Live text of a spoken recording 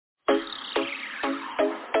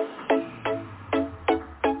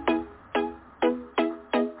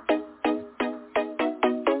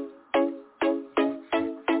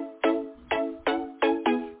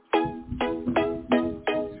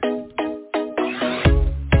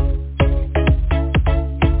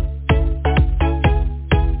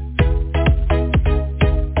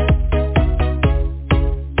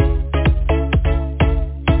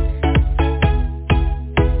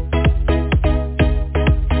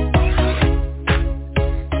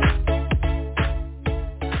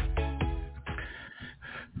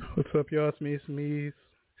up, y'all? It's me. It's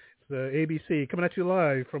ABC coming at you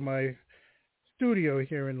live from my studio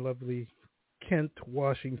here in lovely Kent,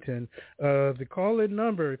 Washington. The call-in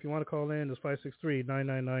number, if you want to call in, is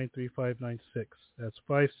 563-999-3596. That's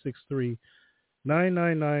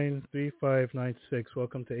 563-999-3596.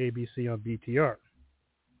 Welcome to ABC on BTR.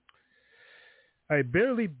 I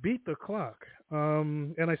barely beat the clock,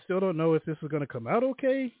 and I still don't know if this is going to come out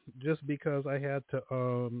okay, just because I had to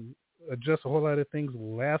adjust a whole lot of things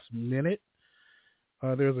last minute.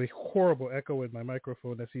 There's a horrible echo in my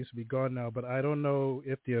microphone that seems to be gone now, but I don't know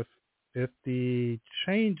if the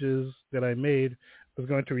changes that I made was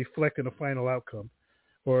going to reflect in the final outcome,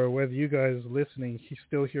 or whether you guys listening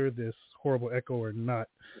still hear this horrible echo or not.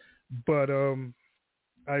 But I'm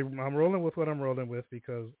rolling with what I'm rolling with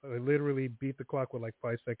because I literally beat the clock with like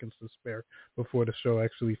 5 seconds to spare before the show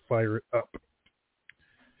actually fired up.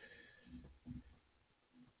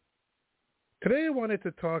 Today I wanted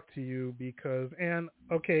to talk to you because, and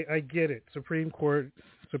okay, I get it. Supreme Court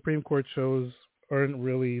shows aren't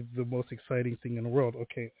really the most exciting thing in the world.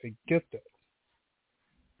 Okay, I get that.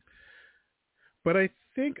 But I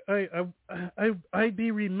think I'd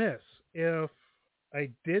be remiss if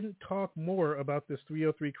I didn't talk more about this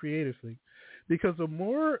 303 creative thing, because the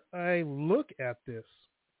more I look at this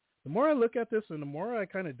and the more I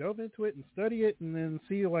kind of delve into it and study it and then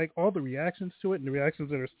see like all the reactions to it and the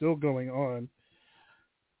reactions that are still going on,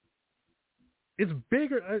 it's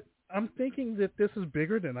bigger. I'm thinking that this is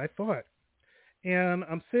bigger than I thought. And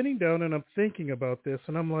I'm sitting down and I'm thinking about this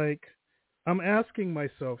and I'm asking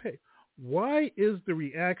myself, hey, why is the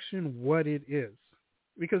reaction what it is?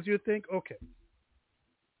 Because you think, okay,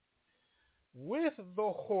 with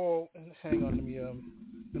the whole, hang on,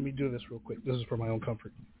 let me do this real quick. This is for my own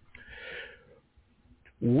comfort.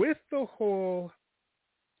 With the whole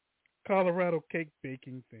Colorado cake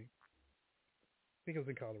baking thing, I think it was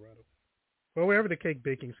in Colorado. Well, wherever the cake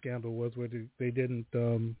baking scandal was, where they didn't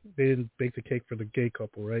bake the cake for the gay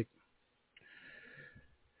couple, right?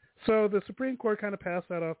 So the Supreme Court kind of passed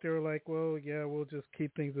that off. They were like, well, yeah, we'll just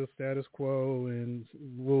keep things as status quo, and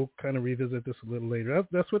we'll kind of revisit this a little later.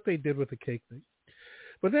 That's what they did with the cake thing.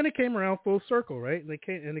 But then it came around full circle, right? And it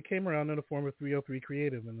came around in the form of 303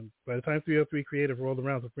 Creative. And by the time 303 Creative rolled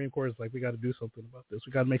around, the Supreme Court is like, we got to do something about this.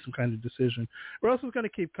 We got to make some kind of decision, or else it's going to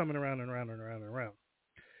keep coming around and around and around and around.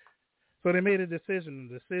 So they made a decision.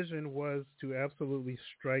 The decision was to absolutely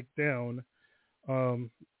strike down,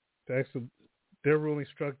 their ruling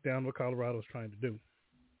struck down what Colorado was trying to do.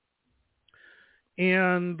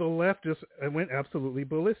 And the left just went absolutely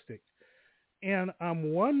ballistic. And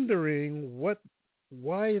I'm wondering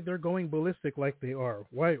why they're going ballistic like they are.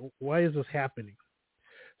 Why is this happening?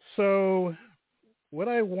 So what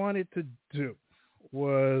I wanted to do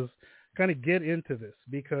was kind of get into this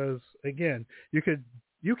because, again, you can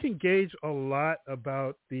gauge a lot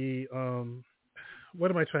about the, what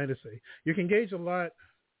am I trying to say? You can gauge a lot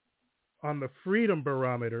on the freedom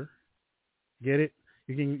barometer. Get it?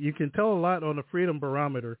 You can tell a lot on the freedom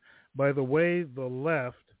barometer by the way the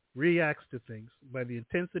left reacts to things, by the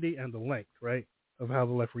intensity and the length, right, of how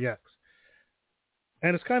the left reacts.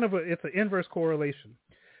 And it's kind of it's an inverse correlation.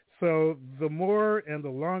 So the more and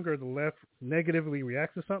the longer the left negatively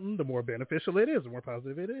reacts to something, the more beneficial it is, the more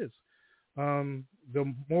positive it is.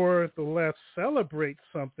 The more the left celebrates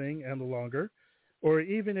something and the longer, or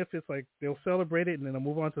even if it's like they'll celebrate it and then they'll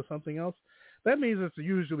move on to something else, that means it's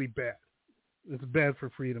usually bad. It's bad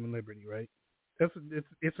for freedom and liberty, right?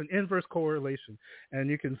 It's an inverse correlation. And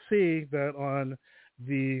you can see that on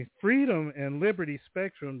the freedom and liberty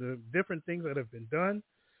spectrum, the different things that have been done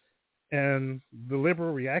and the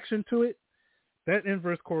liberal reaction to it, that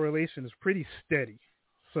inverse correlation is pretty steady.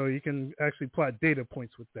 So you can actually plot data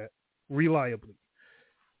points with that reliably.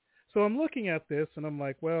 So I'm looking at this and I'm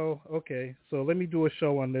like, well, okay, so let me do a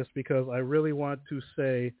show on this because I really want to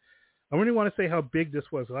say how big this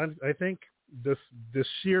was. I think the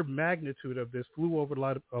sheer magnitude of this flew over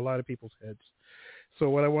a lot of people's heads. So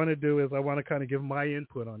what I want to do is I want to kind of give my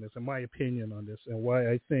input on this and my opinion on this and why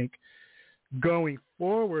I think going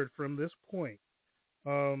forward from this point,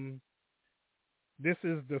 this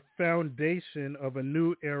is the foundation of a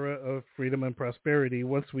new era of freedom and prosperity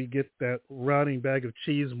once we get that rotting bag of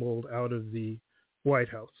cheese mold out of the White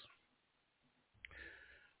House.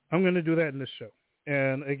 I'm going to do that in this show.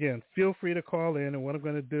 And again, feel free to call in. And what I'm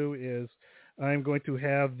going to do is I'm going to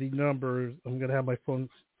have the numbers. I'm going to have my phone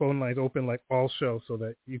lines open like all show so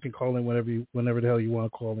that you can call in whenever the hell you want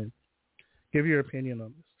to call in. Give your opinion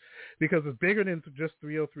on this. Because it's bigger than just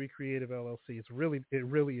 303 Creative LLC. It really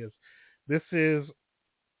is. This is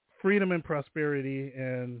freedom and prosperity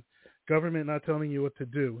and government not telling you what to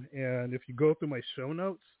do. And if you go through my show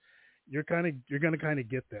notes, you're going to kind of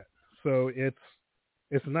get that. So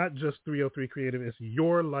it's not just 303 Creative, it's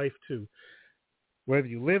your life too. Whether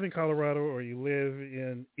you live in Colorado or you live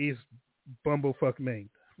in East Bumblefuck, Maine,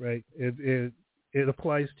 right? It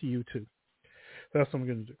applies to you too. That's what I'm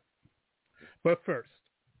going to do. But first,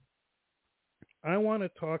 I want to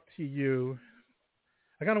talk to you.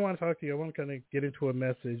 I kind of want to talk to you. I want to kind of get into a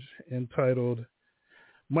message entitled,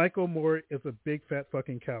 Michael Moore is a big fat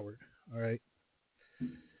fucking coward. All right.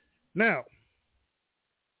 Now,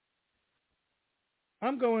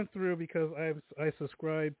 I'm going through because I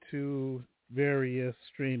subscribe to various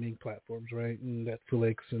streaming platforms, right? And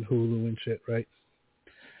Netflix and Hulu and shit, right?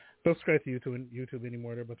 Don't subscribe to YouTube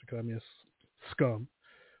anymore. They're a bunch of communist scum.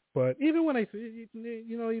 But even when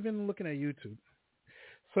even looking at YouTube.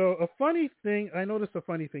 So I noticed a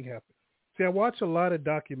funny thing happened. See, I watch a lot of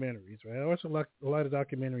documentaries, right? I watch a lot of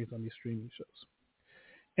documentaries on these streaming shows.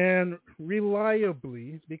 And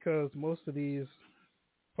reliably, because most of these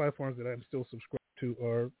platforms that I'm still subscribed to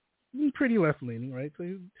are pretty left-leaning, right? So,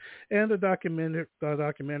 and the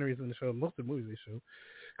documentaries in the show, most of the movies they show,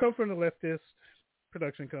 come from the leftist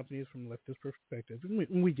production companies, from the leftist perspective.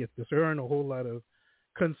 And we get this. There aren't a whole lot of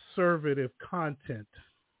conservative content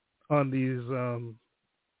on these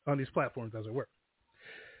platforms, as it were.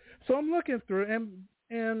 So I'm looking through,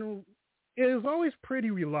 and it is always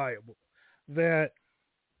pretty reliable that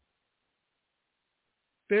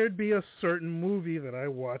there'd be a certain movie that I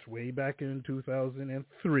watched way back in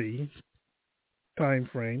 2003 time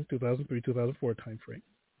frame, 2003, 2004 time frame,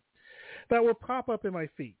 that would pop up in my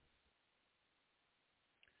feed.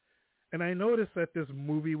 And I noticed that this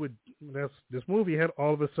movie had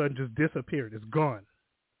all of a sudden just disappeared. It's gone.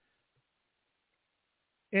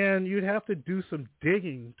 And you'd have to do some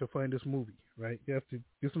digging to find this movie, right? You have to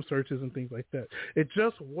do some searches and things like that. It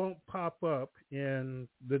just won't pop up in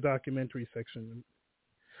the documentary section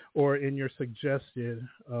or in your suggested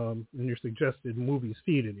movies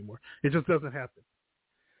feed anymore. It just doesn't happen.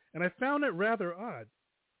 And I found it rather odd.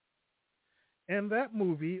 And that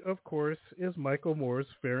movie, of course, is Michael Moore's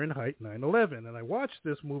Fahrenheit 9/11. And I watched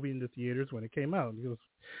this movie in the theaters when it came out. Because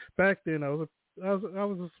back then I was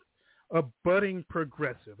a budding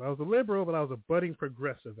progressive. I was a liberal, but I was a budding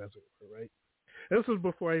progressive, as it were, right? This was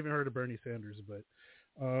before I even heard of Bernie Sanders, but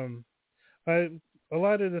a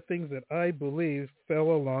lot of the things that I believe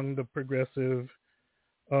fell along the progressive,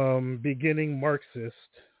 beginning Marxist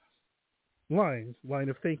line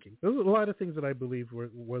of thinking. There's a lot of things that I believe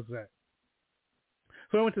was that.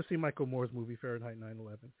 So I went to see Michael Moore's movie Fahrenheit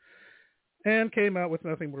 9/11 and came out with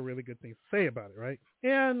nothing but really good things to say about it, right?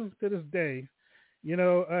 And to this day,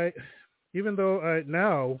 even though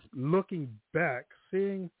now looking back,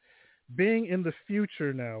 being in the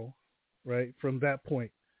future now, right, from that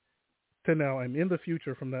point to now, I'm in the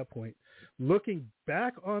future from that point, looking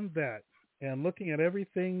back on that and looking at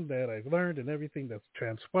everything that I've learned and everything that's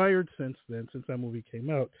transpired since then, since that movie came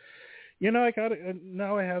out,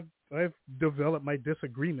 I've developed my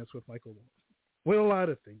disagreements with Michael Moore with a lot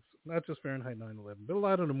of things, not just Fahrenheit 9/11, but a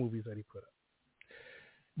lot of the movies that he put up.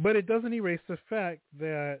 But it doesn't erase the fact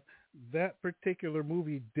that that particular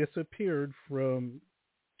movie disappeared from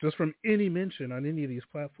any mention on any of these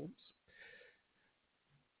platforms.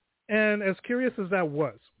 And as curious as that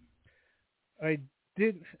was,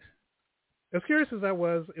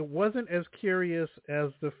 it wasn't as curious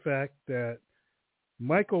as the fact that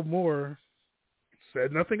Michael Moore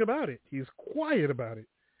said nothing about it. He's quiet about it.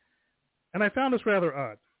 And I found this rather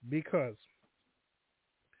odd because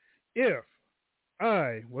if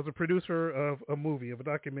I was a producer of a movie, of a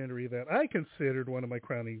documentary that I considered one of my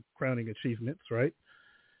crowning achievements, right?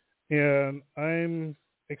 And I'm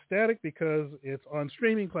ecstatic because it's on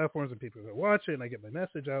streaming platforms and people can watch it and I get my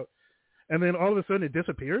message out. And then all of a sudden it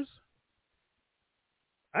disappears.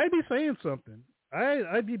 I'd be saying something.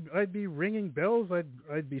 I'd be ringing bells.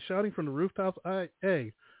 I'd be shouting from the rooftops.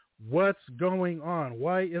 Hey, what's going on?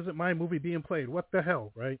 Why isn't my movie being played? What the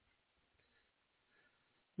hell, right?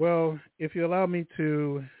 Well, if you allow me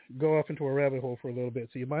to go off into a rabbit hole for a little bit,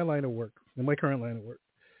 see, my line of work, in my current line of work,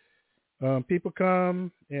 people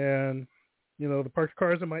come and, they park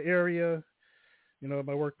cars in my area,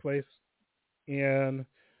 my workplace, and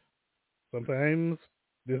sometimes,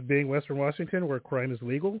 this being Western Washington, where crime is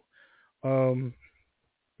legal,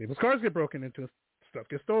 people's cars get broken into, stuff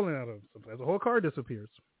gets stolen out of them. Sometimes the whole car disappears.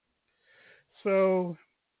 So,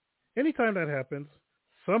 anytime that happens,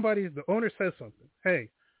 the owner says something. Hey,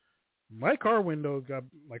 my car window got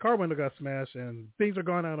smashed and things are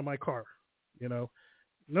gone out of my car. No,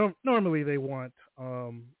 normally they want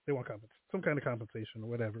some kind of compensation or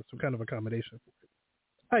whatever, some kind of accommodation for it.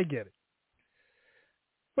 I get it,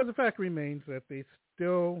 but the fact remains that they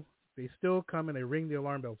they still come and they ring the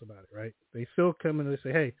alarm bells about it, right? They still come and they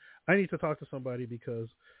say, hey, I need to talk to somebody because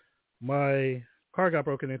my car got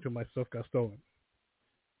broken into, my stuff got stolen.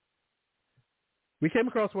 We came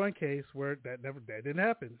across one case where that didn't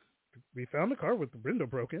happen. We found the car with the window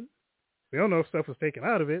broken. We don't know if stuff was taken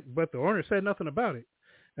out of it, but the owner said nothing about it.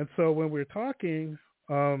 And so when we were talking,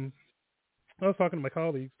 I was talking to my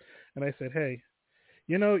colleagues, and I said, hey,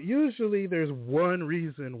 usually there's one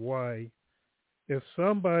reason why if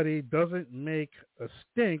somebody doesn't make a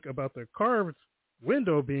stink about their car's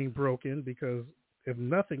window being broken, because if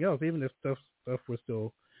nothing else, even if stuff was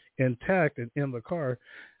still intact and in the car,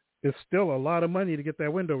 it's still a lot of money to get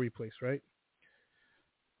that window replaced, right?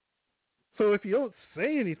 So if you don't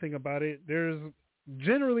say anything about it, there's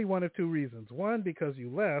generally one of two reasons. One, because you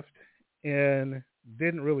left and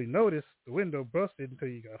didn't really notice the window busted until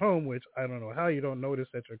you got home, which I don't know how you don't notice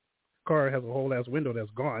that your car has a whole ass window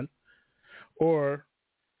that's gone. Or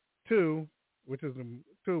two, which is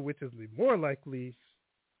the more likely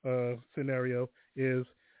scenario, is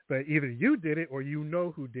that either you did it or you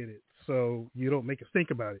know who did it, so you don't make a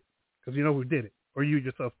stink about it because you know who did it, or you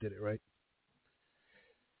yourself did it, right?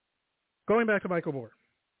 Going back to Michael Moore.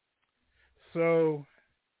 So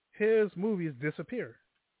his movies disappear.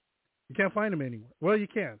 You can't find them anywhere. Well, you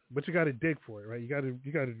can, but you got to dig for it, right? You got to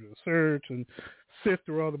do a search and sift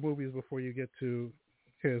through all the movies before you get to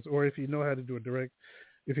his. Or if you know how to do a direct,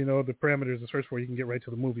 if you know the parameters to search for, you can get right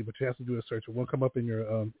to the movie. But you have to do a search. It won't come up in your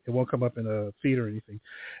it won't come up in a feed or anything.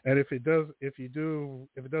 And if it does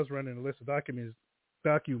run in a list of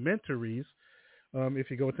documentaries.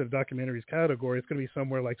 If you go to the documentaries category, it's going to be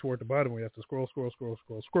somewhere like toward the bottom where you have to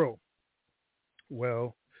scroll.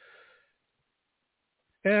 Well,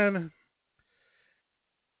 and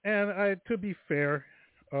to be fair,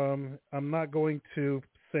 I'm not going to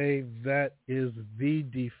say that is the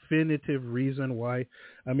definitive reason why.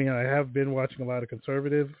 I mean, I have been watching a lot of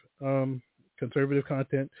conservative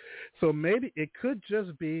content, so maybe it could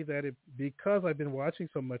just be that because I've been watching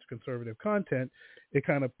so much conservative content, it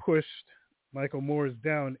kind of pushed Michael Moore's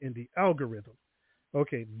down in the algorithm.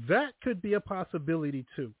 Okay, that could be a possibility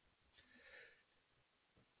too.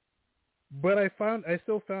 But I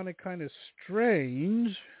still found it kind of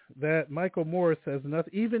strange that Michael Moore says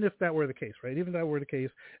nothing, even if that were the case, right? Even if that were the case,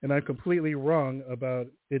 and I'm completely wrong about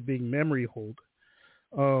it being memory hold.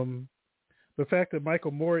 The fact that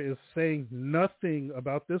Michael Moore is saying nothing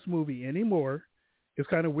about this movie anymore is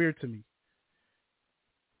kind of weird to me.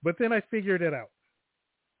 But then I figured it out.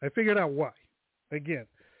 I figured out why. Again,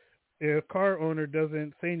 if a car owner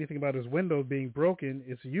doesn't say anything about his window being broken,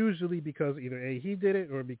 it's usually because either A, he did it,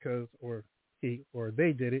 or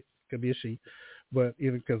they did it. Could be a she, but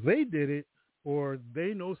either because they did it or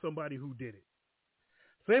they know somebody who did it.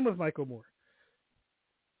 Same with Michael Moore.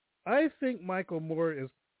 I think Michael Moore is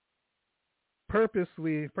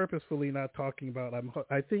purposefully not talking about.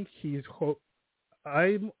 I think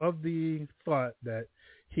I'm of the thought that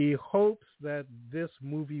he hopes that this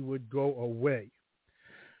movie would go away.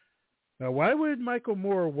 Now, why would Michael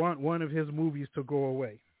Moore want one of his movies to go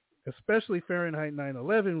away? Especially Fahrenheit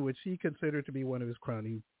 9/11, which he considered to be one of his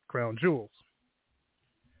crown jewels.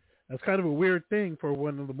 That's kind of a weird thing for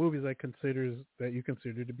one of the movies that you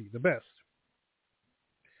consider to be the best.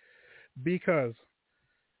 Because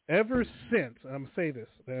ever since, I'm say this,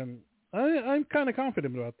 and I'm kind of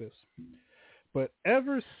confident about this, but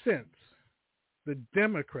ever since the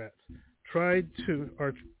Democrats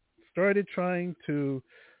started trying to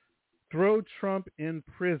throw Trump in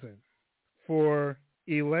prison for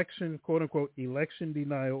election, quote unquote, election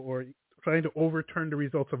denial, or trying to overturn the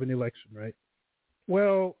results of an election, right?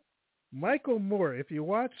 Well, Michael Moore, if you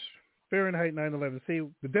watch Fahrenheit 9/11, see,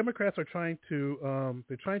 the Democrats are trying to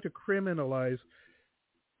criminalize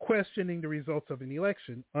questioning the results of an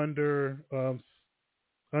election under an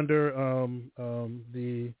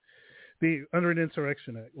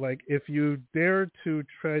Insurrection Act. Like, if you dare to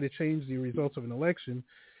try to change the results of an election,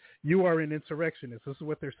 you are an insurrectionist. This is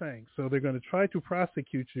what they're saying. So they're going to try to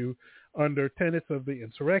prosecute you under tenets of the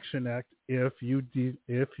Insurrection Act if you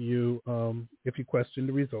question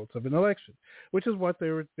the results of an election, which is what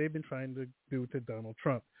they've been trying to do to Donald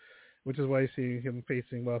Trump, which is why you see him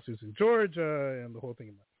facing lawsuits in Georgia and the whole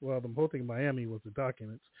thing. Well, the whole thing in Miami was the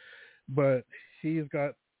documents, but he's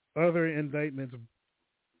got other indictments.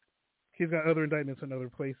 He's got other indictments in other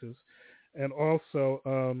places. And also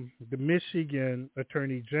the Michigan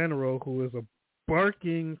Attorney General, who is a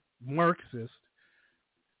barking Marxist,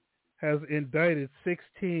 has indicted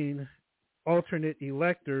 16 alternate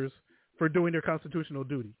electors for doing their constitutional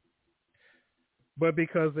duty. But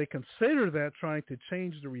because they consider that trying to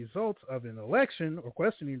change the results of an election or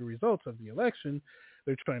questioning the results of the election,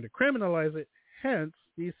 they're trying to criminalize it. Hence,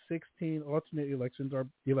 these 16 alternate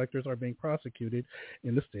electors are being prosecuted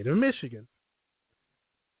in the state of Michigan.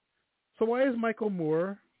 So why is Michael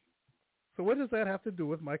Moore? So what does that have to do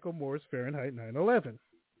with Michael Moore's Fahrenheit 9/11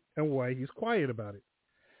 and why he's quiet about it?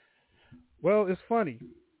 Well, it's funny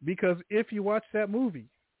because if you watch that movie,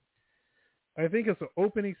 I think it's the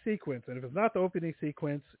opening sequence, and if it's not the opening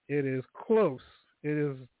sequence, it is close. It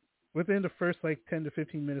is within the first 10 to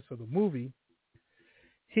 15 minutes of the movie.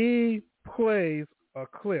 He plays a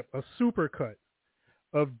clip, a supercut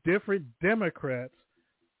of different Democrats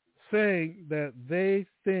saying that they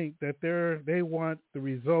think that they want the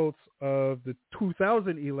results of the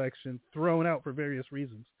 2000 election thrown out for various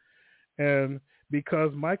reasons. And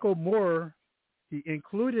because Michael Moore, he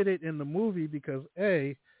included it in the movie because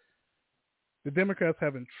A, the Democrats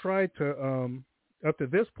haven't tried to, up to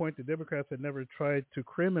this point, the Democrats had never tried to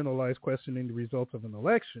criminalize questioning the results of an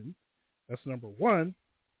election. That's number one.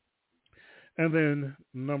 And then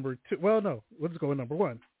number two, well, no, let's go with number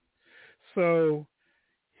one. So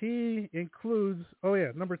he includes,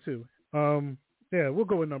 number two. We'll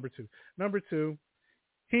go with number two. Number two,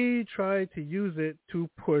 he tried to use it to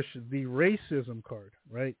push the racism card,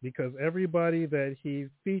 right? Because everybody that he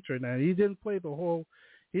featured, now he didn't play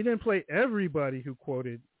everybody who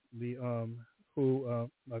quoted the who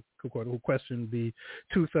questioned the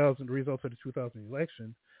results of the 2000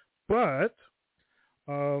 election, but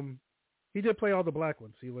he did play all the black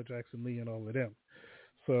ones, Sheila Jackson Lee and all of them.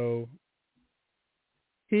 So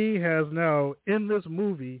he has now in this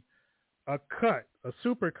movie a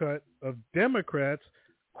super cut of Democrats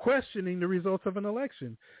questioning the results of an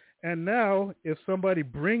election. And now if somebody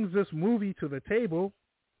brings this movie to the table,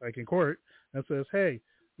 like in court, and says, hey,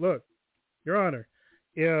 look, Your Honor,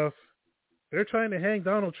 if they're trying to hang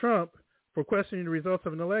Donald Trump for questioning the results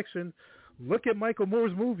of an election, look at Michael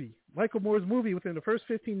Moore's movie. Michael Moore's movie, within the first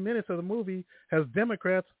 15 minutes of the movie, has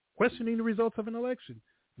Democrats questioning the results of an election.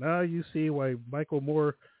 Now you see why Michael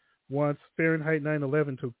Moore wants Fahrenheit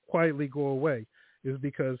 9/11 to quietly go away, is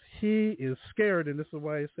because he is scared, and this is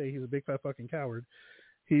why I say he's a big fat fucking coward.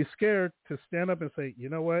 He's scared to stand up and say, you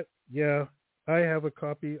know what? Yeah, I have a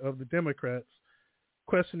copy of the Democrats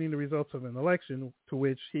questioning the results of an election, to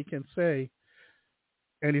which he can say,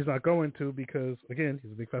 and he's not going to because, again,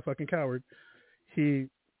 he's a big fat fucking coward, to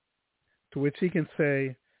which he can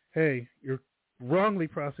say, hey, you're wrongly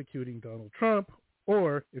prosecuting Donald Trump,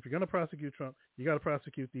 or if you're going to prosecute Trump, you got to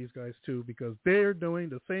prosecute these guys too, because they're doing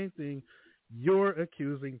the same thing you're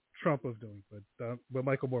accusing Trump of doing. But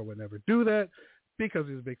Michael Moore would never do that because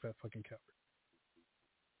he's a big fat fucking coward.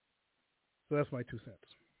 So that's my 2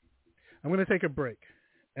 cents. I'm going to take a break.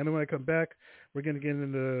 And then when I come back, we're going to get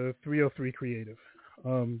into 303 Creative.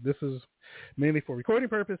 This is mainly for recording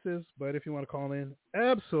purposes, but if you want to call in,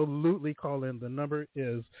 absolutely call in. The number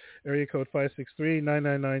is area code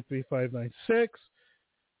 563-999-3596.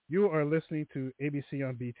 You are listening to ABC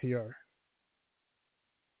on BTR.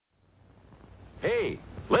 Hey,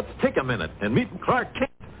 let's take a minute and meet Clark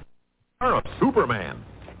Kent, or a Superman.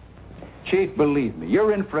 Chief, believe me,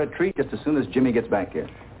 you're in for a treat just as soon as Jimmy gets back here.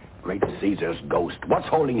 Great Caesar's ghost. What's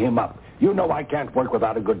holding him up? You know I can't work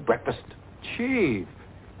without a good breakfast. Chief,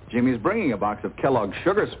 Jimmy's bringing a box of Kellogg's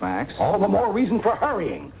Sugar Smacks. All the more reason for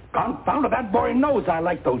hurrying. Confound it, that boy knows I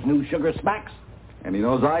like those new Sugar Smacks. And he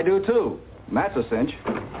knows I do, too. And that's a cinch.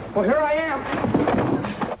 Well, here I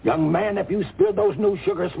am. Young man, if you spill those new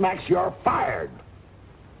Sugar Smacks, you're fired.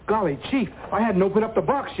 Golly, Chief, I hadn't opened up the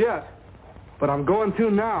box yet. But I'm going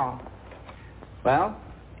to now. Well,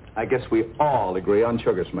 I guess we all agree on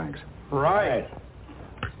Sugar Smacks. Right.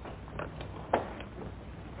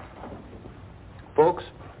 Folks,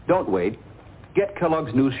 don't wait. Get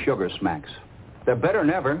Kellogg's new Sugar Smacks. They're better than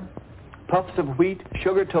ever. Puffs of wheat,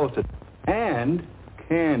 sugar toasted, and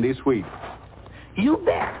candy sweet. You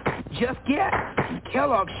bet. Just get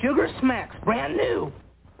Kellogg's Sugar Smacks, brand new.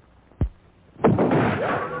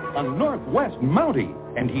 A Northwest Mountie,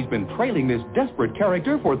 and he's been trailing this desperate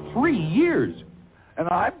character for 3 years. And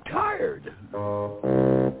I'm tired.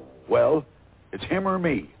 Well, it's him or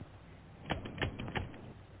me.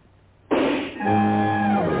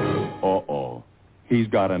 Uh-oh. He's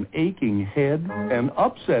got an aching head, an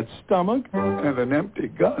upset stomach, and an empty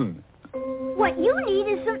gun. What you need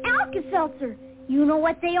is some Alka-Seltzer. You know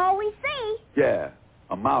what they always say. Yeah,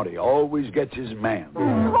 a Mountie always gets his man.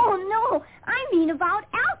 Oh, no, I mean about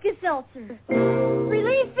Alka-Seltzer.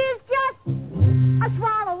 Relief is just a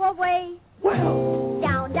swallow away. Well.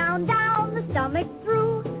 Down, down, down, the stomach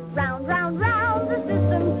through. Round, round, round, the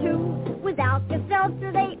system too. With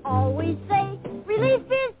Alka-Seltzer, they always say,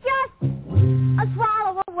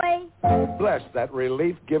 that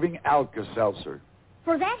relief-giving Alka-Seltzer.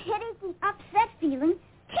 For that headache and upset feeling,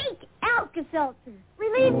 take Alka-Seltzer.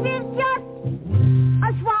 Relief is just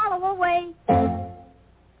a swallow away.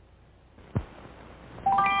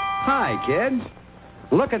 Hi, kids.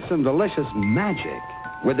 Look at some delicious magic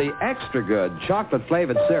with the extra good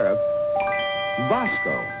chocolate-flavored syrup,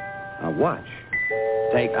 Bosco. Now watch.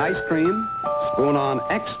 Take ice cream, spoon on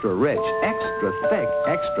extra rich, extra thick,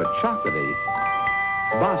 extra chocolatey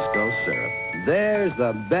Bosco syrup. There's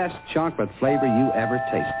the best chocolate flavor you ever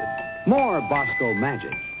tasted. More Bosco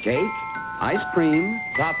magic. Cake, ice cream,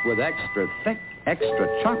 topped with extra thick, extra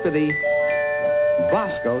chocolatey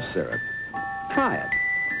Bosco syrup. Try it.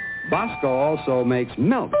 Bosco also makes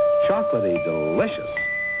milk chocolatey delicious.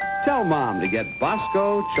 Tell Mom to get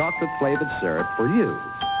Bosco chocolate-flavored syrup for you.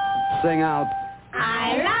 Sing out,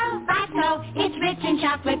 I love Bosco. It's rich in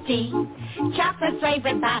chocolate tea.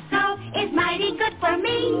 Chocolate-flavored Bosco is mighty good for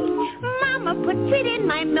me. Mama puts it in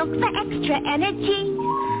my milk for extra energy.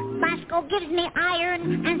 Bosco gives me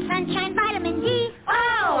iron and sunshine vitamin D.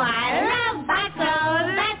 Oh, I love Bosco.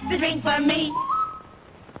 That's the drink for me.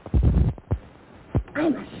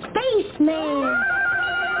 I'm a spaceman.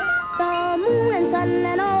 The moon and sun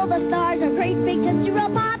and all the stars are great big Tootsie Roll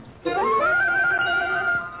Pops.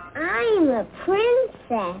 I'm a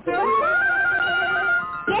princess.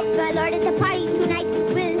 Yes, my lord, it's a party tonight.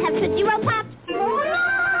 We'll have Tootsie Roll Pops.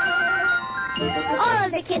 All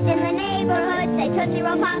the kids in the neighborhood say Tootsie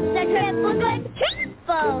Roll Pops are triple good.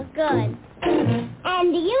 Triple good.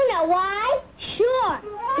 And do you know why? Sure.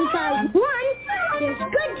 Because 1, there's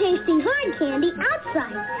good tasting hard candy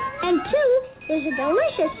outside. And 2, there's a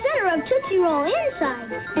delicious center of Tootsie Roll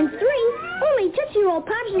inside. And 3, only Tootsie Roll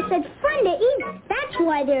Pops are such fun to eat. That's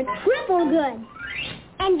why they're triple good.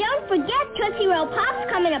 And don't forget Tootsie Roll Pops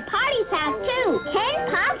come in a party pack too.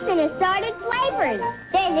 10 pops in assorted flavors.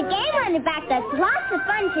 There's a game on the back that's lots of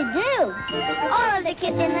fun to do. All the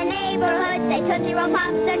kids in the neighborhood say Tootsie Roll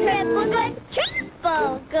Pops are triple good.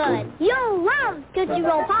 Triple good. You'll love Tootsie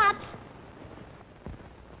Roll Pops.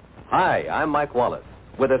 Hi, I'm Mike Wallace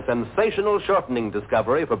with a sensational shortening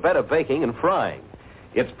discovery for better baking and frying.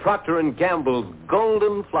 It's Procter & Gamble's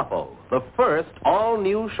Golden Fluffo, the first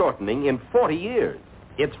all-new shortening in 40 years.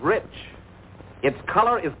 It's rich. Its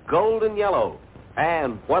color is golden yellow.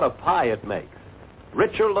 And what a pie it makes.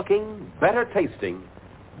 Richer looking, better tasting,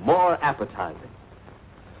 more appetizing.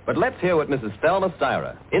 But let's hear what Mrs. Thelma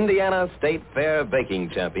Styra, Indiana State Fair baking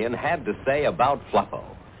champion, had to say about Fluffo.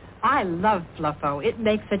 I love Fluffo. It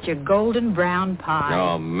makes such a golden brown pie.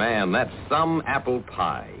 Oh, man, that's some apple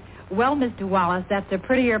pie. Well, Mr. Wallace, that's a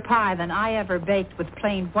prettier pie than I ever baked with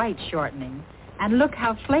plain white shortening. And look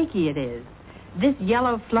how flaky it is. This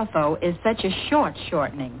yellow Fluffo is such a short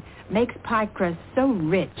shortening. Makes pie crust so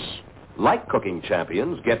rich. Like cooking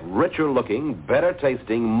champions, get richer looking, better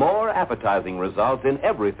tasting, more appetizing results in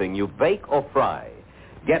everything you bake or fry.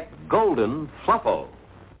 Get Golden Fluffo.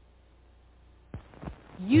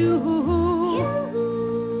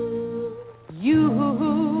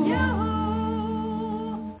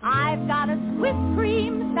 I've got a Swiss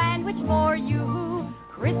cream sandwich for you.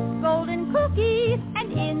 Crisp golden cookies,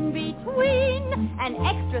 and in between, an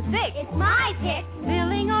extra thick, it's my pick,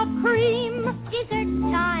 filling of cream. Dessert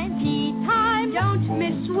time, tea time, don't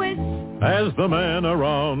miss Swiss. As the man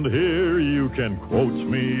around here, you can quote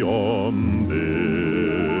me on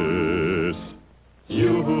this.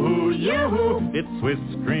 Yoo-hoo, yoo-hoo, it's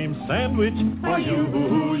Swiss cream sandwich for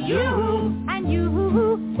you-hoo, yoo-hoo. And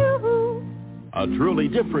you-hoo, too. A truly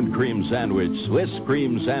different cream sandwich, Swiss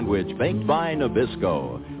cream sandwich, baked by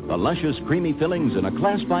Nabisco. The luscious, creamy fillings in a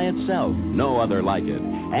class by itself. No other like it.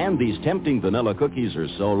 And these tempting vanilla cookies are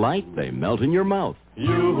so light, they melt in your mouth.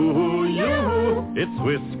 Yoo-hoo, yoo-hoo, it's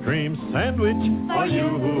Swiss cream sandwich for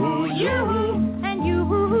you-hoo, yoo-hoo. And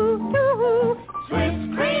you-hoo, too.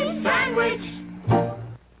 Swiss cream sandwich.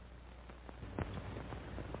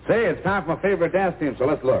 Say, it's time for my favorite dance team, so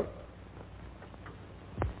let's look.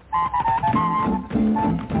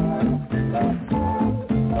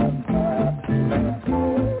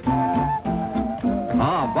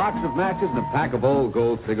 A box of matches and a pack of old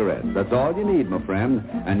gold cigarettes. That's all you need, my friend.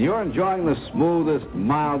 And you're enjoying the smoothest,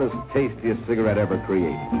 mildest, tastiest cigarette ever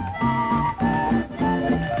created.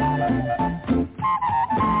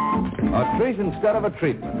 A treat instead of a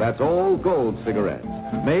treatment. That's old gold cigarettes.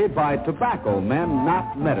 Made by tobacco men,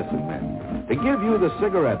 not medicine men. To give you the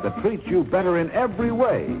cigarette that treats you better in every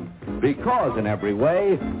way. Because in every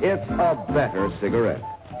way, it's a better cigarette.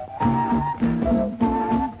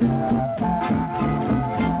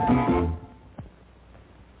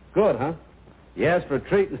 Good, huh? Yes, for a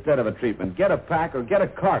treat instead of a treatment. Get a pack or get a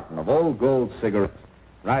carton of old gold cigarettes.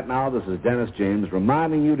 Right now, this is Dennis James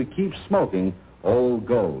reminding you to keep smoking Old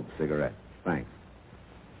Gold cigarettes. Thanks.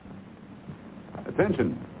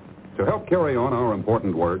 Attention. To help carry on our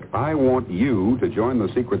important work, I want you to join the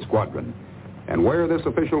Secret Squadron and wear this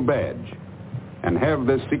official badge and have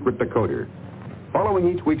this secret decoder. Following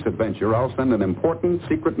each week's adventure, I'll send an important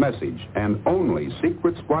secret message, and only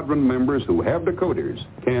Secret Squadron members who have decoders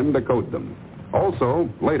can decode them. Also,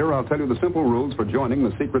 later I'll tell you the simple rules for joining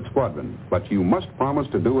the Secret Squadron, but you must promise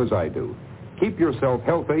to do as I do. Keep yourself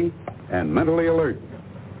healthy and mentally alert.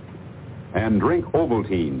 And drink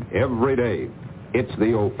Ovaltine every day. It's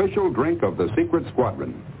the official drink of the Secret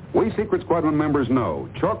Squadron. We Secret Squadron members know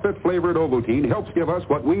chocolate-flavored Ovaltine helps give us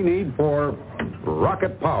what we need for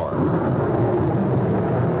rocket power.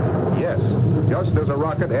 Yes, just as a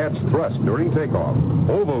rocket adds thrust during takeoff,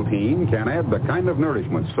 Ovaltine can add the kind of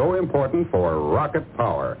nourishment so important for rocket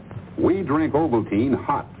power. We drink Ovaltine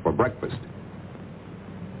hot for breakfast.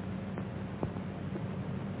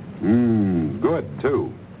 Good,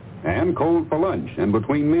 too. And cold for lunch and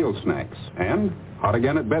between meal snacks. And hot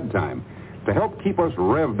again at bedtime to help keep us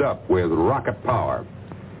revved up with rocket power.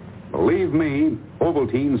 Believe me,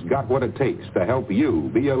 Ovaltine's got what it takes to help you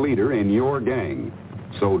be a leader in your gang.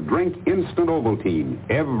 So drink instant Ovaltine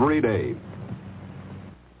every day.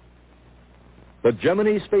 The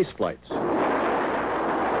Gemini space flights.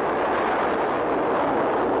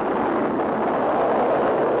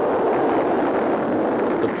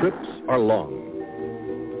 The trips are long.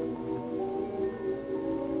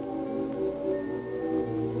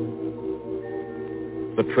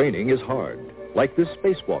 The training is hard, like this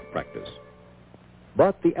spacewalk practice.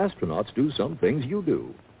 But the astronauts do some things you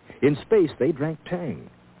do. In space, they drank Tang.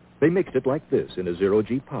 They mixed it like this in a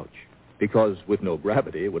zero-G pouch, because with no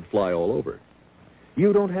gravity, it would fly all over.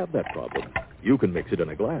 You don't have that problem. You can mix it in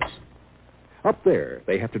a glass. Up there,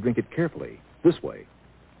 they have to drink it carefully, this way.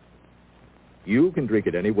 You can drink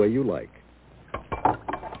it any way you like.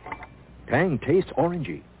 Tang tastes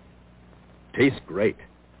orangey. Tastes great.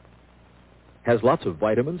 Has lots of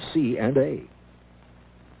vitamins C and A.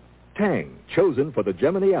 Tang, chosen for the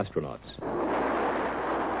Gemini astronauts.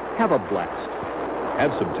 Have a blast.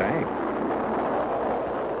 Have some Tang.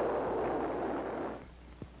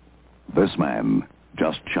 This man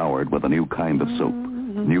just showered with a new kind of soap.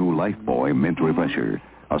 New Lifebuoy Mint Refresher.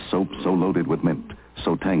 A soap so loaded with mint,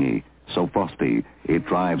 so tangy, so frosty, it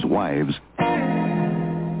drives wives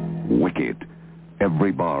wicked.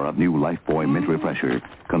 Every bar of new Lifebuoy Mint Refresher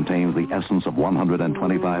contains the essence of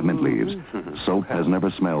 125 mint leaves. Soap has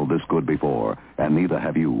never smelled this good before, and neither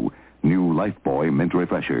have you. New Lifebuoy Mint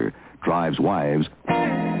Refresher drives wives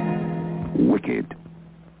wicked.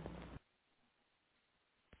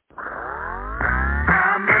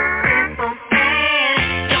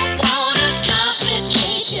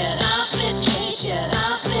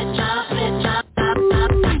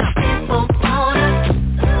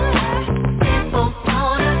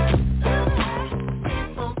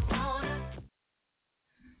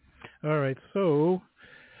 All right, so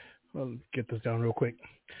I'll get this down real quick.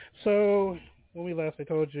 So when we last, I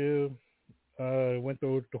told you, went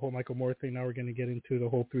through the whole Michael Moore thing. Now we're going to get into the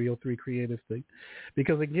whole 303 creative thing,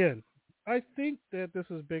 because again, I think that this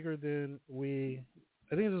is bigger than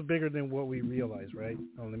what we realize, right?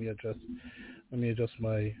 Oh, let me adjust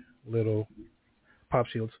my little pop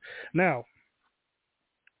shields. Now,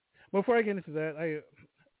 before I get into that,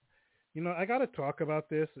 I got to talk about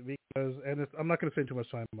this because, I'm not going to spend too much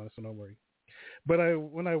time on it, so don't worry. But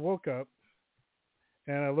when I woke up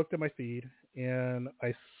and I looked at my feed and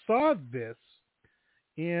I saw this,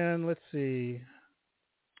 and let's see,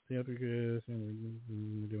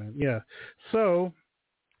 yeah. So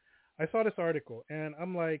I saw this article and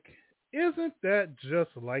I'm like, isn't that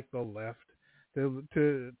just like the left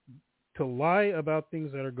to lie about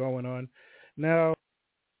things that are going on? Now,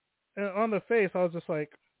 on the face, I was just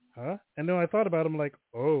like, huh? And then I thought about it, I'm like,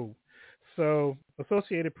 oh. So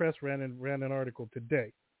Associated Press ran an article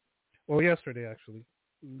today. Well, yesterday, actually.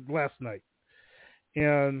 Last night.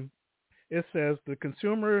 And it says, the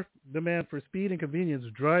consumer demand for speed and convenience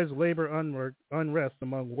drives labor unrest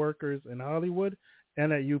among workers in Hollywood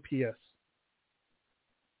and at UPS.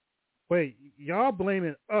 Wait, y'all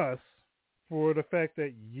blaming us for the fact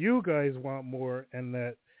that you guys want more and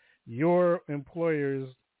that your employers,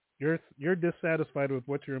 you're dissatisfied with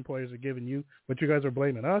what your employers are giving you, but you guys are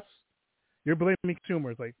blaming us? You're blaming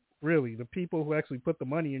consumers. Like, really, the people who actually put the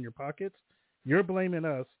money in your pockets, you're blaming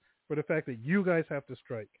us for the fact that you guys have to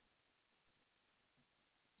strike.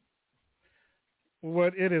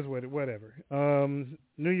 Whatever.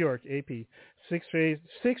 New York, AP, 6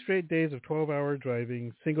 straight days of 12-hour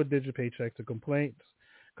driving, single-digit paychecks. The complaints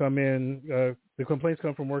come in. The complaints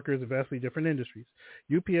come from workers of vastly different industries,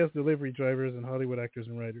 UPS delivery drivers and Hollywood actors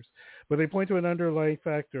and writers. But they point to an underlying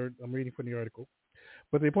factor. I'm reading from the article.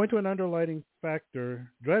 But they point to an underlying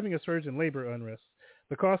factor driving a surge in labor unrest.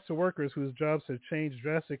 The cost to workers whose jobs have changed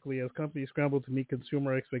drastically as companies scramble to meet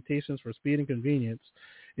consumer expectations for speed and convenience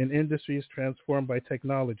in industries transformed by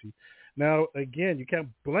technology. Now, again, you can't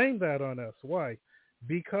blame that on us. Why?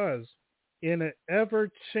 Because in an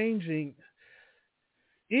ever-changing,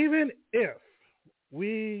 even if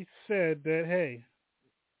we said that, hey,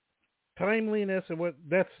 timeliness and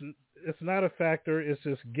it's not a factor, it's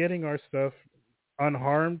just getting our stuff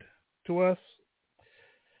unharmed to us.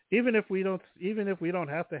 Even if we don't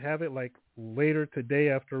have to have it like later today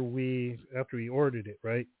after we ordered it,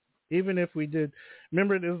 right? Even if we did,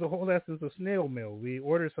 remember it was the whole essence of snail mail. We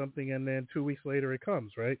order something and then 2 weeks later it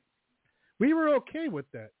comes, right? We were okay with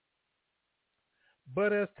that.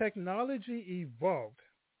 But as technology evolved,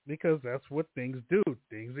 because that's what things do,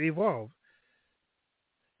 things evolve.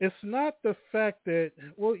 It's not the fact that,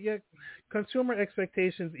 well, yeah, consumer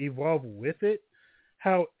expectations evolve with it.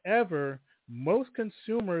 However, most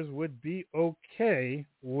consumers would be okay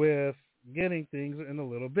with getting things in a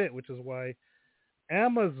little bit, which is why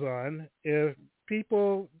Amazon, there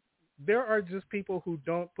are just people who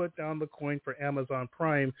don't put down the coin for Amazon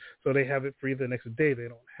Prime so they have it free the next day. They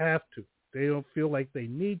don't have to. They don't feel like they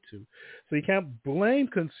need to. So you can't blame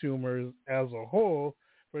consumers as a whole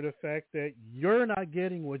for the fact that you're not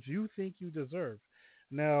getting what you think you deserve.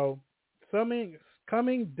 Now, coming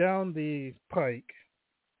down the pike,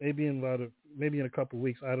 maybe in a couple of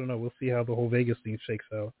weeks, I don't know. We'll see how the whole Vegas thing shakes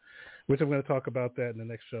out, which I'm going to talk about that in the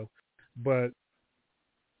next show. But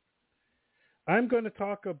I'm going to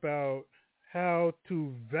talk about how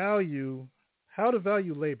to value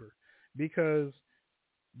labor, because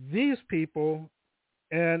these people,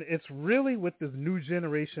 and it's really with this new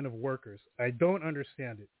generation of workers, I don't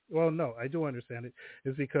understand it. Well, no, I do understand it.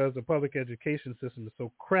 It's because the public education system is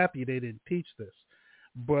so crappy they didn't teach this.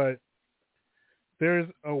 But there's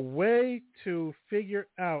a way to figure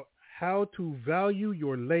out how to value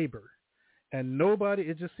your labor. And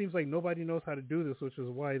it just seems like nobody knows how to do this, which is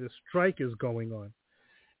why the strike is going on.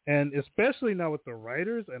 And especially now with the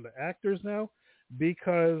writers and the actors now,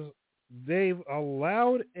 because they've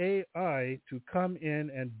allowed AI to come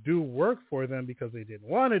in and do work for them because they didn't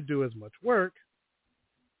want to do as much work.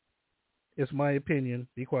 It's my opinion.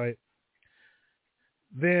 Be quiet.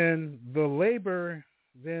 Then the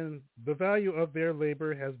value of their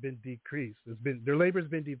labor has been decreased. Their labor has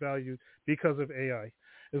been devalued because of AI.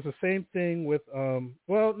 It's the same thing with,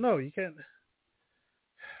 no, you can't.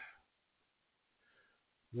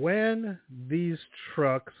 When these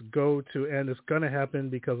trucks go to, and it's going to happen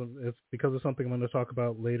because of something I'm going to talk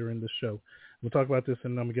about later in the show. We'll talk about this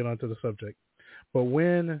and I'm going to get onto the subject. But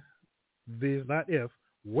when these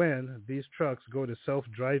trucks go to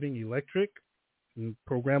self-driving electric, and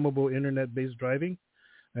programmable internet-based driving,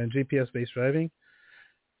 and GPS-based driving,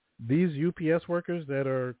 these UPS workers that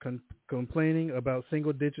are complaining about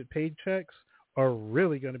single-digit paychecks are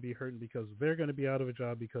really going to be hurting, because they're going to be out of a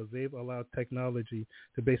job because they've allowed technology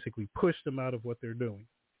to basically push them out of what they're doing.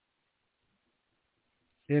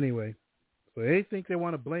 Anyway, so they think they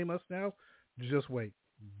want to blame us now. Just wait.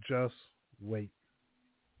 Just wait.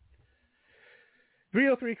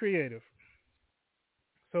 303 Creative.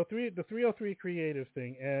 So the 303 Creative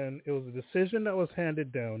thing, and it was a decision that was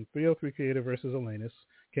handed down, 303 Creative versus Alanis,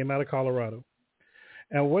 came out of Colorado.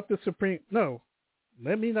 And what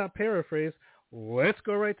let me not paraphrase. Let's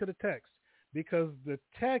go right to the text, because the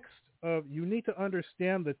text you need to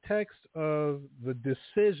understand the text of the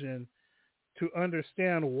decision to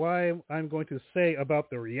understand why I'm going to say about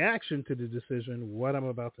the reaction to the decision what I'm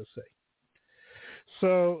about to say.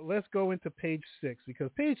 So let's go into page 6, because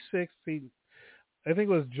page 6, I think it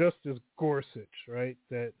was Justice Gorsuch, right?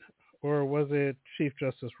 Or was it Chief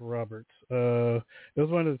Justice Roberts? It was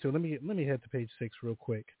one of the two. Let me head to page 6 real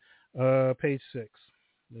quick. Page 6,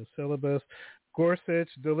 the syllabus. Gorsuch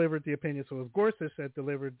delivered the opinion. So it was Gorsuch that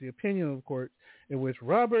delivered the opinion of the court, in which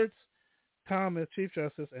Roberts, Thomas, Chief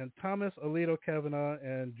Justice, and Thomas Alito Kavanaugh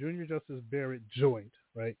and Junior Justice Barrett joined,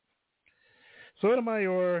 right?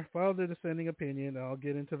 Sotomayor filed the dissenting opinion. I'll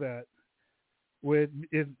get into that.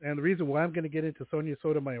 And the reason why I'm going to get into Sonia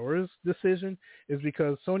Sotomayor's decision is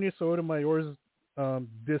because Sonia Sotomayor's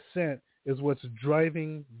dissent is what's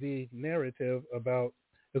driving the narrative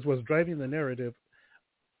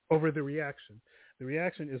over the reaction. The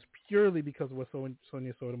reaction is purely because of what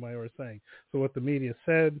Sonia Sotomayor is saying. So what the media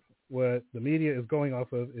said, what the media is going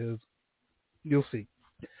off of is, you'll see.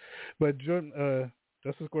 But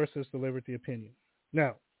Justice Gorsuch delivered the opinion.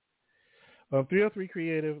 Now, 303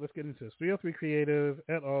 Creative, let's get into this. 303 Creative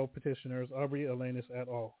et al. Petitioners, Aubrey Alanis et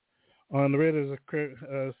al. On the writ is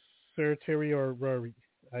a certiorari.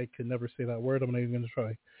 I can never say that word. I'm not even going to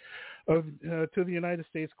try. To the United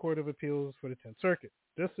States Court of Appeals for the 10th Circuit.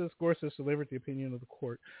 Justice Gorsuch delivered the opinion of the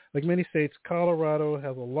court. Like many states, Colorado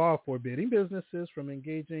has a law forbidding businesses from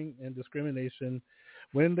engaging in discrimination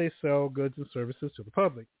when they sell goods and services to the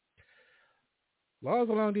public. Laws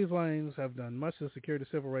along these lines have done much to secure the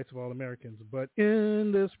civil rights of all Americans, but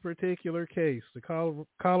in this particular case, the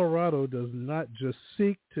Colorado does not just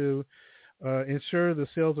seek to ensure the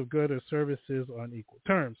sales of goods or services on equal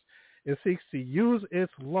terms. It seeks to use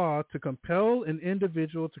its law to compel an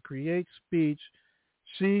individual to create speech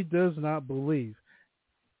she does not believe.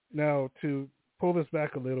 Now, to pull this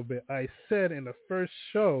back a little bit, I said in the first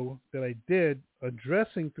show that I did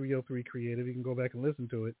addressing 303 Creative, you can go back and listen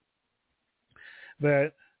to it,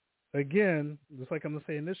 that, again, just like I'm going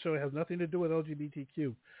to say in this show, it has nothing to do with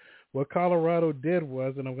LGBTQ. What Colorado did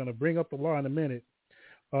was, and I'm going to bring up the law in a minute,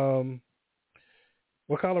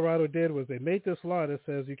 what Colorado did was they made this law that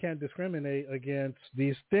says you can't discriminate against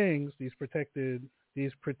these things, these protected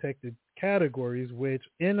categories, which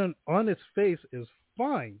on its face is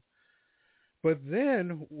fine. But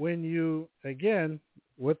then when you, again,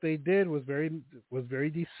 what they did was very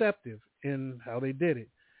deceptive in how they did it,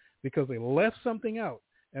 because they left something out.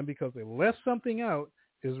 And because they left something out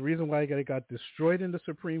is the reason why it got destroyed in the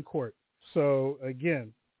Supreme Court. So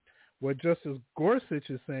again, what Justice Gorsuch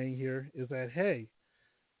is saying here is that, hey,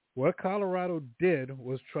 what Colorado did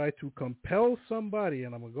was try to compel somebody,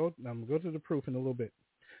 and I'm gonna go to the proof in a little bit.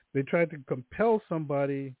 They tried to compel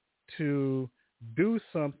somebody to do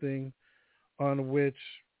something on which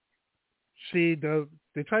she does.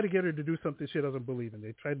 They try to get her to do something she doesn't believe in.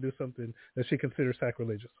 They try to do something that she considers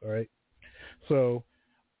sacrilegious. All right. So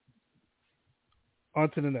on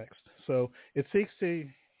to the next. So it seeks to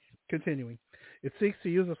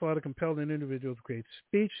use this law to compel an individual to create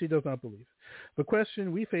speech she does not believe. The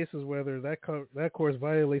question we face is whether that course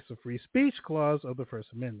violates the free speech clause of the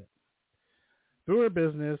First Amendment. Through her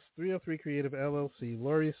business, 303 Creative LLC,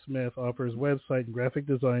 Lori Smith offers website and graphic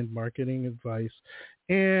design, marketing advice,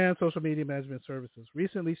 and social media management services.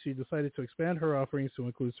 Recently, she decided to expand her offerings to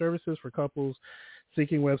include services for couples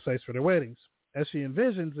seeking websites for their weddings. As she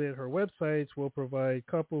envisions it, her websites will provide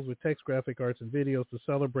couples with text, graphic arts, and videos to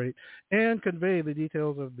celebrate and convey the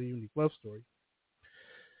details of the unique love story.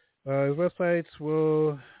 His websites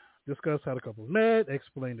will discuss how the couples met,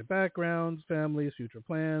 explain their backgrounds, families, future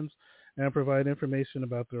plans, and provide information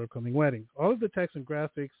about their upcoming wedding. All of the text and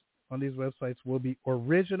graphics on these websites will be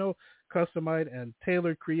original, customized, and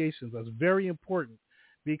tailored creations. That's very important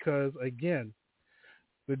because, again,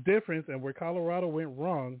 the difference and where Colorado went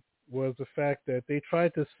wrong was the fact that they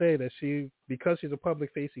tried to say that because she's a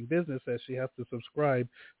public-facing business, that she has to subscribe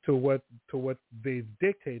to what they've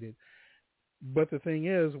dictated. But the thing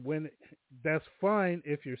is, when that's fine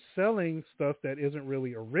if you're selling stuff that isn't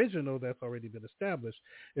really original, that's already been established.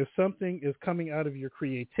 If something is coming out of your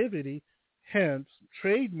creativity, hence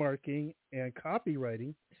trademarking and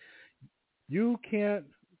copywriting, you can't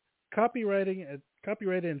copyrighted and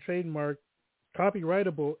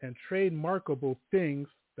copyrightable and trademarkable things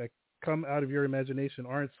that come out of your imagination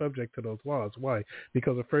aren't subject to those laws. Why?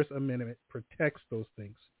 Because the First Amendment protects those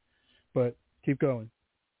things. But keep going.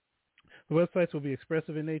 The websites will be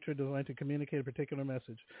expressive in nature, designed to communicate a particular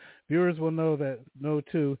message. Viewers will know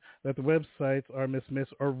too that the websites are Miss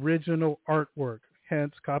original artwork,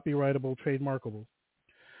 hence copyrightable, trademarkable.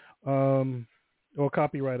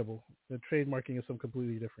 Copyrightable. The trademarking is something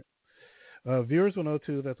completely different. Viewers will know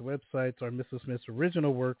too that the websites are Mrs. Smith's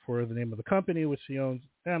original work for the name of the company, which she owns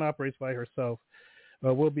and operates by herself,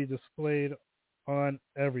 will be displayed on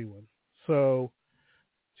everyone. So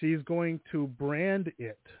she's going to brand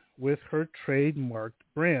it with her trademarked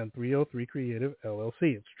brand, 303 Creative LLC.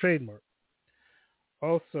 It's trademarked.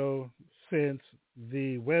 Also, since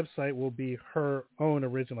the website will be her own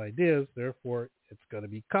original ideas, therefore it's going to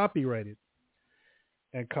be copyrighted.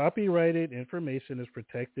 And copyrighted information is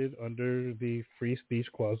protected under the free speech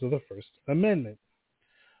clause of the First Amendment.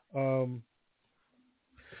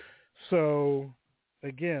 So,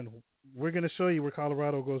 again, we're going to show you where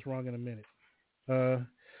Colorado goes wrong in a minute.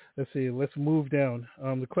 Let's see. Let's move down.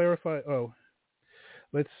 To clarify.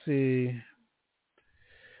 Let's see.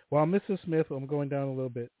 While Mrs. Smith, I'm going down a little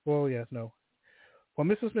bit. Well, yes, no. While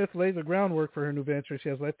Mrs. Smith lays the groundwork for her new venture, she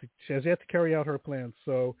has yet to carry out her plans.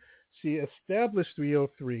 So she established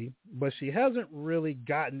 303, but she hasn't really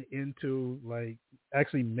gotten into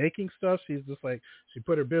actually making stuff. She's just she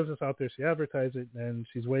put her business out there, she advertised it, and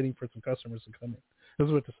she's waiting for some customers to come in. This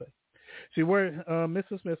is what to say.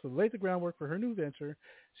 Mrs. Smith has laid the groundwork for her new venture.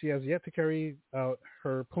 She has yet to carry out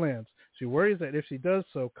her plans. She worries that if she does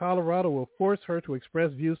so, Colorado will force her to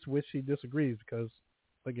express views to which she disagrees because,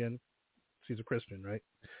 again, she's a Christian, right?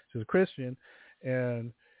 She's a Christian,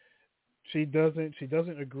 and she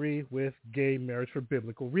doesn't agree with gay marriage for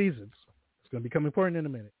biblical reasons. It's going to become important in a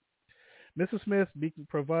minute. Mrs. Smith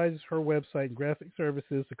provides her website and graphic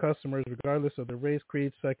services to customers regardless of their race,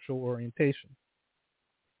 creed, sexual orientation.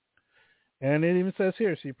 And it even says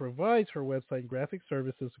here, she provides her website and graphic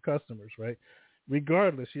services to customers, right?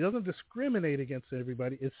 Regardless, she doesn't discriminate against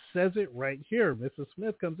everybody. It says it right here. Mrs.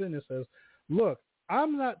 Smith comes in and says, look,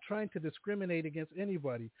 I'm not trying to discriminate against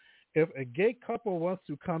anybody. If a gay couple wants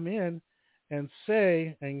to come in and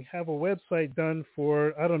say and have a website done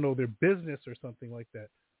for, I don't know, their business or something like that,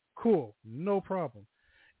 cool, no problem.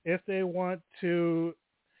 If they want to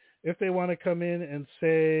come in and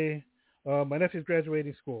say, my nephew's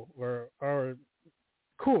graduating school, or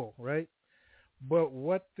cool, right? But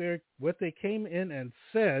what they came in and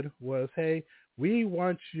said was, hey, we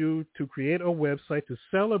want you to create a website to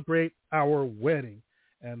celebrate our wedding,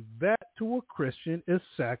 and that to a Christian is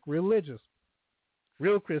sacrilegious.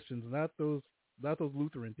 Real Christians, not those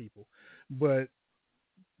Lutheran people, but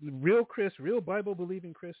real Bible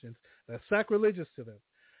believing Christians. That's sacrilegious to them,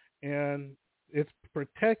 and it's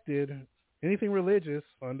protected. Anything religious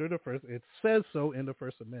under it says so in the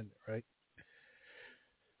First Amendment, right?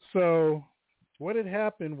 So what had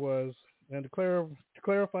happened was, and to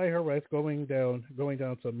clarify her rights going down,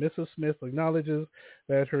 so Mrs. Smith acknowledges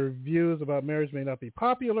that her views about marriage may not be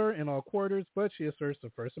popular in all quarters, but she asserts the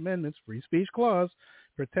First Amendment's free speech clause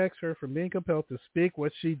protects her from being compelled to speak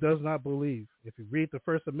what she does not believe. If you read the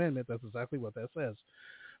First Amendment, that's exactly what that says.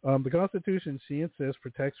 The Constitution, she insists,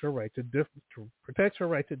 protects her right to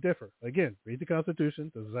differ. Again, read the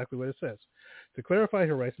Constitution. That's exactly what it says. To clarify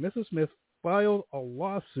her rights, Mrs. Smith filed a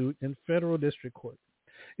lawsuit in federal district court.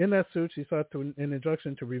 In that suit, she sought an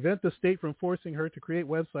injunction to prevent the state from forcing her to create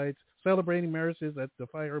websites celebrating marriages that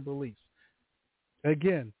defy her beliefs.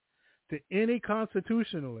 Again, to any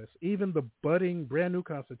constitutionalist, even the budding brand new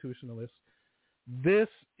constitutionalist, this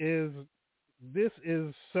is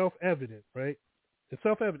self-evident, right? It's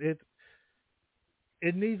self-evident.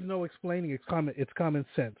 It needs no explaining. It's common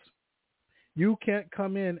sense. You can't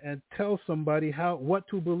come in and tell somebody what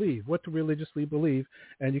to believe, what to religiously believe,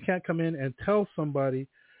 and you can't come in and tell somebody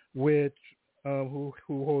who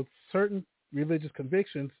holds certain religious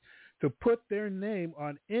convictions to put their name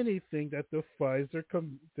on anything that defies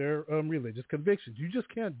their religious convictions. You just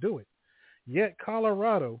can't do it. Yet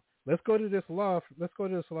Colorado, let's go to this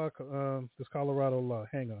Colorado law.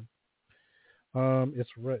 Hang on. It's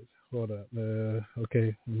right. Hold up.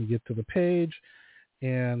 Okay, let me get to the page,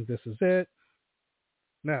 and this is it.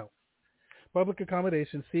 Now, public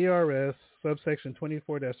accommodation, CRS, subsection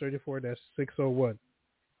 24-34-601.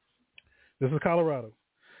 This is Colorado.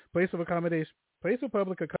 Place of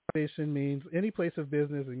public accommodation means any place of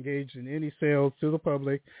business engaged in any sales to the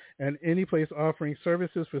public and any place offering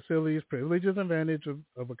services, facilities, privileges, and advantage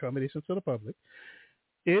of accommodations to the public.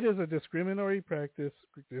 It is a discriminatory practice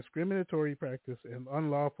and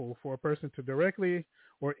unlawful for a person to directly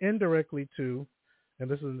or indirectly to, and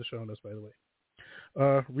this is in the show notes, by the way,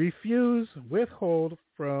 refuse, withhold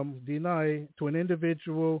from, deny to an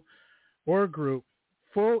individual or group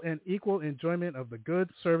full and equal enjoyment of the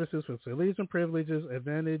goods, services, facilities, and privileges,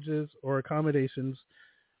 advantages, or accommodations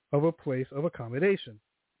of a place of accommodation.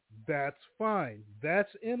 That's fine.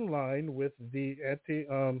 That's in line with the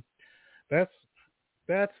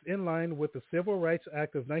that's in line with the Civil Rights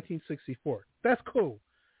Act of 1964. That's cool.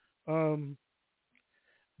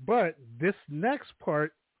 But this next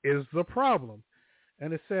part is the problem.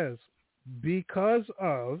 And it says, because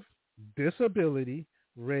of disability,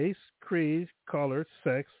 race, creed, color,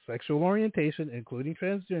 sex, sexual orientation, including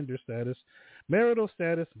transgender status, marital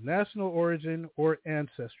status, national origin, or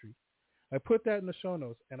ancestry. I put that in the show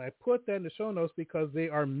notes. And I put that in the show notes because they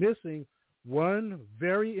are missing one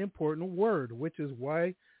very important word, which is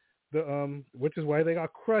why they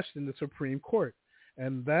got crushed in the Supreme Court.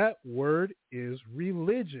 And that word is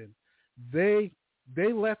religion. They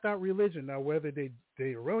left out religion. Now, whether they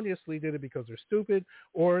erroneously did it because they're stupid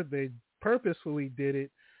or they purposefully did it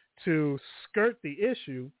to skirt the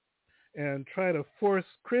issue and try to force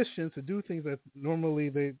Christians to do things that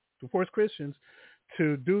force Christians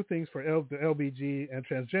to do things for the LBG and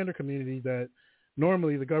transgender community that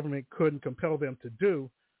normally the government couldn't compel them to do.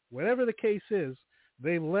 Whatever the case is,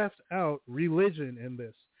 they left out religion in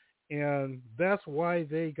this. And that's why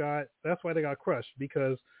they got crushed,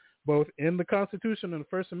 because both in the Constitution and the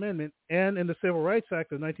First Amendment and in the Civil Rights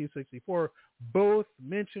Act of 1964, both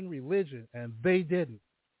mention religion, and they didn't.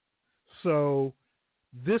 So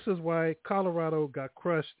this is why Colorado got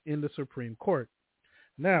crushed in the Supreme Court.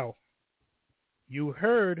 Now, you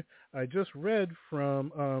heard, I just read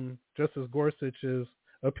from Justice Gorsuch's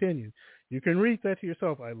opinion. You can read that to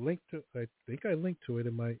yourself. I think I linked to it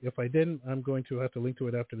in my, if I didn't, I'm going to have to link to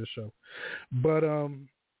it after the show. But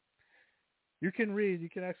you can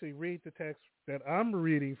actually read the text that I'm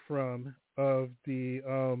reading from of the,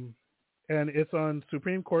 and it's on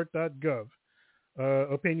supremecourt.gov.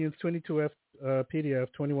 Opinions 22F PDF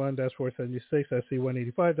 21-476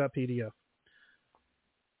 SC185.pdf.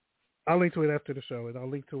 I'll link to it after the show, and I'll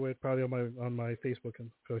link to it probably on my Facebook and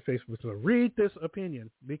Facebook. So read this opinion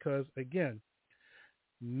because, again,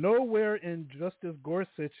 nowhere in Justice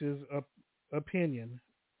Gorsuch's opinion,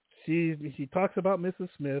 he talks about Mrs.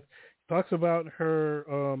 Smith, talks about her.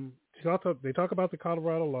 They talk about the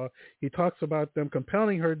Colorado law. He talks about them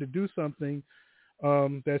compelling her to do something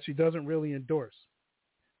that she doesn't really endorse.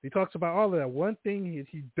 He talks about all of that. One thing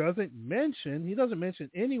he doesn't mention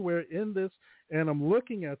anywhere in this, and I'm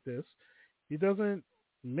looking at this, he doesn't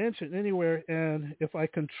mention anywhere, and if I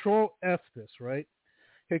control F this, right?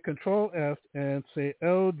 Hit control F and say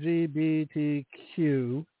LGBTQ,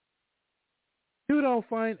 you don't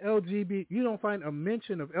find a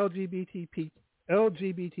mention of LGBT people. You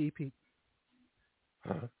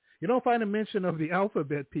don't find a mention of the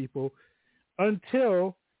alphabet people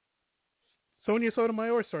until Sonia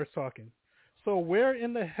Sotomayor starts talking. So where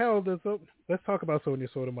in the hell let's talk about Sonia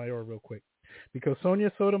Sotomayor real quick. Because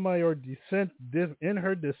Sonia Sotomayor in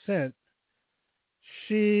her dissent,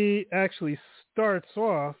 she actually starts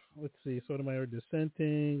off, let's see, Sotomayor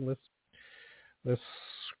dissenting. Let's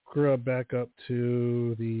scrub back up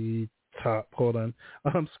to the top. Hold on.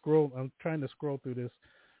 I'm trying to scroll through this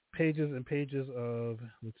pages and pages of,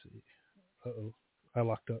 let's see. Uh-oh. I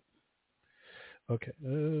locked up. Okay,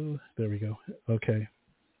 there we go. Okay.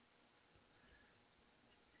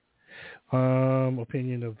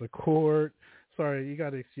 Opinion of the court. Sorry, you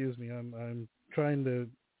got to excuse me. I'm trying to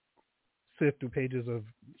sift through pages of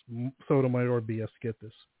Sotomayor BS to get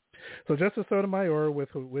this. So Justice Sotomayor, with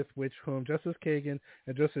whom Justice Kagan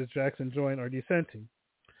and Justice Jackson join, are dissenting.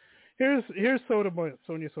 Here's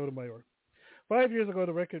Sonia Sotomayor. 5 years ago,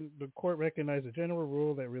 the court recognized a general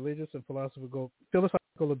rule that religious and philosophical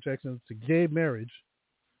objections to gay marriage.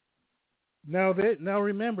 Now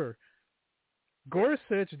remember,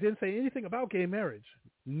 Gorsuch didn't say anything about gay marriage.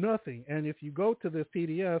 Nothing. And if you go to this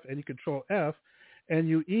PDF and you control F, and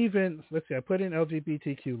you even, let's see, I put in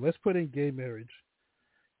LGBTQ. Let's put in gay marriage.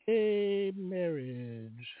 Gay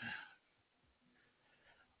marriage.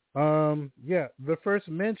 The first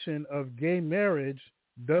mention of gay marriage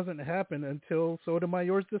doesn't happen until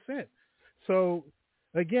Sotomayor's dissent. So,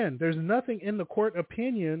 again, there's nothing in the court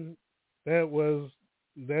opinion the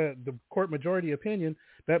court majority opinion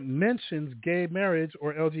that mentions gay marriage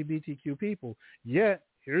or LGBTQ people. Yet,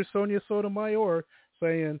 here's Sonia Sotomayor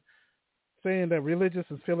saying that religious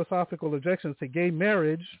and philosophical objections to gay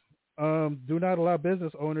marriage do not allow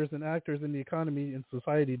business owners and actors in the economy and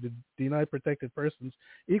society to deny protected persons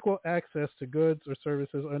equal access to goods or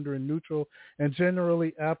services under a neutral and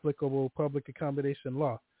generally applicable public accommodation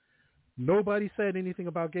law. Nobody said anything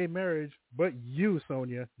about gay marriage but you,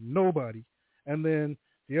 Sonia. Nobody. And then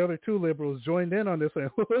the other two liberals joined in on this saying,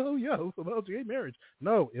 oh, yeah, it's about gay marriage.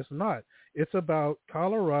 No, it's not. It's about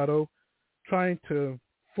Colorado trying to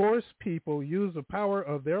force people, use the power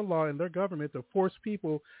of their law and their government to force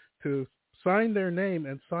people to sign their name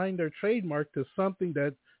and sign their trademark to something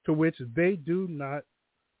to which they do not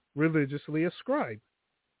religiously ascribe.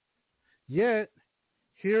 Yet,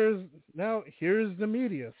 here's the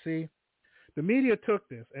media. See, the media took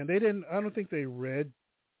this, and I don't think they read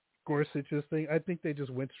Gorsuch's thing. I think they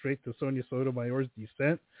just went straight to Sonia Sotomayor's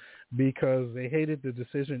dissent because they hated the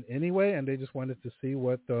decision anyway, and they just wanted to see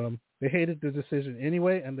what they hated the decision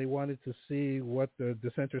anyway, and they wanted to see what the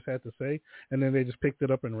dissenters had to say, and then they just picked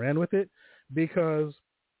it up and ran with it. Because,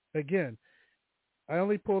 again, I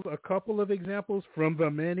only pulled a couple of examples from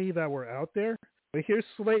the many that were out there. But here's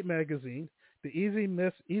Slate magazine, the easy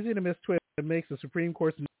to miss twist that makes the Supreme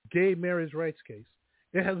Court's gay marriage rights case.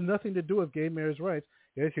 It has nothing to do with gay marriage rights.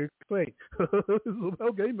 Yes, you're Slate. It's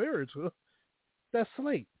about gay marriage. That's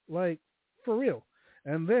Slate. Like, for real.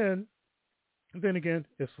 And then again,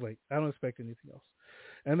 it's Slate. I don't expect anything else.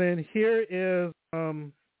 And then here is,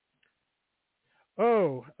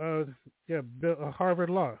 Harvard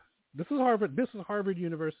Law. This is Harvard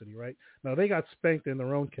University, right? Now, they got spanked in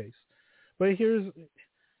their own case. But here's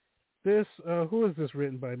this, who is this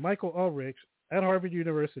written by? Michael Ulrich, at Harvard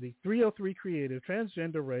University, 303 Creative,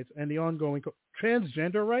 Transgender Rights, and the ongoing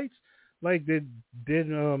transgender rights. Like, did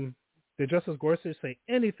Justice Gorsuch say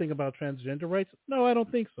anything about transgender rights? No, I don't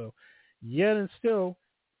think so. Yet and still,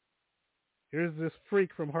 here's this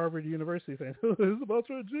freak from Harvard University saying, "Oh, this is about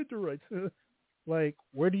transgender rights." Like,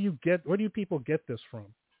 where do people get this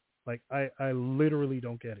from? Like, I literally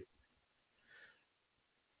don't get it.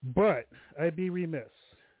 But I'd be remiss.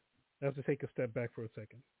 I have to take a step back for a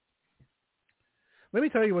second. Let me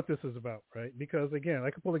tell you what this is about, right? Because, again,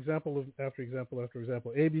 I could pull example after example after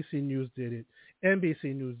example. ABC News did it.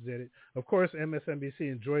 NBC News did it. Of course, MSNBC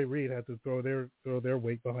and Joy Reid had to throw their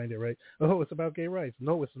weight behind it, right? Oh, it's about gay rights.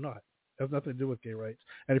 No, it's not. It has nothing to do with gay rights.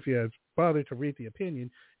 And if you had bothered to read the opinion,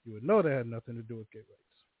 you would know that had nothing to do with gay rights.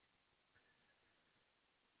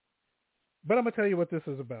 But I'm going to tell you what this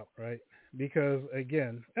is about, right? Because,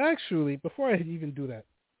 again, actually, before I even do that,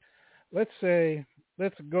 let's go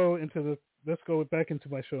back into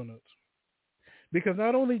my show notes. Because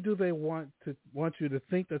not only do they want you to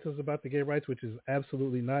think that this is about the gay rights, which is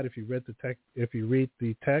absolutely not. If you read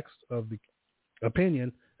the text of the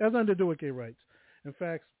opinion, it has nothing to do with gay rights. In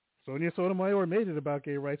fact, Sonia Sotomayor made it about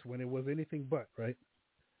gay rights when it was anything but, right?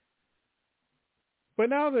 But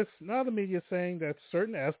now the media is saying that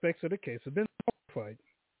certain aspects of the case have been falsified.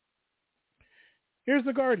 Here's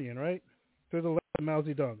the Guardian, right? To the left of Mao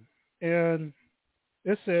Zedong. And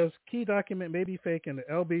it says, key document may be fake in the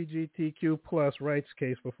LGBTQ plus rights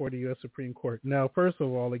case before the U.S. Supreme Court. Now, first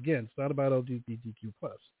of all, again, it's not about LGBTQ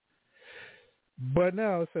plus. But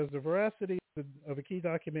now it says the veracity of a key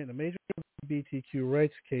document in a major LGBTQ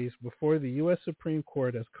rights case before the U.S. Supreme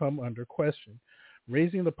Court has come under question,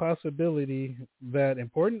 raising the possibility that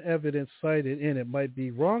important evidence cited in it might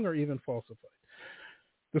be wrong or even falsified.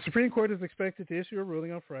 The Supreme Court is expected to issue a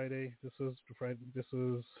ruling on Friday. This is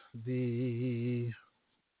the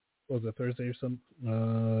was it Thursday or something,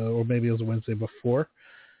 or maybe it was a Wednesday before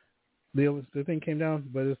the thing came down.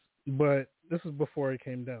 But this is before it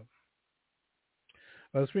came down.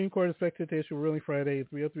 The Supreme Court is expected to issue a ruling Friday.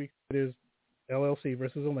 303 is LLC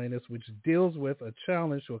versus Elenis, which deals with a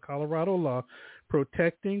challenge to a Colorado law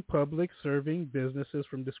protecting public serving businesses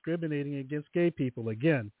from discriminating against gay people.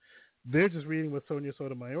 Again, they're just reading what Sonia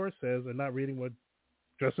Sotomayor says and not reading what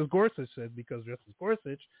Justice Gorsuch said, because Justice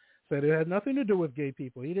Gorsuch said it had nothing to do with gay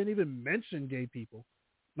people. He didn't even mention gay people.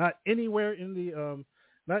 Not anywhere in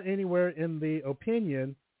the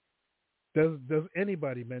opinion does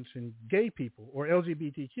anybody mention gay people or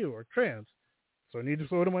LGBTQ or trans. Sonia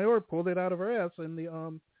Sotomayor pulled it out of her ass in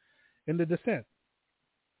the dissent.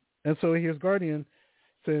 And so here's Guardian,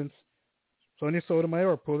 since Sonia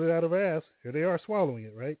Sotomayor pulled it out of her ass, here they are swallowing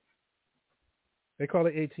it, right? They call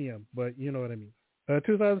it ATM, but you know what I mean.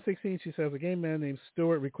 2016, she says, a gay man named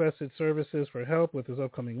Stewart requested services for help with his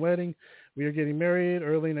upcoming wedding. We are getting married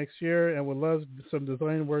early next year and would love some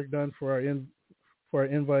design work done for our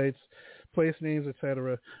invites, place names,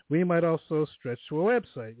 etc. We might also stretch to a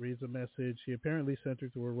website, reads a message he apparently sent her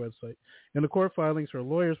to her website. In the court filings, her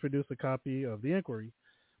lawyers produced a copy of the inquiry.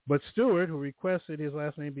 But Stewart, who requested his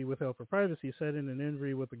last name be withheld for privacy, said in an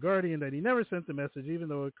interview with The Guardian that he never sent the message, even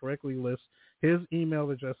though it correctly lists his email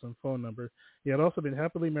address and phone number. He had also been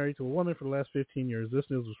happily married to a woman for the last 15 years. This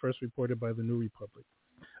news was first reported by the New Republic.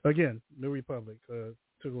 Again, New Republic, to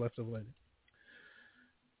the left of Lenin.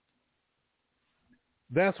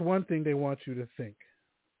 That's one thing they want you to think,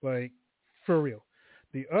 like, for real.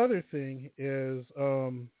 The other thing is,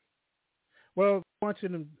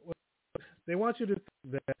 they want you to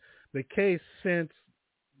think that the case, since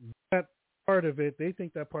that part of it, they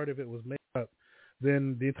think that part of it was made up,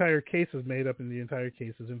 then the entire case is made up and the entire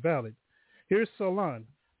case is invalid. Here's Solon.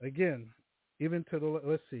 Again, even to the,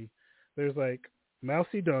 let's see, there's like Mao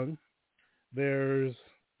Zedong, there's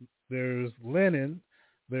Lenin,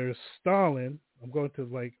 there's Stalin. I'm going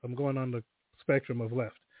on the spectrum of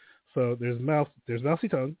left. So there's Mao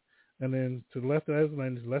Zedong, and then to the left of that is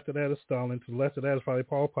Lenin, to the left of that is Stalin, to the left of that is probably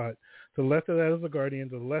Pol Pot, to the left of that is The Guardian,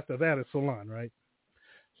 to the left of that is Solon, right?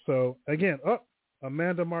 So again,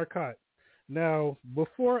 Amanda Marcotte. Now,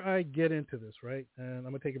 before I get into this, right, and I'm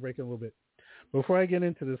going to take a break in a little bit. Before I get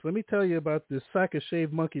into this, let me tell you about this sack of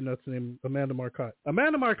shaved monkey nuts named Amanda Marcotte.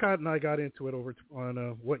 Amanda Marcotte and I got into it over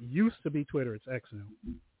on what used to be Twitter. It's X now.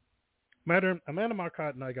 Amanda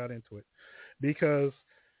Marcotte and I got into it because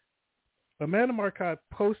Amanda Marcotte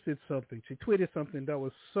posted something. She tweeted something that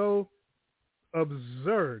was so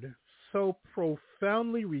absurd, so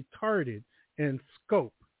profoundly retarded in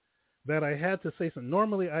scope that I had to say something.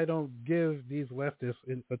 Normally, I don't give these leftists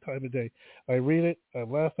a time of day. I read it, I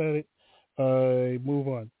laugh at it, I move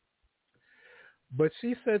on. But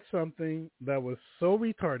she said something that was so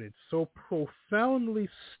retarded, so profoundly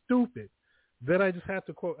stupid that I just had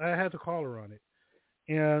to call her on it.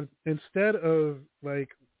 And instead of like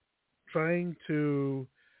trying to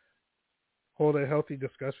hold a healthy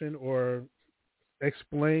discussion or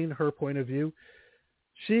explain her point of view,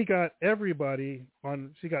 she got everybody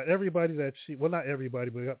that she, well, not everybody,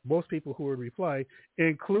 but got most people who would reply,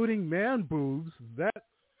 including Man Boobs, that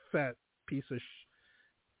fat piece of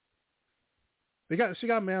she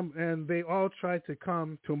got Man, and they all tried to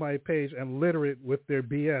come to my page and litter it with their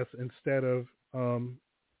BS instead of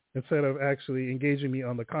actually engaging me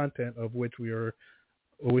on the content of which we are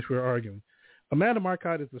arguing. Amanda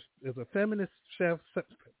Marcotte is a feminist chef.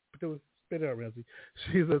 Spit it out, Ramsey.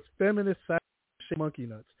 She's a feminist monkey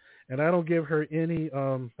nuts, and I don't give her any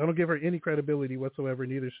credibility whatsoever.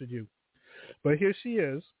 Neither should you. But here she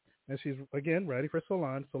is, and she's again writing for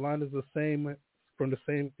Salon. Salon is the same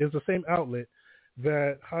outlet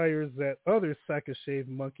that hires that other sack of shaved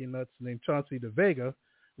monkey nuts named Chauncey DeVega,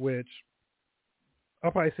 which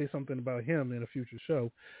I'll probably say something about him in a future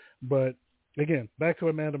show. But again, back to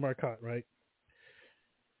Amanda Marcotte, right?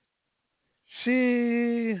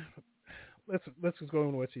 Let's just go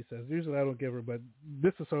on what she says. Usually I don't give her, but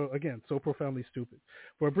this is so profoundly stupid.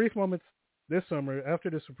 For a brief moment this summer, after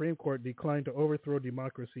the Supreme Court declined to overthrow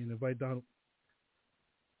democracy and invite Donald,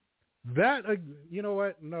 you know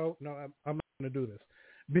what? No, I'm not going to do this,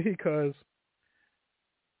 because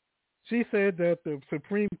she said that the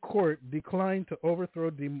Supreme Court declined to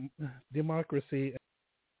overthrow democracy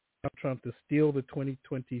and Trump to steal the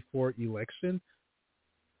 2024 election.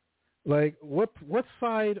 Like, what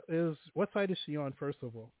side is she on? First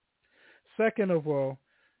of all, second of all,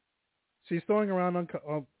 she's throwing around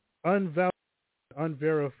unverified.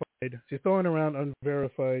 She's throwing around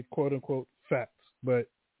unverified quote unquote facts, but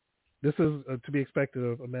this is to be expected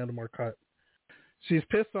of Amanda Marcotte. She's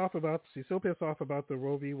still pissed off about the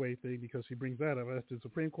Roe v. Wade thing, because she brings that up. After the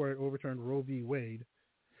Supreme Court overturned Roe v. Wade,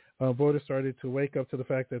 voters started to wake up to the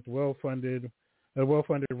fact that the well-funded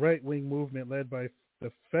right-wing movement led by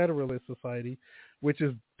the Federalist Society, which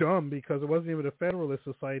is dumb because it wasn't even the Federalist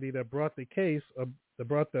Society that brought the case, that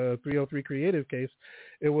brought the 303 creative case.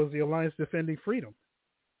 It was the Alliance Defending Freedom.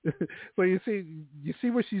 So you see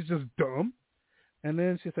where she's just dumb. And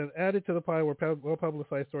then she said, added to the pile were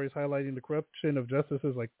well-publicized stories highlighting the corruption of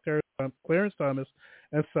justices like Clarence Thomas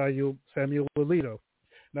and Samuel Alito.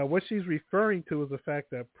 Now, what she's referring to is the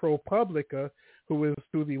fact that ProPublica, who is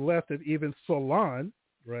to the left of even Salon,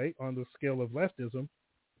 right, on the scale of leftism,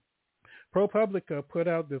 ProPublica put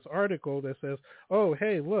out this article that says, oh,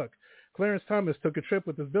 hey, look, Clarence Thomas took a trip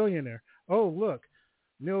with this billionaire. Oh, look,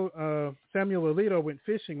 Samuel Alito went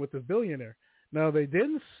fishing with this billionaire. Now, they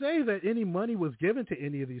didn't say that any money was given to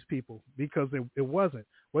any of these people, because it wasn't.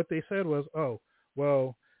 What they said was, oh,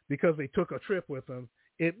 well, because they took a trip with them,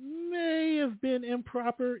 it may have been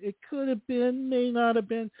improper. It could have been, may not have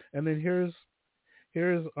been. And then here's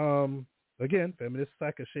again, feminist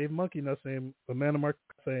sack of shaved monkey nuts named Amanda Marcotte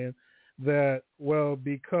saying that, well,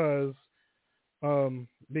 because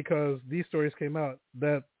these stories came out,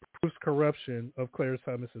 that proves corruption of Clarence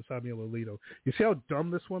Thomas and Samuel Alito. You see how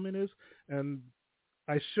dumb this woman is? And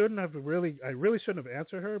I really shouldn't have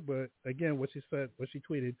answered her, but again, what she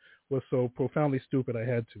tweeted was so profoundly stupid I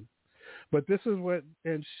had to. But this is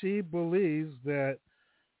and she believes that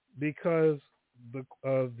because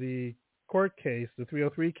the court case, the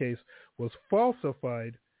 303 case, was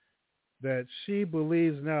falsified, that she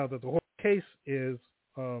believes now that the whole case is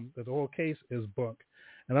bunk.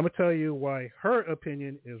 And I'm going to tell you why her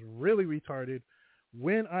opinion is really retarded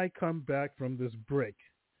when I come back from this break.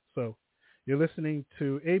 So you're listening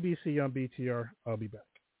to ABC on BTR. I'll be back.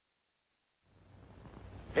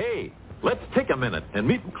 Hey, let's take a minute and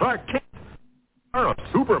meet Clark Kent, or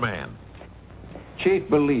Superman. Chief,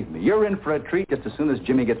 believe me, you're in for a treat just as soon as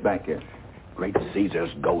Jimmy gets back here. Great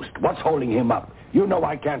Caesar's ghost. What's holding him up? You know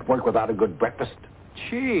I can't work without a good breakfast.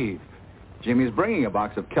 Chief, Jimmy's bringing a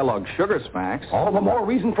box of Kellogg's Sugar Smacks. All the more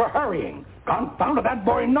reason for hurrying. Confound it, that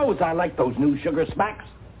boy knows I like those new Sugar Smacks.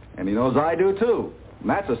 And he knows I do, too.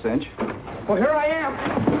 That's a cinch. Well, here I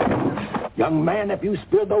am. Young man, if you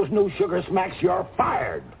spill those new Sugar Smacks, you're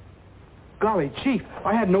fired. Golly, Chief,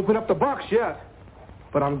 I hadn't opened up the box yet.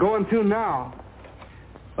 But I'm going to now.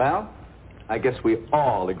 Well, I guess we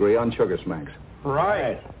all agree on Sugar Smacks.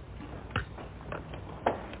 Right.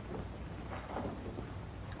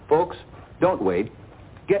 Folks, don't wait.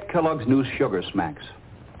 Get Kellogg's new Sugar Smacks.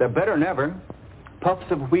 They're better than ever. Puffs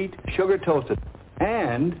of wheat, sugar toasted,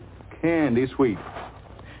 and candy sweet.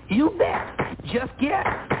 You bet. Just get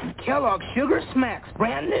Kellogg's Sugar Smacks,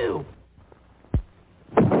 brand new.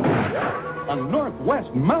 a Northwest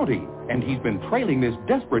Mountie, and he's been trailing this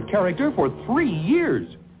desperate character for 3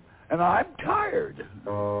 years. And I'm tired.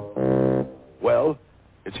 Well,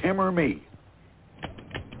 it's him or me.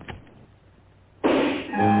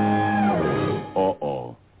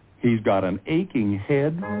 Uh-oh. He's got an aching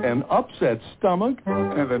head, an upset stomach,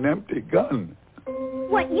 and an empty gun.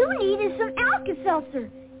 What you need is some Alka-Seltzer.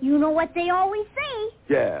 You know what they always say.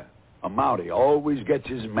 Yeah, a Mountie always gets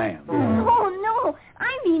his man. Oh, no,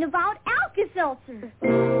 I mean about Alka-Seltzer.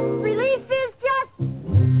 Relief is just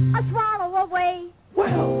a swallow away.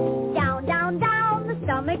 Well. Down, down, down, the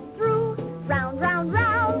stomach through. Round, round,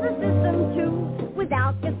 round, the system too. With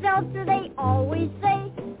Alka-Seltzer, they always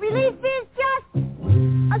say, relief is just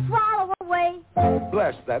a swallow away.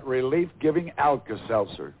 Bless that relief-giving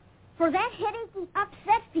Alka-Seltzer. For that headache and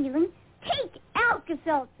upset feeling, take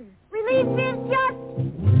Alka-Seltzer. Relief is just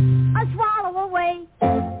a swallow away.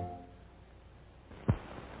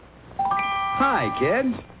 Hi,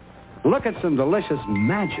 kids. Look at some delicious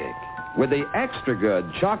magic with the extra good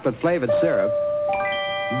chocolate-flavored syrup,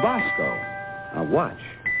 Bosco. Now watch.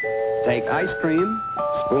 Take ice cream,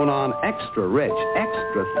 spoon on extra rich,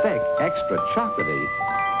 extra thick, extra chocolatey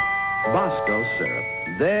Bosco syrup.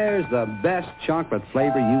 There's the best chocolate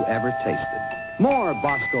flavor you ever tasted. More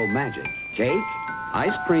Bosco magic. Cake,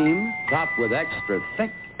 ice cream, topped with extra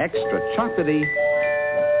thick, extra chocolatey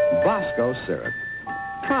Bosco syrup.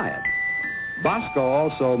 Try it. Bosco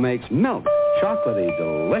also makes milk chocolatey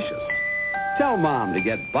delicious. Tell Mom to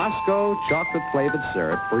get Bosco chocolate-flavored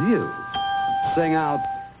syrup for you. Sing out,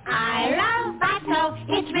 I love Bosco,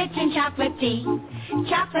 it's rich in chocolate tea.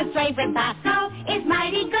 Chocolate-flavored Bosco is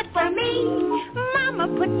mighty good for me. Mama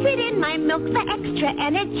puts it in my milk for extra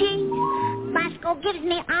energy. Bosco gives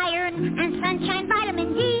me iron and sunshine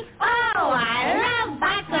vitamin D. Oh, I love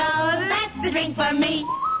Bosco, that's the drink for me.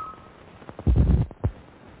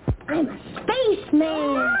 I'm a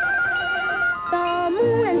spaceman. The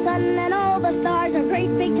moon and sun and all the stars are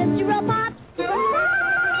great big Tootsie Roll Pops.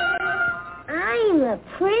 I'm a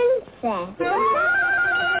princess.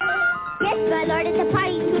 Yes, my lord, it's a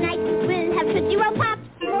party tonight. We'll have Tootsie Roll Pops.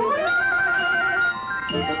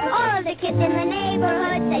 All the kids in the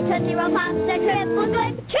neighborhood say Tootsie Roll Pops are triple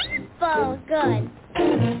good. Triple good.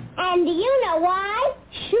 And do you know why?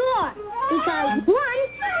 Sure. Because 1,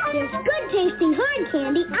 there's good-tasting hard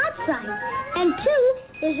candy outside. And 2,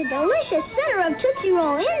 there's a delicious center of Tootsie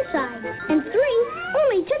Roll inside. And 3,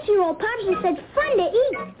 only Tootsie Roll Pops are such fun to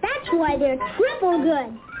eat. That's why they're triple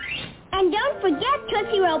good. And don't forget,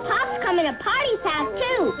 Tootsie Roll Pops come in a party pack,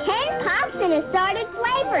 too. 10 Pops in assorted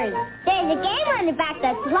flavors. There's a game on the back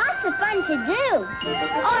that's lots of fun to do.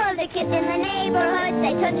 All the kids in the neighborhood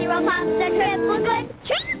say Tootsie Roll Pops are triple good.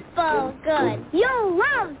 Triple good. You'll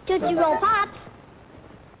love Tootsie Roll Pops.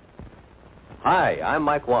 Hi, I'm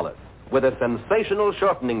Mike Wallace with a sensational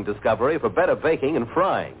shortening discovery for better baking and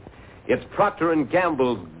frying. It's Procter &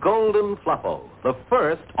 Gamble's Golden Fluffo, the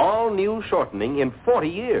first all-new shortening in 40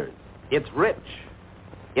 years. It's rich.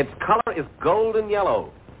 Its color is golden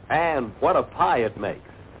yellow. And what a pie it makes.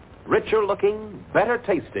 Richer looking, better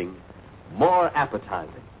tasting, more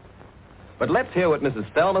appetizing. But let's hear what Mrs.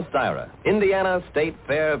 Thelma Styra, Indiana State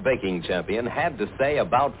Fair baking champion, had to say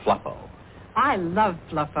about Fluffo. I love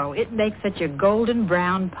Fluffo. It makes such a golden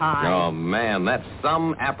brown pie. Oh, man, that's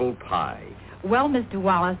some apple pie. Well, Mr.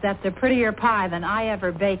 Wallace, that's a prettier pie than I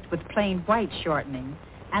ever baked with plain white shortening.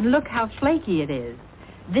 And look how flaky it is.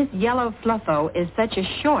 This yellow Fluffo is such a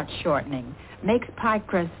short shortening. Makes pie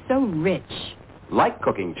crust so rich. Like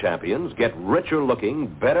cooking champions, get richer looking,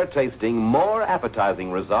 better tasting, more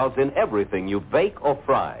appetizing results in everything you bake or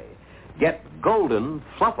fry. Get Golden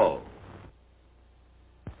Fluffo.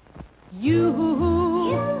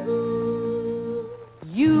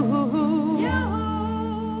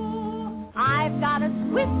 I've got a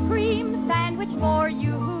Swiss cream sandwich for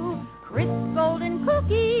you. Crisp golden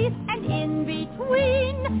cookies, and in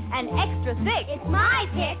between, an extra thick. It's my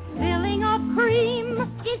pick. Filling of cream.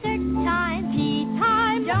 Dessert time, tea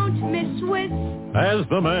time. Don't miss Swiss. As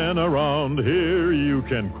the man around here, you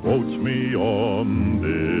can quote me on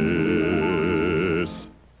this.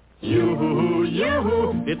 Yoo-hoo,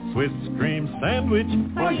 it's Swiss cream sandwich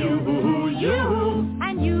for you.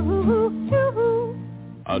 And you, too.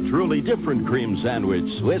 A truly different cream sandwich,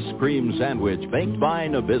 Swiss cream sandwich, baked by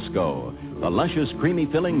Nabisco. The luscious, creamy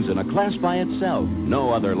fillings in a class by itself.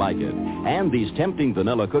 No other like it. And these tempting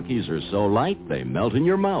vanilla cookies are so light, they melt in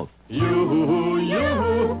your mouth.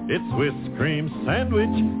 Yoo-hoo, it's Swiss cream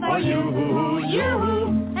sandwich for you.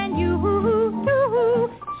 And you, too.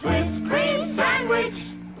 Swiss cream sandwich.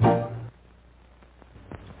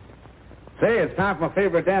 Say, it's time for my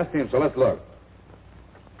favorite dance team, so let's look.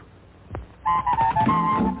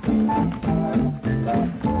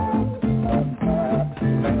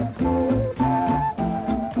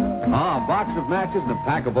 matches and a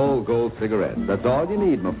pack of Old Gold cigarettes. That's all you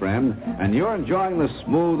need, my friend. And you're enjoying the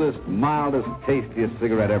smoothest, mildest, tastiest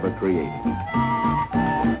cigarette ever created.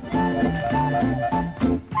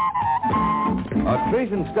 A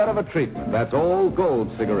treat instead of a treatment. That's Old Gold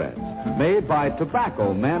cigarettes. Made by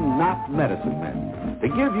tobacco men, not medicine men. To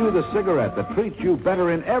give you the cigarette that treats you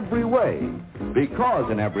better in every way. Because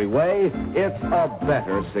in every way, it's a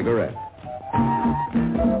better cigarette.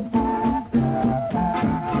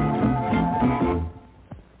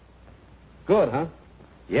 Good, huh?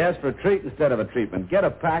 Yes, for a treat instead of a treatment. Get a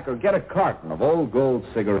pack or get a carton of Old Gold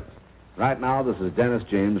cigarettes. Right now, this is Dennis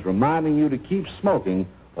James reminding you to keep smoking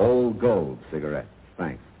Old Gold cigarettes.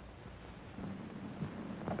 Thanks.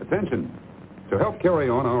 Attention. To help carry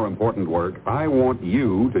on our important work, I want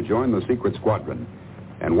you to join the Secret Squadron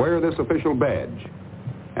and wear this official badge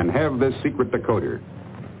and have this secret decoder.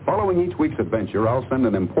 Following each week's adventure, I'll send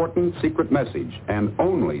an important secret message, and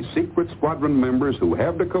only Secret Squadron members who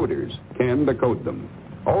have decoders can decode them.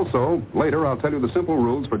 Also, later I'll tell you the simple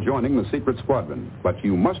rules for joining the Secret Squadron, but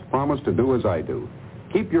you must promise to do as I do.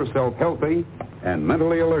 Keep yourself healthy and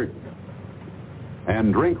mentally alert.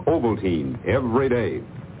 And drink Ovaltine every day.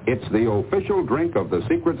 It's the official drink of the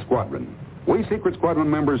Secret Squadron. We Secret Squadron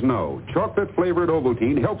members know chocolate-flavored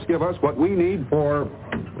Ovaltine helps give us what we need for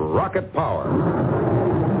rocket power.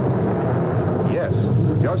 Yes,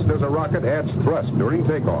 just as a rocket adds thrust during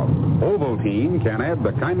takeoff, Ovaltine can add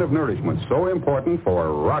the kind of nourishment so important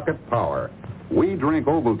for rocket power. We drink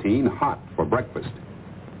Ovaltine hot for breakfast.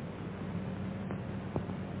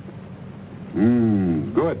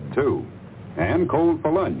 Good, too. And cold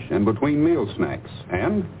for lunch and between meal snacks.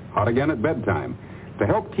 And hot again at bedtime to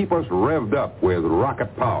help keep us revved up with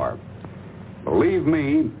rocket power. Believe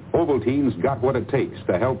me, Ovaltine's got what it takes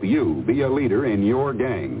to help you be a leader in your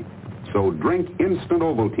gang. So drink instant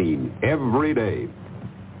Ovaltine every day.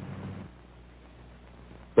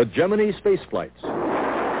 The Gemini space flights.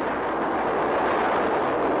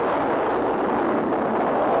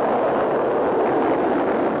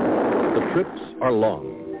 The trips are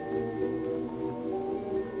long.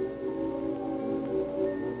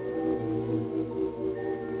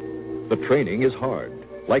 The training is hard,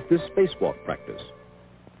 like this spacewalk practice.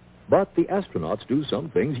 But the astronauts do some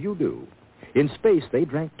things you do. In space, they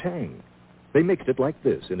drank Tang. They mixed it like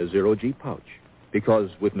this in a zero-G pouch, because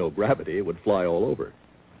with no gravity, it would fly all over.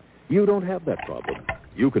 You don't have that problem.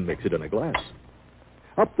 You can mix it in a glass.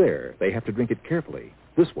 Up there, they have to drink it carefully,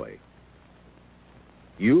 this way.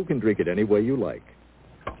 You can drink it any way you like.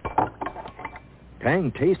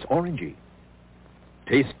 Tang tastes orangey.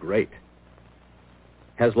 Tastes great.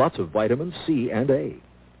 Has lots of vitamins C and A.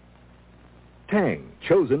 Tang,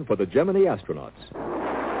 chosen for the Gemini astronauts.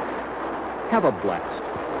 Have a blast.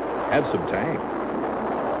 Have some Tang.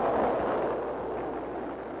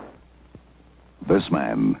 This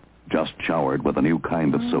man just showered with a new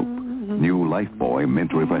kind of soap. New Lifebuoy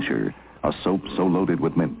Mint Refresher. A soap so loaded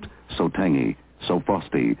with mint, so tangy, so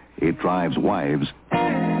frosty, it drives wives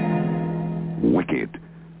wicked.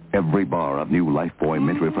 Every bar of new Lifebuoy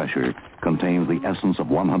Mint Refresher contains the essence of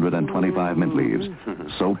 125 mint leaves.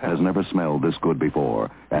 Soap has never smelled this good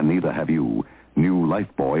before, and neither have you. New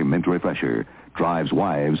Lifebuoy Mint Refresher drives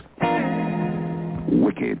wives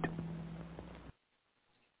wicked.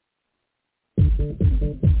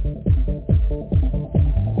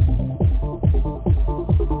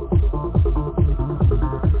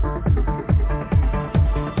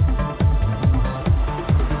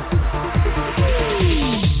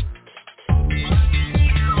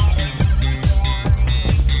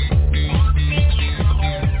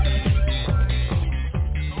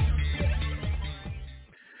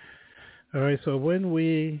 All right, so when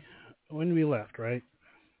we left, right,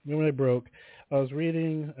 when I broke, I was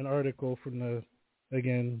reading an article from the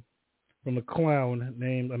clown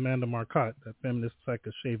named Amanda Marcotte, that feminist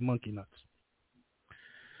psycho shaved monkey nuts.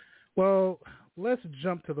 Well, let's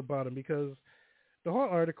jump to the bottom because the whole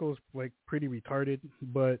article is like pretty retarded,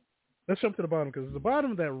 but let's jump to the bottom because the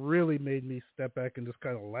bottom that really made me step back and just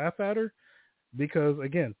kind of laugh at her because,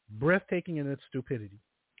 again, breathtaking in its stupidity.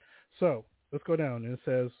 So let's go down, and it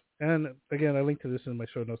says, and again, I linked to this in my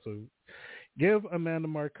show notes, so give Amanda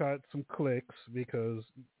Marcotte some clicks because,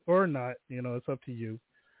 or not, it's up to you.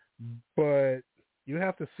 But you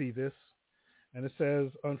have to see this. And it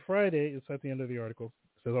says, on Friday, it's at the end of the article,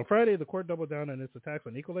 it says, on Friday, the court doubled down on its attacks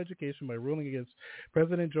on equal education by ruling against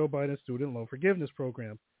President Joe Biden's student loan forgiveness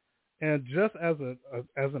program. And just as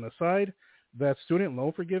an aside, that student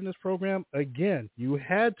loan forgiveness program, again, you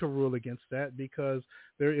had to rule against that because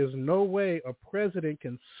there is no way a president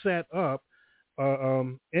can set up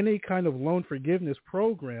any kind of loan forgiveness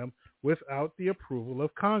program without the approval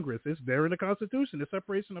of Congress. It's there in the Constitution, the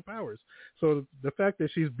separation of powers. So the fact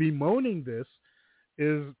that she's bemoaning this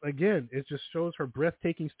is, again, it just shows her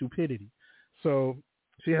breathtaking stupidity. So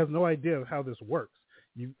she has no idea of how this works.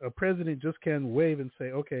 A president just can't wave and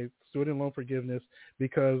say, okay, student loan forgiveness,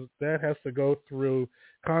 because that has to go through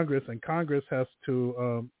Congress, and Congress has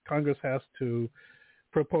to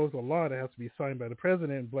propose a law that has to be signed by the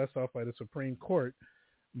president and blessed off by the Supreme Court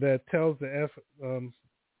that tells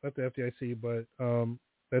not the FDIC, but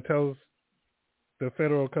that tells the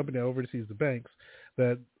federal company that oversees the banks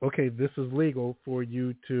that, okay, this is legal for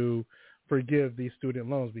you to forgive these student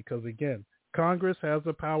loans, because, again, Congress has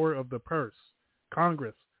the power of the purse.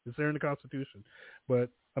 Congress is there in the Constitution. But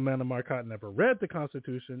Amanda Marcotte never read the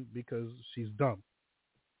Constitution because she's dumb.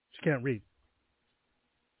 She can't read.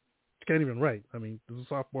 She can't even write. I mean, this is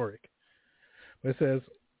sophomoric. But it says,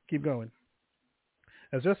 keep going.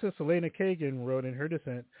 As Justice Elena Kagan wrote in her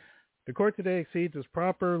dissent, the court today exceeds its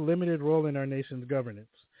proper limited role in our nation's governance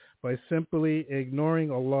by simply ignoring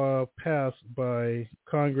a law passed by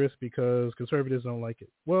Congress because conservatives don't like it.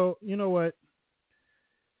 Well, you know what?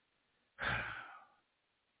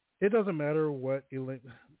 It doesn't matter what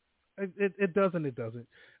it doesn't,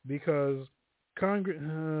 because Congress,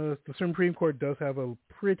 the Supreme Court does have a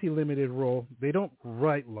pretty limited role. They don't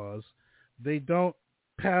write laws, they don't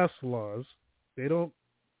pass laws, they don't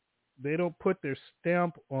put their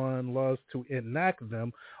stamp on laws to enact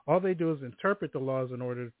them. All they do is interpret the laws in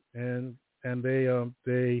order, and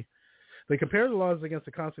they compare the laws against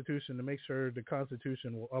the Constitution to make sure the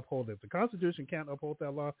Constitution will uphold it. If the Constitution can't uphold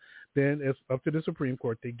that law, then it's up to the Supreme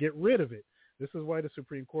Court to get rid of it. This is why the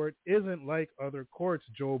Supreme Court isn't like other courts.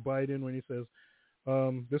 Joe Biden, when he says,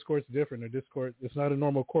 this court's different, or this court, it's not a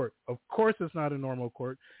normal court. Of course it's not a normal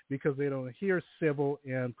court, because they don't hear civil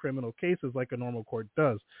and criminal cases like a normal court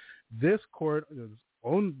does. This court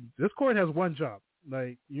has one job.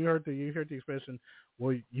 Like you heard the expression,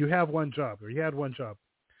 well, you have one job, or you had one job.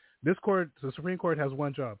 This court, the Supreme Court, has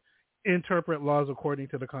one job: interpret laws according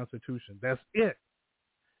to the Constitution. That's it.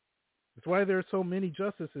 That's why there are so many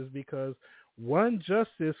justices, because one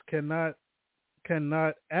justice cannot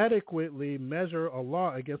adequately measure a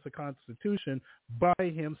law against the Constitution by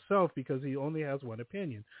himself, because he only has one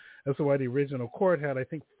opinion. That's why the original court had, I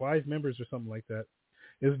think, 5 members or something like that,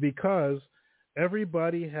 is because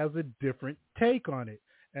everybody has a different take on it.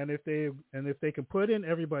 And if they can put in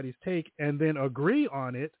everybody's take and then agree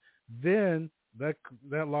on it, then that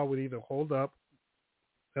law would either hold up,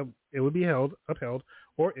 it would be upheld,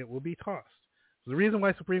 or it will be tossed. So the reason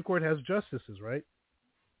why Supreme Court has justices, right?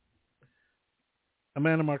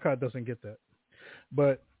 Amanda Marcotte doesn't get that.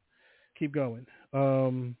 But keep going.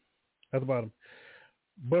 At the bottom.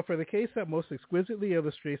 But for the case that most exquisitely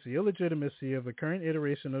illustrates the illegitimacy of the current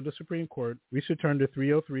iteration of the Supreme Court, we should turn to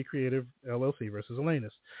 303 Creative LLC versus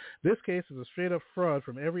Elenis. This case is a straight-up fraud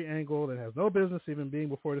from every angle and has no business even being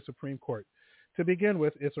before the Supreme Court. To begin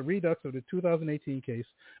with, it's a redux of the 2018 case,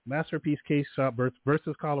 Masterpiece Case Shop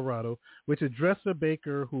versus Colorado, which addressed a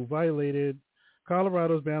baker who violated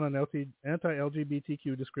Colorado's ban on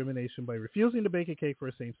anti-LGBTQ discrimination by refusing to bake a cake for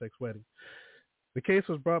a same-sex wedding. The case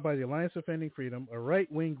was brought by the Alliance Defending Freedom, a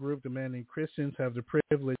right-wing group demanding Christians have the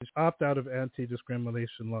privilege to opt out of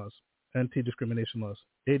anti-discrimination laws.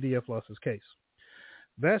 ADF lost his case.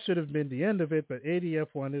 That should have been the end of it, but ADF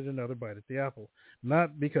wanted another bite at the apple.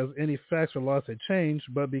 Not because any facts or laws had changed,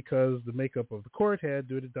 but because the makeup of the court had,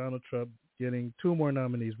 due to Donald Trump getting 2 more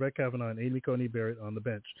nominees, Brett Kavanaugh and Amy Coney Barrett, on the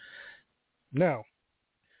bench. Now,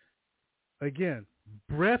 again,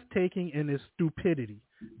 breathtaking in his stupidity,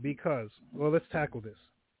 because, well, let's tackle this.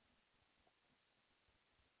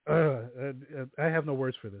 I have no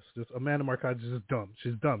words for this. Just Amanda Marcotte is just dumb.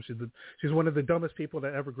 She's dumb. She's one of the dumbest people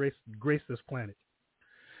that ever graced this planet.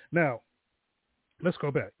 Now, let's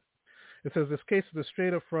go back. It says this case is a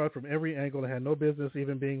straight-up fraud from every angle and had no business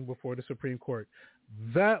even being before the Supreme Court.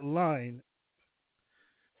 That line.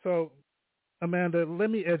 So, Amanda,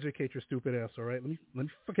 let me educate your stupid ass, all right? Let me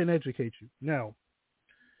fucking educate you. Now,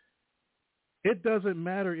 it doesn't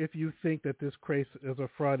matter if you think that this case is a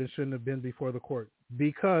fraud and shouldn't have been before the court,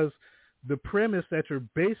 because the premise that you're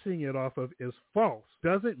basing it off of is false.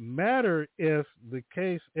 Doesn't matter if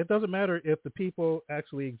it doesn't matter if the people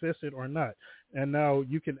actually existed or not. And now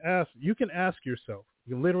you can ask yourself,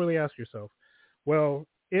 you can literally ask yourself, well,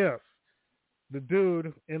 if the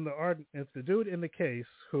dude in the case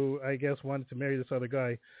who I guess wanted to marry this other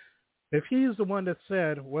guy, if he's the one that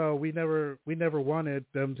said, well, we never wanted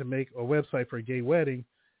them to make a website for a gay wedding,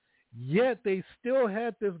 yet they still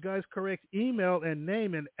had this guy's correct email and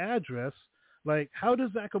name and address, Like, how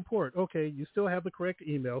does that comport? Okay, you still have the correct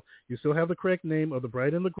email. You still have the correct name of the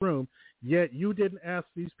bride and the groom, yet you didn't ask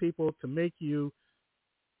these people to make you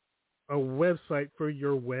a website for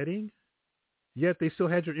your wedding, yet they still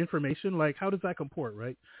had your information. Like, how does that comport,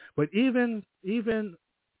 right? But even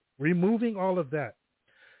removing all of that,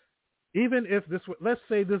 even if this, let's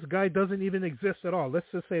say this guy doesn't even exist at all. Let's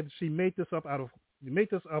just say that she made this up out of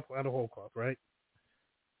whole cloth, right?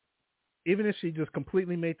 Even if she just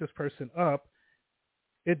completely made this person up,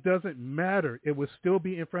 it doesn't matter. It would still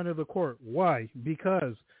be in front of the court. Why?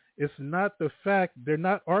 Because it's not the fact, they're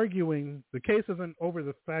not arguing, the case isn't over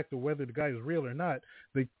the fact of whether the guy is real or not.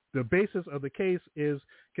 The basis of the case is,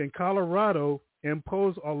 can Colorado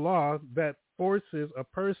impose a law that forces a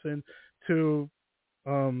person to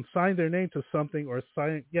sign their name to something, or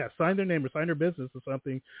sign their name or sign their business to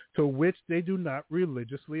something to which they do not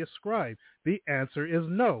religiously ascribe? The answer is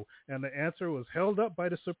no, and the answer was held up by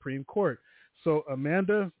the Supreme Court. So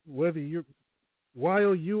Amanda, while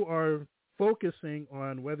you are focusing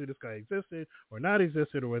on whether this guy existed or not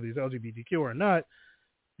existed, or whether he's LGBTQ or not,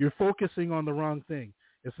 you're focusing on the wrong thing.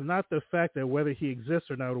 It's not the fact that whether he exists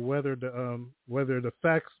or not, or whether the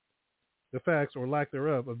facts or lack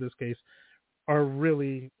thereof of this case are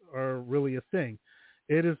really a thing.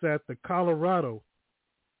 It is that the Colorado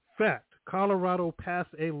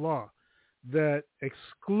passed a law that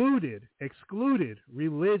excluded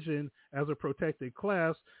religion as a protected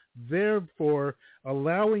class, therefore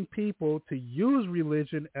allowing people to use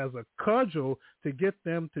religion as a cudgel to get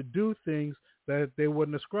them to do things that they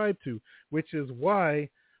wouldn't ascribe to, which is why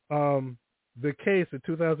the case, the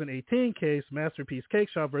 2018 case, Masterpiece Cake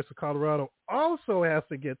Shop versus Colorado, also has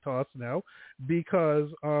to get tossed now because,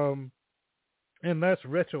 and that's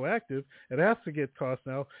retroactive, it has to get tossed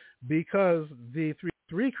now because the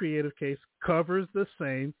 3 Creative case covers the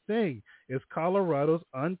same thing. It's Colorado's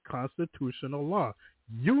unconstitutional law.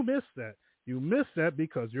 You missed that. You missed that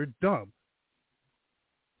because you're dumb.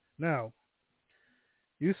 Now,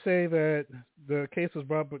 you say that the case was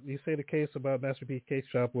brought, but you say the case about Masterpiece Cake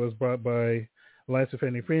Shop was brought by Alliance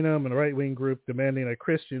Defending Freedom and a right-wing group demanding that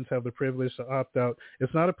Christians have the privilege to opt out.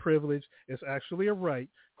 It's not a privilege. It's actually a right.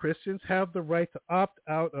 Christians have the right to opt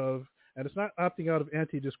out of, and it's not opting out of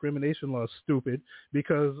anti-discrimination laws, stupid,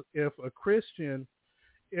 because if a Christian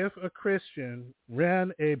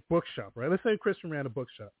ran a bookshop, right? Let's say a Christian ran a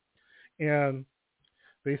bookshop, and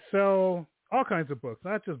they sell all kinds of books,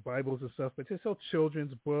 not just Bibles and stuff, but they sell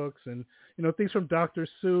children's books and, things from Dr.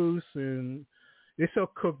 Seuss, and they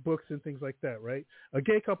sell cookbooks and things like that, right? A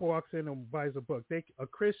gay couple walks in and buys a book. A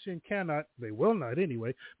Christian cannot, they will not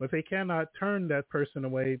anyway, but they cannot turn that person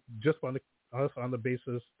away just on the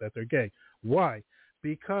basis that they're gay. Why?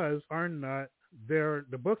 Because the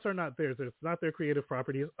books are not theirs. It's not their creative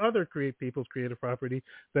property. It's other people's creative property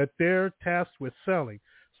that they're tasked with selling.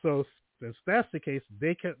 So if that's the case,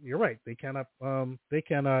 you're right. They cannot,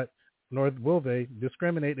 nor will they,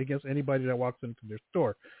 discriminate against anybody that walks into their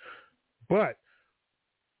store. But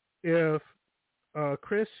if a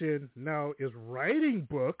Christian now is writing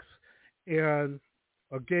books and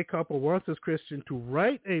a gay couple wants this Christian to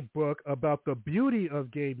write a book about the beauty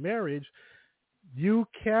of gay marriage, you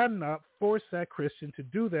cannot force that Christian to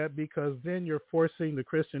do that, because then you're forcing the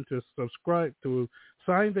Christian to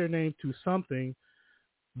sign their name to something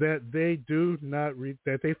that they do not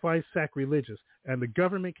that they find sacrilegious, and the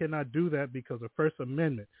government cannot do that because of First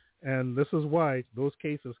Amendment. And this is why those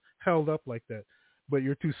cases held up like that. But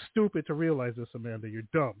you're too stupid to realize this, Amanda. You're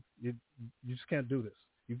dumb. You just can't do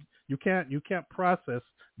this. You can't process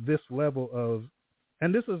this level of.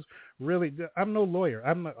 And this is really. I'm no lawyer.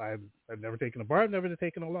 I've never taken a bar. I've never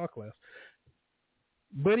taken a law class.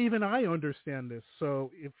 But even I understand this. So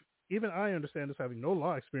if even I understand this, having no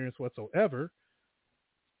law experience whatsoever,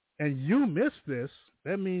 and you miss this,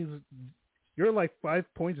 that means you're like 5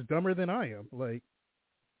 points dumber than I am. Like,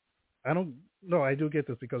 I do get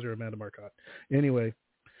this because you're Amanda Marcotte. Anyway,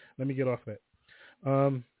 let me get off that.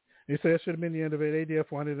 You say that should have been the end of it.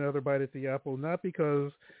 ADF wanted another bite at the apple, not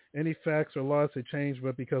because any facts or laws had changed,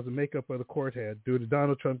 but because the makeup of the court had. Due to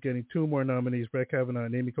Donald Trump getting 2 more nominees, Brett Kavanaugh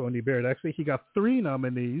and Amy Coney Barrett. Actually, he got 3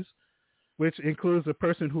 nominees, which includes the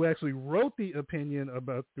person who actually wrote the opinion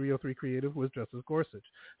about 303 Creative, was Justice Gorsuch.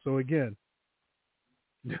 So again,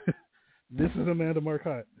 this is Amanda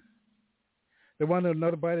Marcotte. They wanted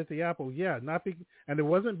another bite at the apple. Yeah, and it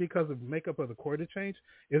wasn't because of makeup of the court had changed.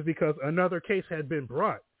 It's because another case had been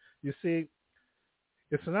brought. You see,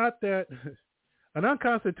 it's not that an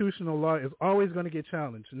unconstitutional law is always going to get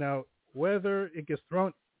challenged. Now, whether it gets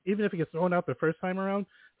thrown, even if it gets thrown out the first time around,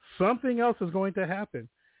 something else is going to happen.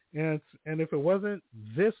 And if it wasn't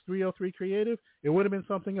this 303 creative, it would have been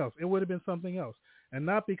something else. And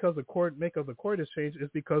not because the court has changed,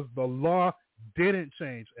 it's because the law didn't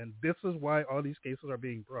change. And this is why all these cases are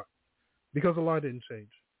being brought. Because the law didn't change.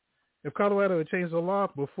 If Colorado had changed the law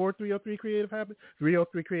before 303 creative happened,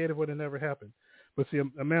 303 creative would have never happened. But see,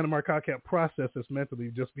 Amanda Marcotte can't process this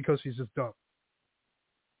mentally just because she's just dumb.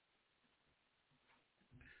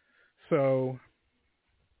 So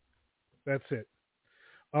that's it.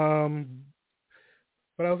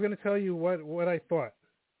 But I was going to tell you what I thought,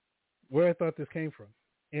 where I thought this came from.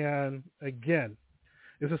 And again,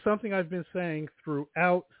 this is something I've been saying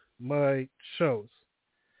throughout my shows.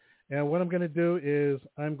 And what I'm going to do is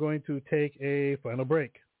I'm going to take a final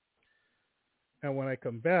break. And when I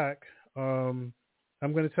come back, I'm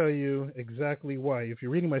going to tell you exactly why. If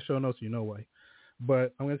you're reading my show notes, you know why.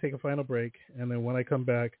 But I'm going to take a final break. And then when I come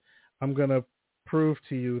back, I'm going to prove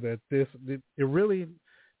to you that this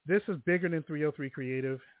is bigger than 303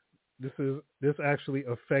 creative. This actually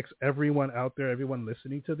affects everyone out there, everyone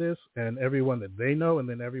listening to this, and everyone that they know, and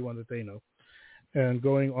then everyone that they know. And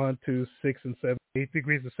going on to 6 and 7, 8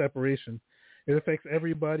 degrees of separation, it affects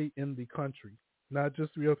everybody in the country, not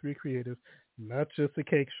just 303 creative, not just the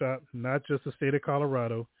cake shop, not just the state of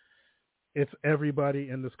Colorado. It's everybody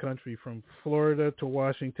in this country, from Florida to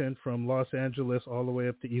Washington, from Los Angeles all the way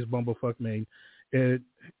up to East Bumblefuck, Maine. It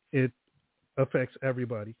affects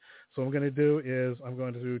everybody. So what I'm going to do is I'm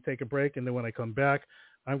going to take a break, and then when I come back,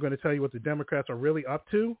 I'm going to tell you what the Democrats are really up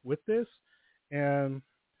to with this and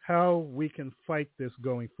how we can fight this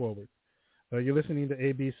going forward. You're listening to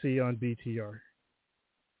ABC on BTR.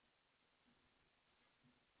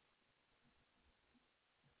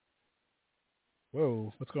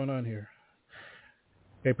 Whoa, what's going on here?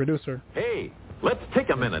 Hey, producer. Hey, let's take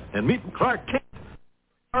a minute and meet Clark Kent,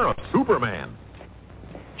 or Superman.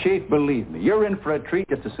 Chief, believe me, you're in for a treat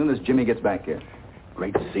just as soon as Jimmy gets back here.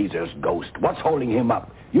 Great Caesar's ghost. What's holding him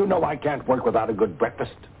up? You know I can't work without a good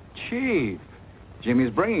breakfast. Chief,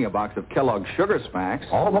 Jimmy's bringing a box of Kellogg's Sugar Smacks.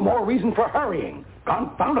 All the more reason for hurrying.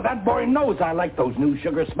 Confound it, that boy knows I like those new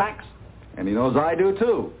Sugar Smacks. And he knows I do,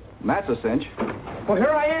 too. That's a cinch. Well,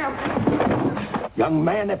 here I am. Young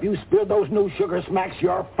man, if you spill those new Sugar Smacks,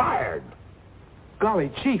 you're fired.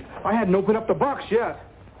 Golly, Chief, I hadn't opened up the box yet.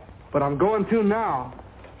 But I'm going to now.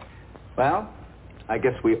 Well, I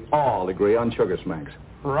guess we all agree on Sugar Smacks.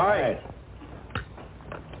 Right.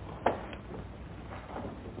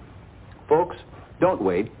 Folks, don't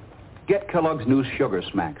wait. Get Kellogg's new Sugar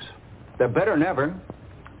Smacks. They're better than ever.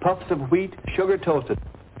 Puffs of wheat, sugar toasted,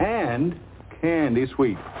 and candy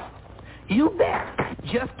sweet. You bet.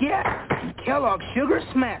 Just get Kellogg's Sugar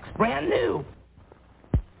Smacks, brand new.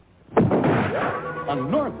 A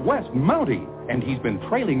Northwest Mountie, and he's been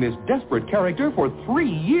trailing this desperate character for 3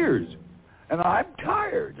 years. And I'm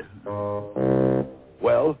tired.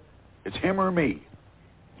 Well, it's him or me.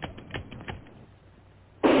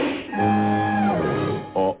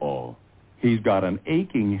 Uh-oh. He's got an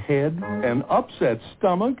aching head, an upset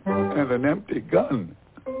stomach, and an empty gun.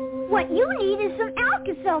 What you need is some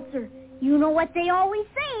Alka-Seltzer. You know what they always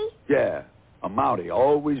say. Yeah, a Mountie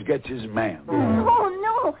always gets his man. Oh,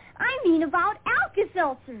 no, I mean about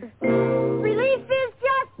Alka-Seltzer. Relief is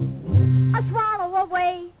just a swallow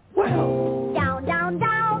away. Well, down, down,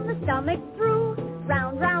 down, the stomach through.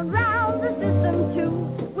 Round, round, round, the system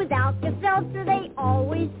too. With Alka-Seltzer, they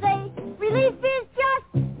always say, relief is just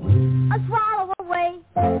a swallow away.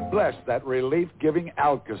 bless that relief-giving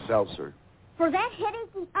Alka-Seltzer. For that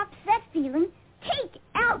headache and upset feeling, take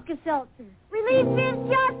Alka-Seltzer. Relief is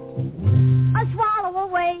just a swallow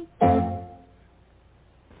away.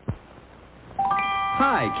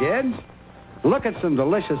 Hi, kids. Look at some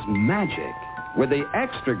delicious magic with the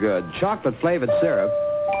extra good chocolate-flavored syrup,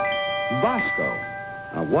 Bosco.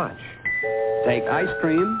 Now watch. Take ice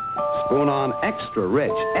cream, spoon on extra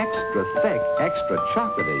rich, extra thick, extra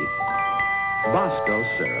chocolatey Bosco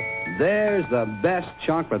syrup. There's the best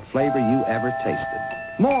chocolate flavor you ever tasted.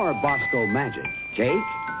 More Bosco magic. Cake,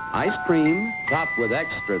 ice cream, topped with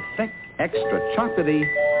extra thick, extra chocolatey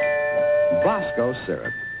Bosco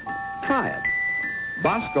syrup. Try it.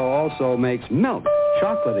 Bosco also makes milk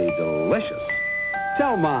chocolatey delicious.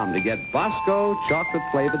 Tell Mom to get Bosco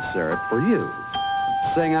chocolate-flavored syrup for you.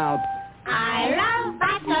 Sing out, I love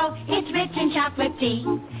Bosco, it's rich in chocolate tea.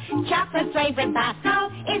 Chocolate-flavored Bosco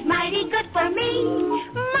is mighty good for me.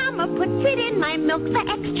 Mama puts it in my milk for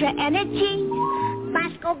extra energy.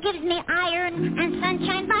 Bosco gives me iron and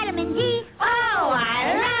sunshine vitamin D. Oh,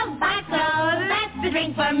 I love Bosco, that's the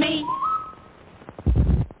drink for me.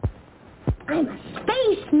 I'm a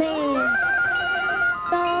spaceman.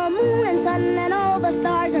 The moon and sun and all the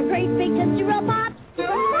stars are great big Tootsie Roll Pops.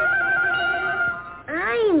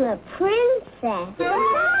 I'm a princess.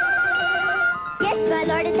 Yes, my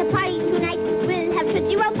lord, it's a party tonight. We'll have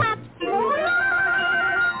Tootsie Roll Pops.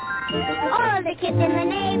 All the kids in the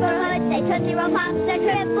neighborhood say Tootsie Roll Pops are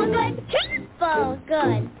triple good. Triple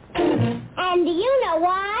good. And do you know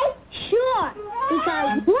why? Sure.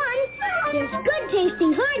 Because 1, there's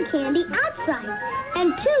good-tasting hard candy outside.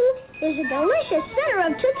 And 2, there's a delicious center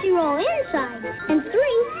of Tootsie Roll inside. And 3,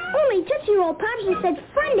 only Tootsie Roll Pops are such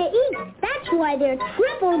fun to eat. That's why they're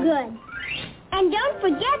triple good. And don't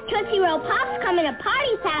forget, Tootsie Roll Pops come in a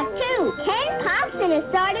party pack, too. 10 Pops in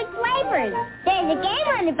assorted flavors. There's a game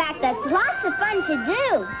on the back that's lots of fun to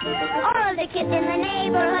do. All the kids in the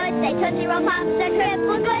neighborhood say Tootsie Roll Pops are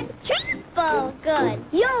triple good. Triple good.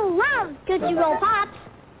 You'll love Tootsie Roll Pops.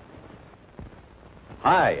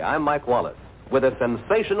 Hi, I'm Mike Wallace with a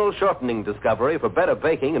sensational shortening discovery for better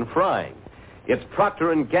baking and frying. It's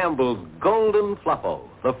Procter & Gamble's Golden Fluffo,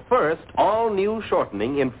 the first all-new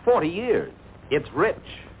shortening in 40 years. It's rich.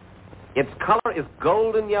 Its color is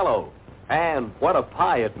golden yellow. And what a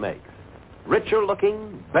pie it makes. Richer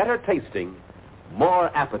looking, better tasting, more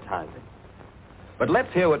appetizing. But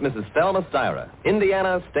let's hear what Mrs. Thelma Styra,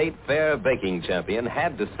 Indiana State Fair baking champion,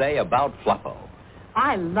 had to say about Fluffo.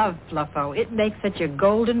 I love Fluffo. It makes such a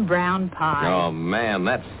golden brown pie. Oh, man,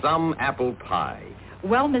 that's some apple pie.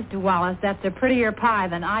 Well, Mr. Wallace, that's a prettier pie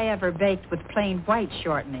than I ever baked with plain white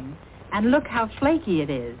shortening. And look how flaky it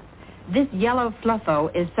is. This yellow Fluffo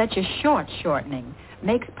is such a short shortening.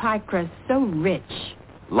 Makes pie crust so rich.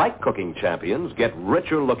 Like cooking champions, get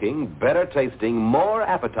richer looking, better tasting, more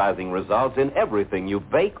appetizing results in everything you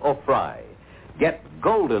bake or fry. Get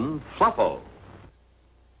Golden Fluffo.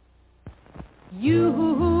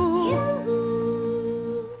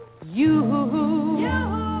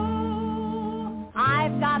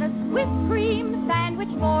 I've got a Swiss cream sandwich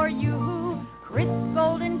for you. Crisp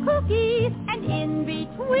golden cookies, and in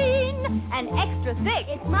between, an extra thick.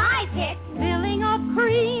 It's my pick. Filling of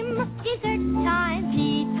cream. Dessert time,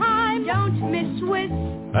 tea time. Don't miss Swiss.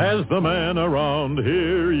 As the man around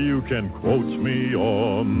here, you can quote me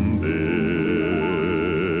on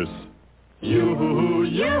this. Yoo-hoo,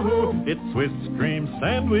 it's Swiss cream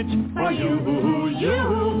sandwich for you.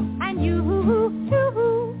 And you,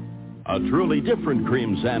 too. A truly different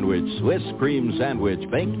cream sandwich, Swiss cream sandwich,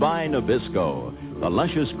 baked by Nabisco. The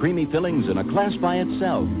luscious, creamy fillings in a class by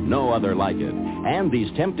itself. No other like it. And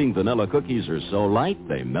these tempting vanilla cookies are so light,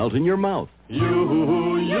 they melt in your mouth.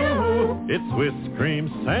 Yoo-hoo, it's Swiss cream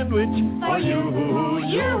sandwich for you.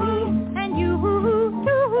 And you,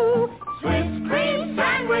 too. Swiss cream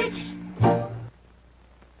sandwich.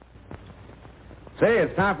 Say,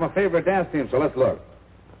 it's time for my favorite dance team, so let's look.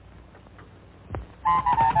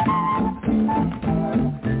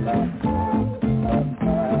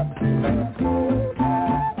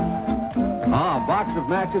 A box of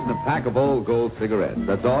matches and a pack of old gold cigarettes.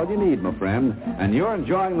 That's all you need, my friend. And you're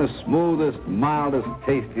enjoying the smoothest, mildest,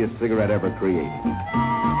 tastiest cigarette ever created.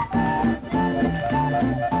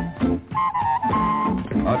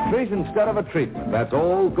 A treat instead of a treatment. That's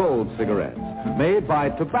old gold cigarettes. Made by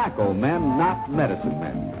tobacco men, not medicine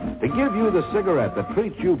men. To give you the cigarette that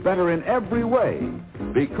treats you better in every way.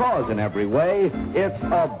 Because in every way, it's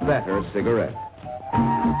a better cigarette.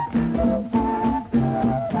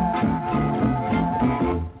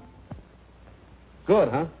 Good,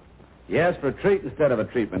 huh? Yes, for a treat instead of a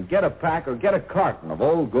treatment. Get a pack or get a carton of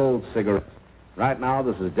old gold cigarettes. Right now,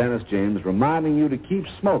 this is Dennis James reminding you to keep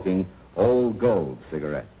smoking old gold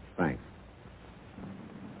cigarettes. Thanks.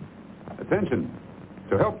 Attention.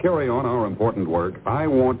 To help carry on our important work, I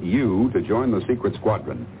want you to join the Secret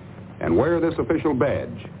Squadron and wear this official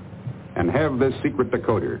badge and have this secret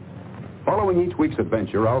decoder. Following each week's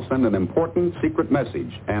adventure, I'll send an important secret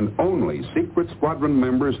message, and only Secret Squadron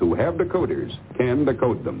members who have decoders can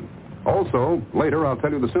decode them. Also, later I'll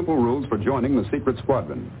tell you the simple rules for joining the Secret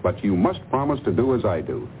Squadron, but you must promise to do as I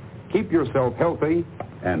do. Keep yourself healthy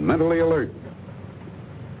and mentally alert.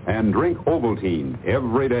 And drink Ovaltine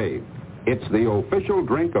every day. It's the official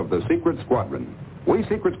drink of the Secret Squadron. We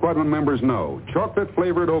Secret Squadron members know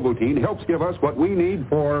chocolate-flavored Ovaltine helps give us what we need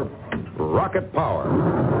for rocket power.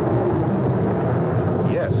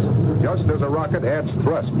 Yes, just as a rocket adds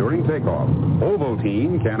thrust during takeoff,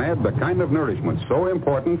 Ovaltine can add the kind of nourishment so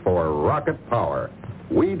important for rocket power.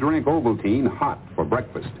 We drink Ovaltine hot for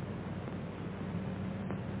breakfast.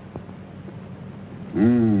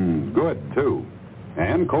 Good, too.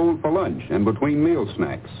 And cold for lunch and between meal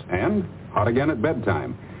snacks. And hot again at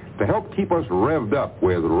bedtime to help keep us revved up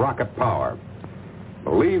with rocket power.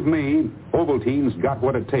 Believe me, Ovaltine's got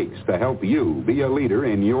what it takes to help you be a leader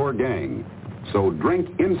in your gang. So drink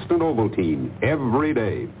instant Ovaltine every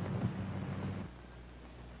day.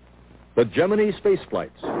 The Gemini space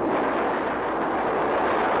flights.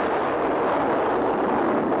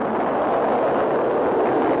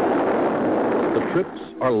 The trips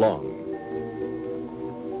are long.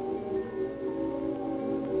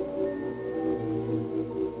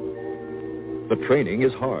 The training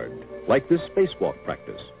is hard, like this spacewalk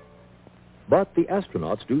practice. But the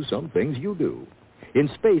astronauts do some things you do. In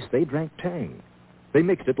space, they drank Tang. They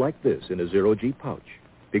mixed it like this in a zero-G pouch,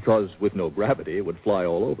 because with no gravity, it would fly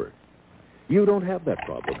all over. You don't have that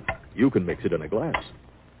problem. You can mix it in a glass.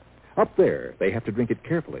 Up there, they have to drink it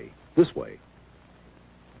carefully, this way.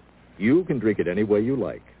 You can drink it any way you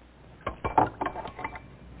like.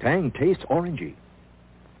 Tang tastes orangey.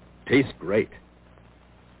 Tastes great.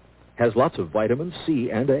 Has lots of vitamins C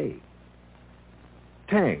and A.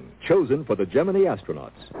 Tang, chosen for the Gemini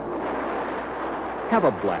astronauts. Have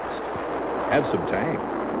a blast. Have some Tang.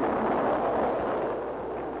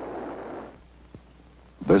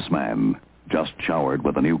 This man just showered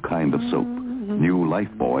with a new kind of soap. New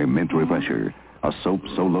Lifebuoy Mint Refresher. A soap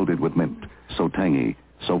so loaded with mint, so tangy,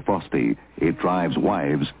 so frosty, it drives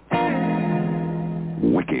wives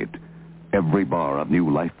wicked. Every bar of new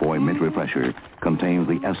Lifebuoy Mint Refresher contains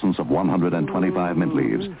the essence of 125 mint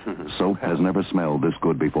leaves. Soap has never smelled this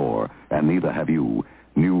good before, and neither have you.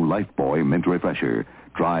 New Lifebuoy Mint Refresher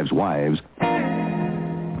drives wives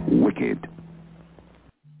wicked.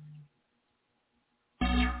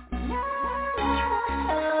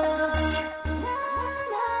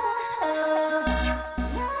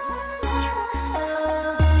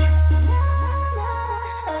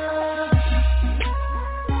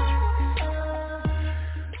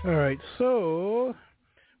 All right, so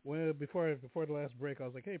before the last break, I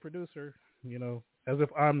was like, "Hey, producer," as if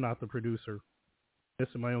I'm not the producer.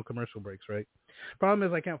 Missing my own commercial breaks, right? Problem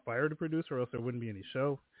is, I can't fire the producer, or else there wouldn't be any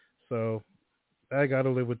show. So I got to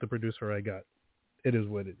live with the producer I got. It is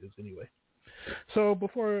what it is, anyway. So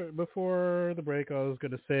before the break, I was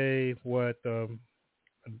going to say what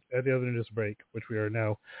at the other end of this break, which we are now, I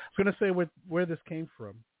was going to say where this came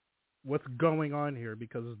from. What's going on here,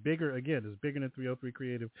 because it's bigger, again, it's bigger than 303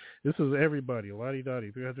 Creative. This is everybody, lottie-dottie,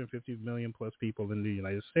 350 million plus people in the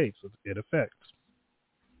United States it affects.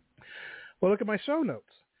 Well, look at my show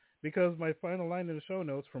notes, because my final line in the show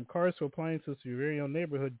notes, from cars to appliances to your very own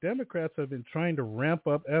neighborhood, Democrats have been trying to ramp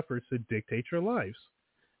up efforts to dictate your lives.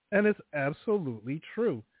 And it's absolutely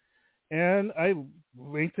true. And I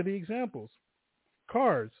linked to the examples.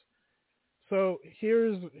 Cars. So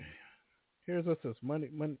here's what's this, Money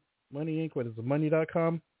Inc., what is it,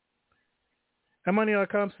 Money.com? And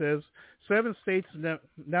Money.com says 7 states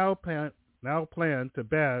now plan to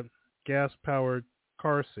ban gas-powered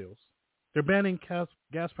car sales. They're banning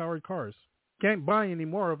gas-powered cars. Can't buy any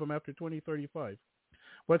more of them after 2035.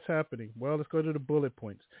 What's happening? Well, let's go to the bullet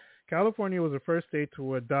points. California was the first state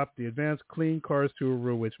to adopt the Advanced Clean Cars 2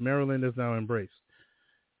 rule, which Maryland has now embraced.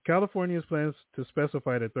 California's plans to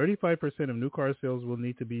specify that 35% of new car sales will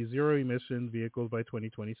need to be zero-emission vehicles by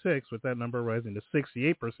 2026, with that number rising to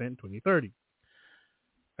 68% in 2030.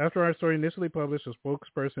 After our story initially published, a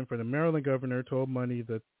spokesperson for the Maryland governor told Money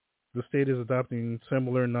that the state is adopting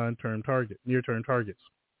similar near-term targets.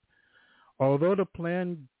 Although the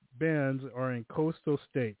planned bans are in coastal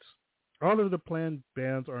states, all of the planned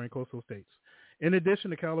bans are in coastal states. In addition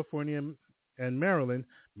to California and Maryland,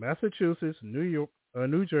 Massachusetts, New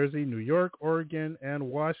Jersey, New York, Oregon, and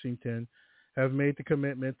Washington have made the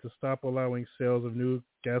commitment to stop allowing sales of new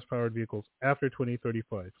gas-powered vehicles after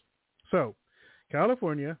 2035. So,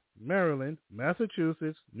 California, Maryland,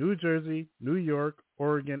 Massachusetts, New Jersey, New York,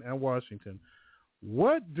 Oregon, and Washington.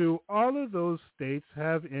 What do all of those states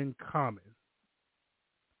have in common?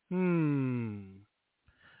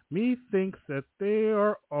 Me thinks that they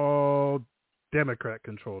are all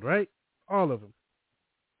Democrat-controlled, right? All of them.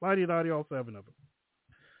 Lottie-dottie, all 7 of them.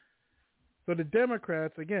 So the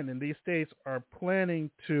Democrats, again, in these states are planning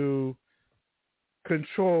to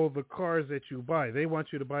control the cars that you buy. They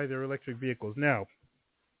want you to buy their electric vehicles. Now,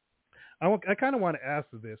 I kind of want to ask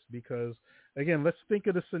this because, again, let's think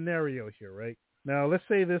of the scenario here, right? Now, let's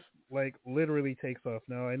say this, literally takes off.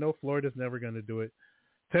 Now, I know Florida's never going to do it.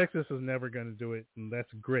 Texas is never going to do it, and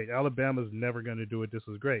that's great. Alabama's never going to do it. This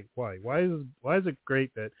is great. Why? Why is it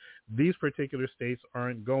great that these particular states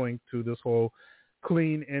aren't going to this whole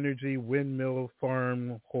clean energy windmill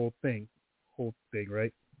farm whole thing,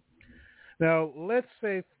 right? Now, let's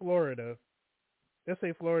say Florida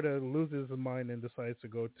loses his mind and decides to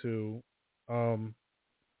go to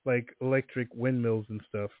electric windmills and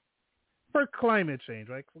stuff for climate change,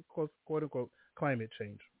 right? Quote unquote climate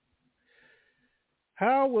change.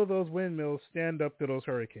 How will those windmills stand up to those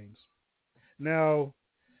hurricanes? Now,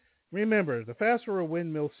 remember, the faster a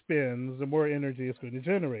windmill spins, the more energy it's going to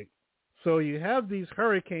generate. So you have these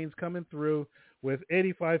hurricanes coming through with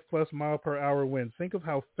 85 plus mile per hour winds. Think of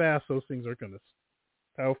how fast those things are going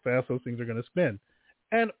to spin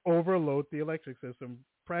and overload the electric system,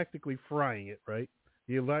 practically frying it, right?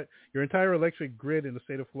 Your entire electric grid in the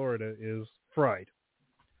state of Florida is fried.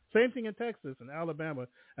 Same thing in Texas and Alabama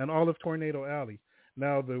and all of Tornado Alley.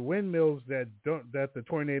 Now, the windmills that the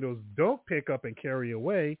tornadoes don't pick up and carry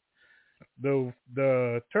away, the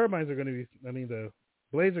turbines are going to be, the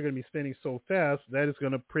blades are going to be spinning so fast that it's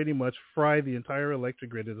going to pretty much fry the entire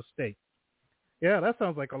electric grid of the state. Yeah, that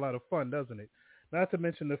sounds like a lot of fun, doesn't it? Not to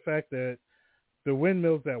mention the fact that the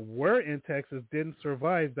windmills that were in Texas didn't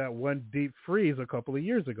survive that one deep freeze a couple of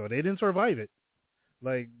years ago. They didn't survive it.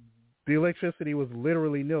 Like, the electricity was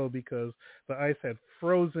literally nil because the ice had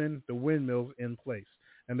frozen the windmills in place.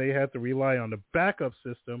 And they had to rely on the backup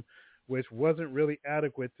system, which wasn't really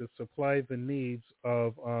adequate to supply the needs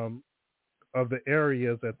of the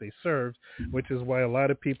areas that they served, which is why a lot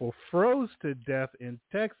of people froze to death in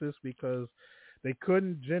Texas because they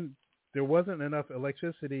couldn't there wasn't enough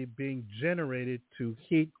electricity being generated to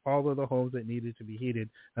heat all of the homes that needed to be heated,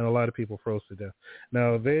 and a lot of people froze to death.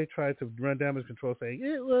 Now, they tried to run damage control saying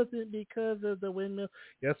it wasn't because of the windmill.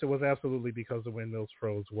 Yes, it was absolutely because the windmills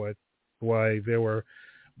froze, why there were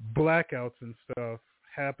blackouts and stuff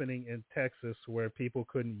happening in Texas where people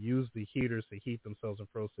couldn't use the heaters to heat themselves and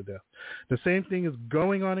froze to death. The same thing is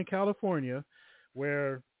going on in California,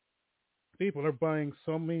 where people are buying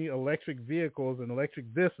so many electric vehicles and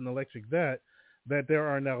electric this and electric that there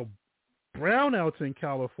are now brownouts in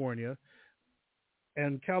California,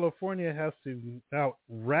 and California has to now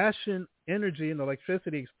ration energy and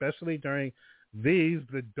electricity, especially during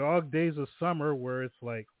the dog days of summer where it's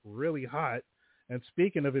like really hot. And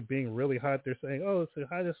speaking of it being really hot, they're saying, oh, it's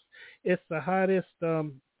the hottest,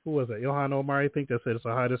 who was it? Ilhan Omar, I think, that said it's the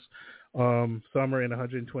hottest summer in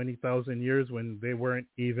 120,000 years, when they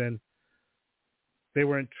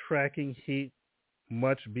weren't tracking heat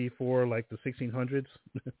much before like the 1600s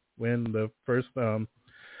when the first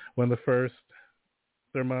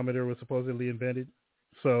thermometer was supposedly invented.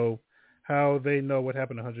 So how they know what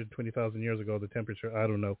happened 120,000 years ago, the temperature, I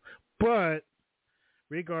don't know. But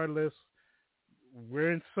regardless,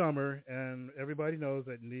 we're in summer, and everybody knows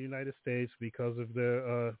that in the United States, because of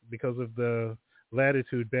the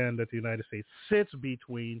latitude band that the United States sits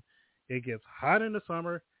between, it gets hot in the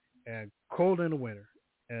summer and cold in the winter.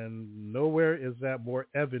 And nowhere is that more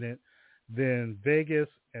evident than Vegas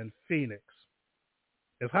and Phoenix.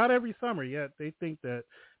 It's hot every summer, yet they think that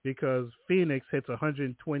because Phoenix hits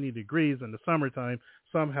 120 degrees in the summertime,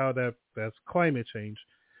 somehow that's climate change.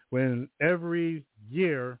 When every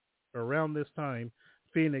year around this time,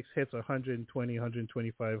 Phoenix hits 120,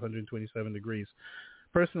 125, 127 degrees.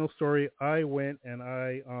 Personal story, I went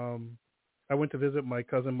to visit my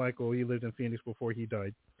cousin Michael. He lived in Phoenix before he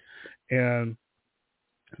died. And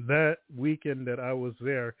that weekend that I was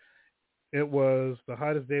there, it was, the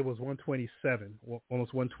hottest day was 127,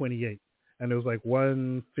 almost 128. And it was like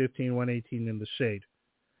 115, 118 in the shade.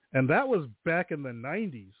 And that was back in the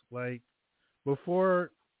 90s, like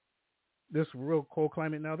before this real cold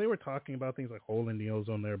climate. Now, they were talking about things like hole in the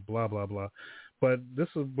ozone there, blah, blah, blah. But this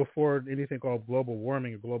was before anything called global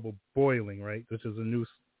warming or global boiling, right? Which is a new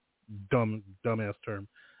dumbass term.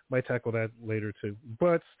 Might tackle that later too.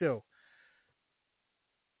 But still.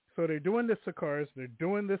 So they're doing this to cars. They're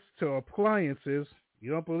doing this to appliances.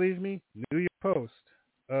 You don't believe me? New York Post.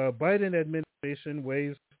 Biden administration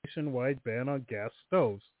waives nationwide ban on gas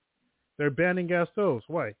stoves. They're banning gas stoves.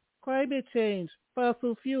 Why? Climate change,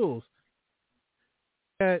 fossil fuels.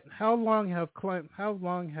 How long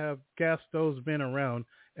have gas stoves been around,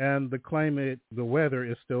 and the weather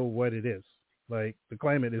is still what it is? Like, the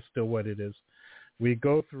climate is still what it is. We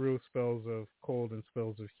go through spells of cold and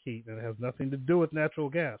spells of heat, and it has nothing to do with natural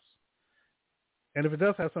gas. And if it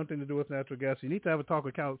does have something to do with natural gas, you need to have a talk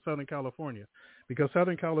with Southern California, because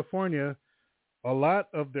Southern California, a lot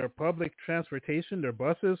of their public transportation, their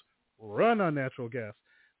buses, run on natural gas.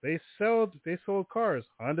 They sold cars,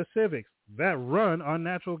 Honda Civics, that run on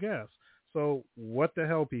natural gas. So what the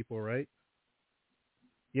hell, people, right?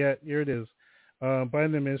 Yeah, here it is.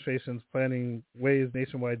 Biden administration's planning waives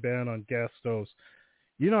nationwide ban on gas stoves.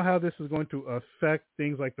 You know how this is going to affect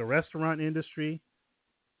things like the restaurant industry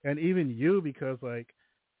and even you, because like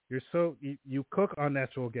you cook on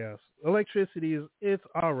natural gas. Electricity it's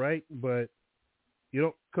all right, but you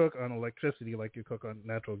don't cook on electricity like you cook on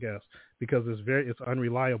natural gas because it's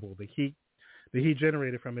unreliable. The heat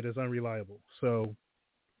generated from it is unreliable. So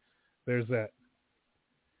there's that.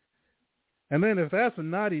 And then if that's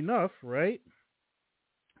not enough, right?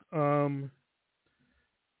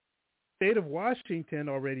 State of Washington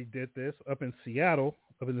already did this up in Seattle,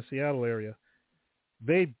 up in the Seattle area.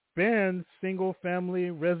 They banned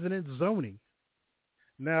single-family residence zoning.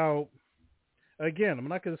 Now, again, I'm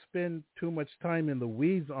not going to spend too much time in the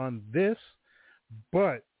weeds on this,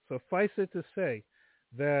 but suffice it to say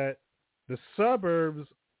that the suburbs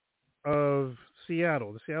of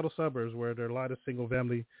Seattle, the Seattle suburbs, where there are a lot of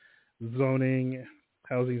single-family zoning,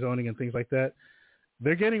 housing zoning, and things like that,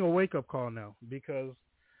 they're getting a wake-up call now, because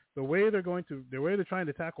the way they're trying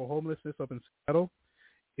to tackle homelessness up in Seattle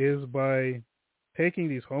is by taking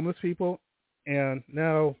these homeless people, and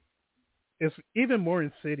now it's even more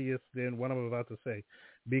insidious than what I'm about to say,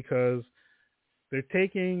 because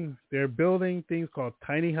they're building things called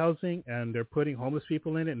tiny housing, and they're putting homeless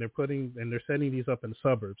people in it, and they're setting these up in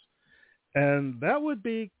suburbs. And that would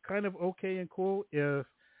be kind of okay and cool if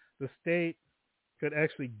the state could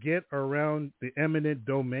actually get around the eminent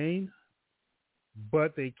domain,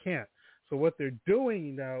 but they can't. So what they're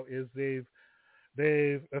doing now is they've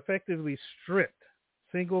effectively stripped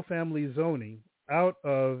single-family zoning out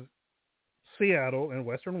of Seattle and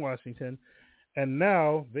Western Washington, and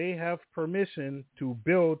now they have permission to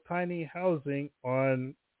build tiny housing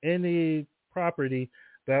on any property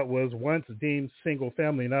that was once deemed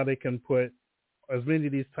single-family. Now they can put as many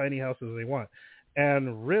of these tiny houses as they want.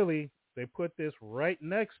 And really, they put this right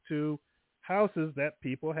next to houses that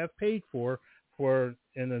people have paid for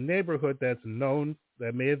in a neighborhood that's known,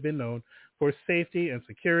 that may have been known for safety and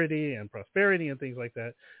security and prosperity and things like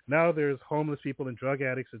that. Now there's homeless people and drug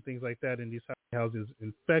addicts and things like that in these houses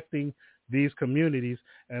infecting these communities,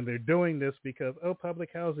 and they're doing this because, public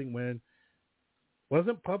housing, when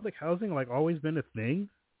wasn't public housing like always been a thing?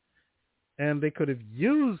 And they could have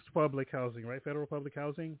used public housing, right? Federal public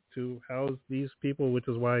housing to house these people, which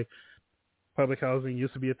is why public housing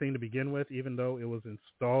used to be a thing to begin with, even though it was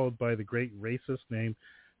installed by the great racist named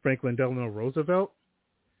Franklin Delano Roosevelt.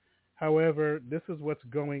 However, this is what's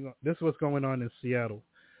going on in Seattle.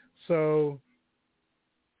 So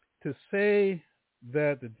to say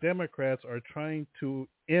that the Democrats are trying to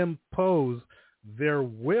impose their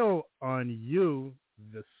will on you,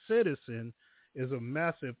 the citizen, is a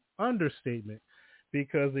massive understatement,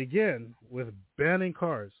 because again, with banning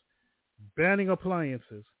cars, banning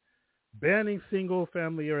appliances, banning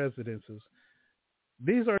single-family residences,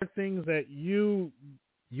 these are things that you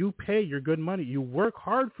pay your good money. You work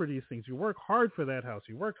hard for these things. You work hard for that house.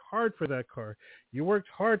 You worked hard for that car. You worked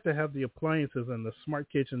hard to have the appliances and the smart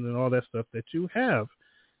kitchen and all that stuff that you have.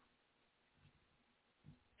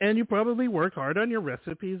 And you probably worked hard on your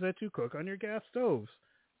recipes that you cook on your gas stoves.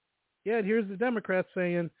 Yet here's the Democrats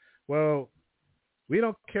saying, well, we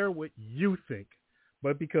don't care what you think,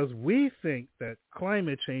 but because we think that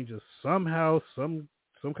climate change is somehow some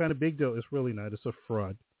kind of big deal, it's really not. It's a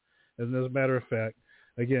fraud. And as a matter of fact,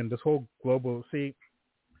 again, this whole global, they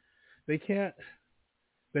can't,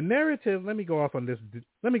 the narrative, let me go off on this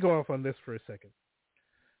for a second.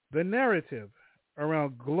 The narrative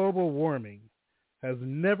around global warming has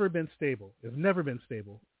never been stable. It's never been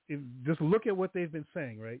stable. Just look at what they've been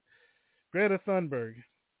saying, right? Greta Thunberg,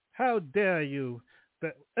 how dare you?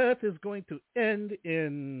 The Earth is going to end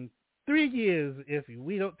in 3 years if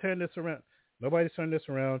we don't turn this around. Nobody's turned this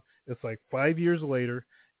around. It's like 5 years later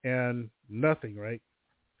and nothing, right?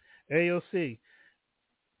 AOC,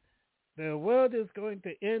 the world is going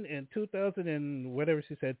to end in 2000 and whatever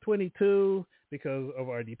she said, 22, because of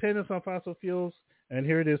our dependence on fossil fuels. And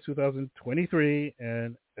here it is, 2023,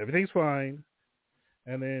 and everything's fine.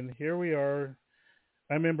 And then here we are.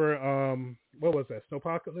 I remember, what was that,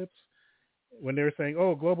 Snowpocalypse? When they were saying,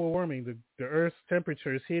 global warming, the Earth's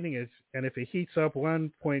temperature is heating it, and if it heats up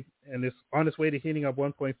and it's on its way to heating up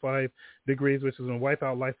 1.5 degrees, which is going to wipe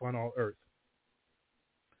out life on all Earth.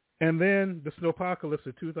 And then the snowpocalypse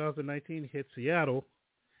of 2019 hit Seattle,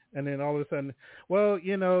 and then all of a sudden,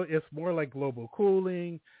 it's more like global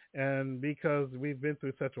cooling, and because we've been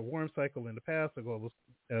through such a warm cycle in the past, the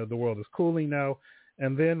world is cooling now.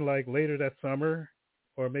 And then like later that summer,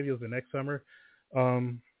 or maybe it was the next summer,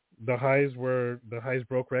 the highs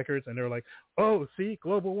broke records, and they were like, see,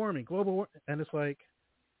 global warming. And it's like,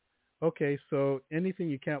 okay, so anything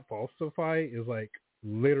you can't falsify is like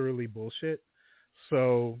literally bullshit.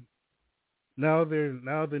 So now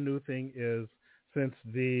the new thing is, since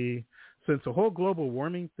the whole global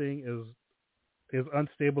warming thing is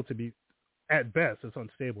unstable to be, at best it's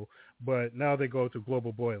unstable, but now they go to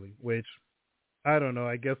global boiling, which I don't know,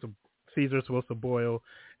 I guess the seas are supposed to boil,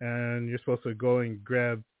 and you're supposed to go and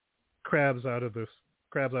grab crabs out of the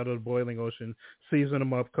boiling ocean, season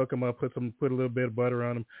them up, cook them up, put a little bit of butter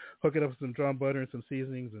on them, hook it up with some drawn butter and some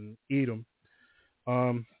seasonings, and eat them.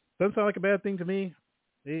 Doesn't sound like a bad thing to me.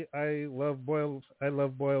 I love boiled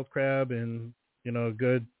crab and,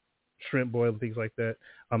 good shrimp boil and things like that.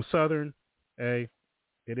 I'm Southern. Hey,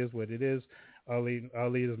 it is what it is. I'll eat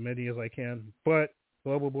as many as I can. But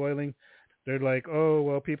global boiling, they're like, oh,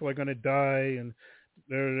 well, people are going to die and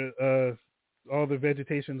all the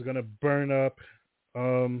vegetation is going to burn up.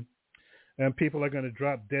 And people are going to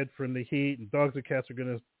drop dead from the heat, and dogs and cats are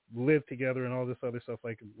going to live together and all this other stuff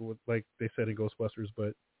like they said in Ghostbusters.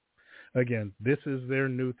 But again, this is their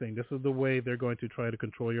new thing. This is the way they're going to try to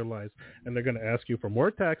control your lives. And they're going to ask you for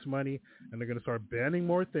more tax money, and they're going to start banning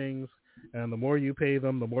more things. And the more you pay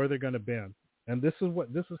them, the more they're going to ban. And this is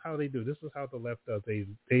how they do. This is how the left does.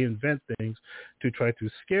 They invent things to try to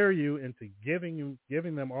scare you into giving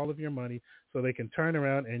them all of your money so they can turn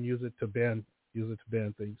around and use it to ban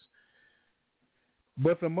things.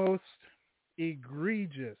 But the most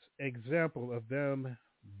egregious example of them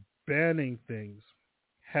banning things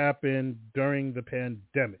happened during the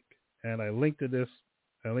pandemic, and I linked to this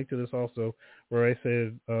also, where I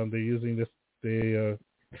said they're using this. They're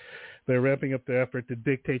ramping up their effort to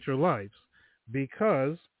dictate your lives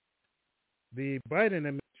because the Biden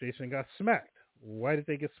administration got smacked. Why did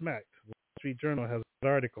they get smacked? Wall Street Journal has an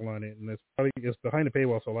article on it, and it's behind the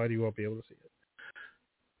paywall, so a lot of you won't be able to see it.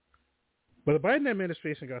 But the Biden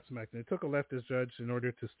administration got smacked, and it took a leftist judge in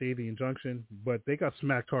order to stay the injunction, but they got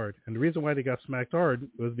smacked hard. And the reason why they got smacked hard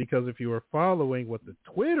was because if you were following what the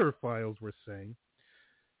Twitter files were saying,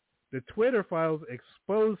 the Twitter files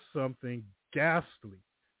exposed something ghastly.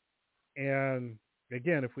 And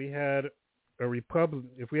again, if we had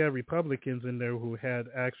Republicans in there who had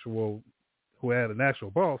an actual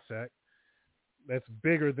ball sack that's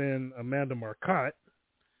bigger than Amanda Marcotte,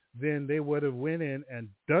 then they would have went in and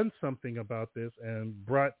done something about this and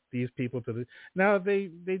brought these people to the. Now they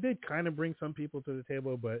did kind of bring some people to the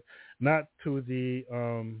table, but not to the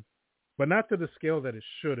scale that it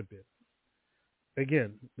should have been.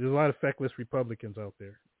 Again, there's a lot of feckless Republicans out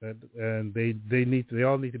there, and they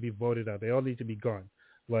all need to be voted out. They all need to be gone.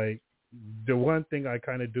 Like, the one thing I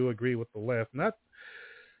kind of do agree with the left,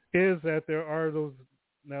 is that there are those.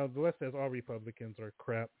 Now the left says all Republicans are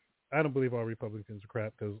crap. I don't believe all Republicans are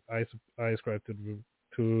crap because I ascribe to.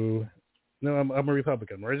 No, I'm a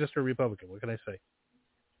Republican. I'm a registered Republican. What can I say?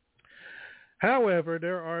 However,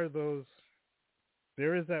 there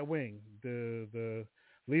is that wing, the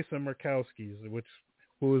Lisa Murkowski's,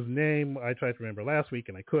 whose name I tried to remember last week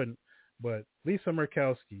and I couldn't, but Lisa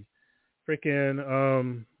Murkowski,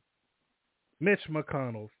 freaking Mitch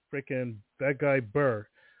McConnell, freaking that guy Burr,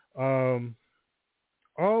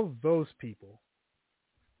 all those people,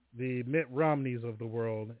 the Mitt Romneys of the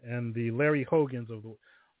world and the Larry Hogans of the world,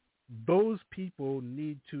 those people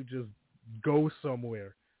need to just go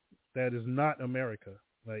somewhere that is not America.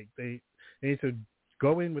 Like, they need to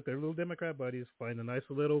go in with their little Democrat buddies, find a nice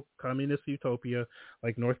little communist utopia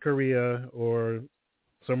like North Korea or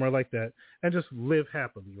somewhere like that, and just live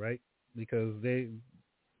happily, right? Because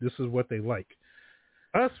this is what they like.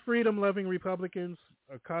 Us freedom-loving Republicans,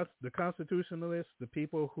 the constitutionalists, the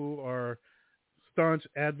people who are staunch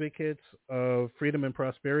advocates of freedom and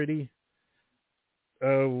prosperity,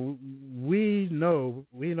 we know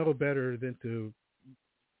better than to.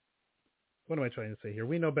 What am I trying to say here?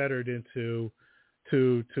 We know better than to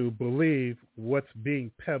believe what's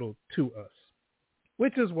being peddled to us,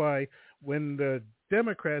 which is why when the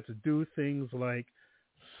Democrats do things like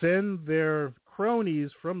send their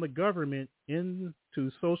cronies from the government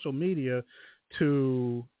into social media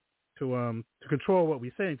to control what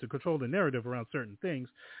we say, to control the narrative around certain things,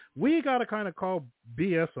 we got to kind of call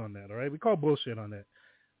BS on that, all right? We call bullshit on that.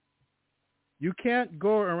 You can't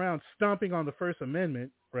go around stomping on the First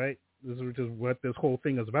Amendment, right? This is what this whole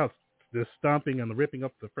thing is about. This stomping and the ripping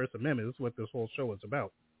up the First Amendment is what this whole show is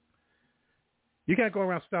about. You can't go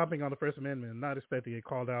around stomping on the First Amendment and not expect to get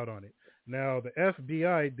called out on it. Now, the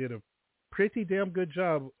FBI did a pretty damn good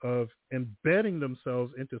job of embedding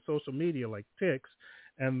themselves into social media like ticks,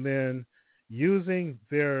 and then using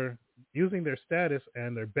their status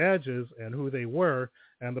and their badges and who they were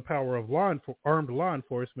and the power of armed law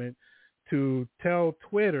enforcement to tell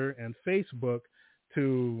Twitter and Facebook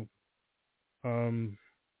to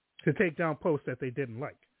take down posts that they didn't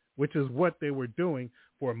like, which is what they were doing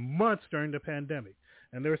for months during the pandemic.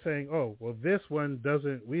 And they're saying, oh, well, this one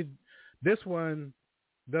doesn't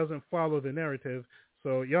follow the narrative,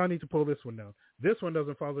 so y'all need to pull this one down. This one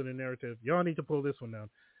doesn't follow the narrative. Y'all need to pull this one down.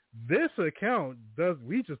 This account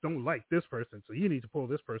we just don't like this person, so you need to pull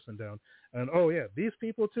this person down. And oh yeah, these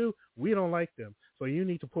people too, we don't like them, so you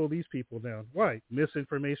need to pull these people down. Why?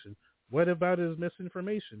 Misinformation. What about it is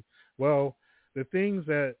misinformation? Well, the things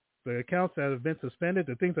that the accounts that have been suspended,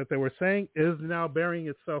 the things that they were saying is now bearing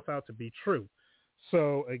itself out to be true.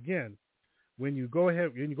 So again, when you go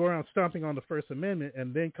around stomping on the First Amendment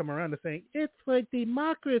and then come around to saying it's for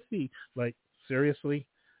democracy, like seriously,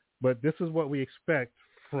 but this is what we expect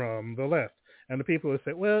from the left. And the people who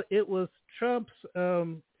say, well, it was Trump's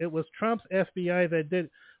FBI that did.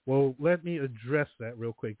 Well, let me address that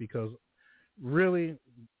real quick, because really,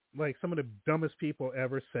 like, some of the dumbest people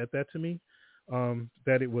ever said that to me,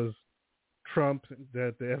 that it was Trump,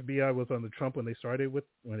 that the FBI was under Trump when they started with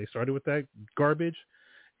that garbage.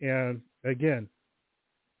 And again,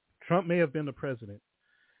 Trump may have been the president.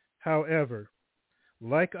 However,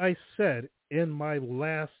 like I said in my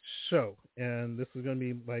last show, and this is going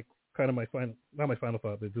to be like kind of not my final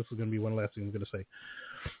thought, but this is going to be one last thing I'm going to say.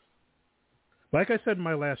 Like I said in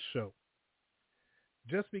my last show,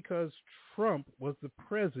 just because Trump was the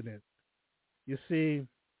president, you see,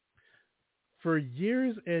 for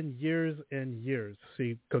years and years and years,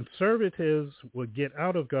 conservatives would get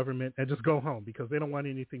out of government and just go home because they don't want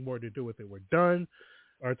anything more to do with it. We're done.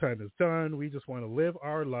 Our time is done. We just want to live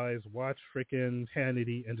our lives, watch freaking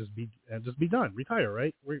Hannity, and just be done. Retire,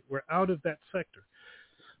 right? We're out of that sector.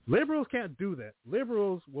 Liberals can't do that.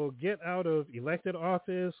 Liberals will get out of elected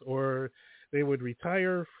office, or they would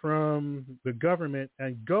retire from the government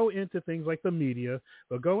and go into things like the media.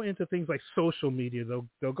 They'll go into things like social media.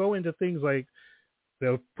 They'll go into things like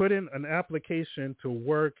they'll put in an application to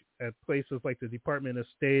work at places like the Department of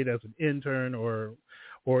State as an intern or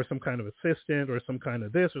some kind of assistant or some kind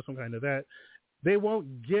of this or some kind of that. They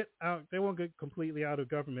won't get out. They won't get completely out of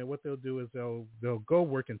government. What they'll do is they'll go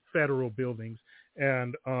work in federal buildings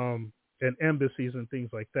and embassies and things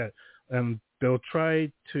like that, and they'll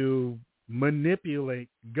try to manipulate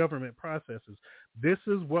government processes. This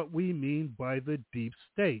is what we mean by the deep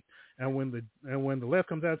state. And when the left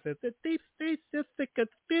comes out and says the deep state's just a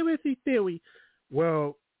conspiracy theory,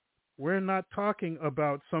 well, we're not talking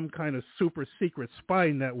about some kind of super secret spy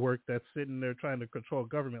network that's sitting there trying to control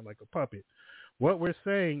government like a puppet. What we're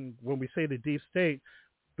saying when we say the deep state,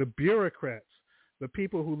 the bureaucrats, the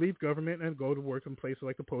people who leave government and go to work in places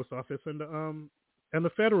like the post office and the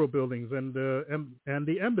federal buildings and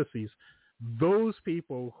the embassies, those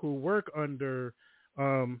people who work under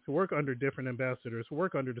different ambassadors, who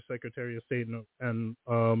work under the Secretary of State and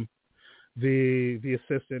the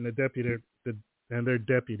assistant, the deputy, and their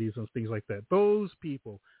deputies and things like that. Those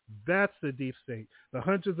people, that's the deep state. The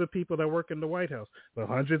hundreds of people that work in the White House, the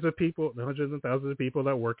hundreds and thousands of people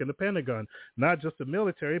that work in the Pentagon, not just the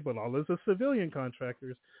military, but all of the civilian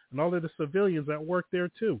contractors and all of the civilians that work there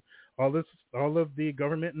too. All of the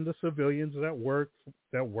government and the civilians that work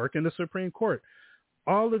in the Supreme Court.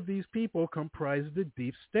 All of these people comprise the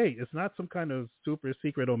deep state. It's not some kind of super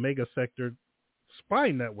secret Omega sector spy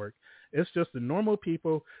network. It's just the normal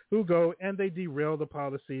people who go and they derail the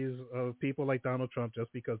policies of people like Donald Trump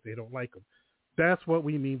just because they don't like him. That's what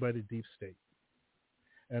we mean by the deep state.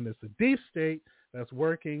 And it's the deep state that's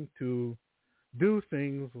working to do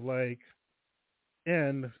things like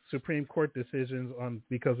end Supreme Court decisions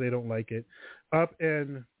because they don't like it,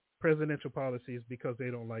 upend presidential policies because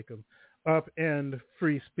they don't like them, upend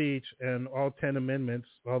free speech and all 10 amendments,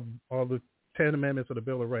 all the 10 amendments of the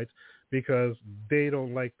Bill of Rights because they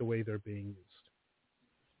don't like the way they're being used.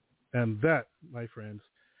 And that, my friends,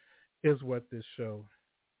 is what this show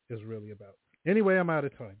is really about. Anyway, I'm out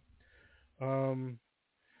of time.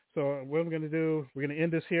 So what I'm going to do, we're going to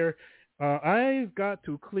end this here. I've got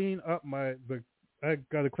to clean up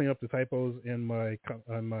the typos in my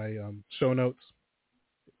show notes,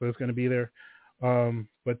 but it's going to be there.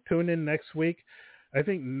 But tune in next week. I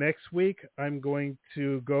think next week I'm going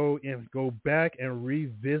to go back and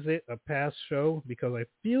revisit a past show because I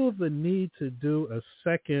feel the need to do a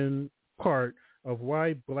second part of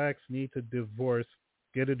why blacks need to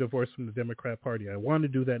get a divorce from the Democrat Party. I want to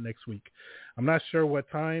do that next week. I'm not sure what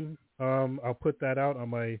time. I'll put that out on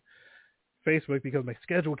my Facebook because my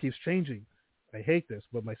schedule keeps changing. I hate this,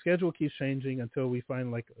 but my schedule keeps changing until we find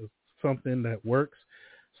like something that works.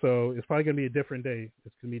 So it's probably going to be a different day.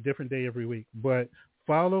 It's going to be a different day every week. But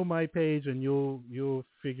follow my page and you'll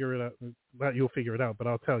figure it out. Not you'll figure it out, but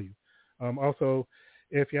I'll tell you. Also,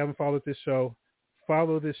 if you haven't followed this show,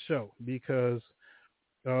 follow this show because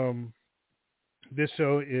this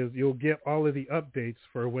show is you'll get all of the updates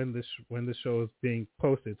for when the show is being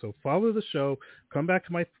posted. So follow the show. Come back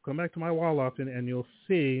to my wall often, and you'll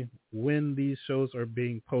see when these shows are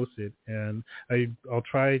being posted. And I'll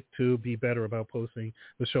try to be better about posting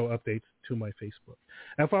the show updates to my Facebook.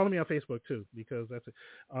 And follow me on Facebook too, because that's it.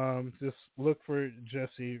 Just look for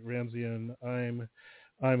Jesse Ramsey, and I'm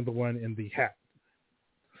the one in the hat.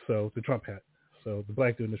 So the Trump hat. So the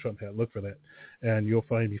black dude in the Trump hat, look for that. And you'll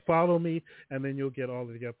find me, follow me, and then you'll get all of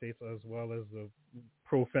the updates as well as the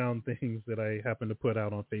profound things that I happen to put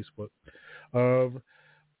out on Facebook.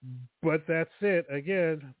 But that's it.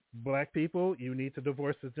 Again, black people, you need to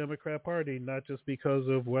divorce the Democrat Party, not just because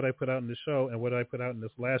of what I put out in the show and what I put out in this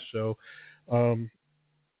last show.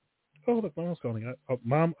 Look, Mom's calling.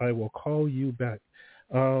 Mom, I will call you back.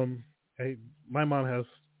 My mom has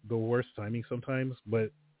the worst timing sometimes,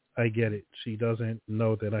 but I get it. She doesn't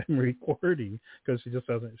know that I'm recording because she just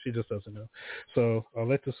doesn't know. So I'll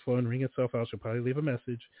let this phone ring itself out. She'll probably leave a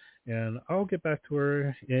message, and I'll get back to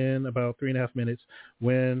her in about 3.5 minutes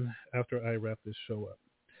after I wrap this show up.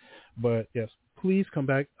 But yes, please come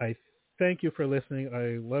back. I thank you for listening.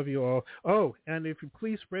 I love you all. Oh, and if you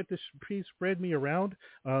please spread me around.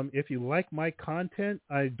 If you like my content,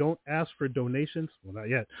 I don't ask for donations. Well, not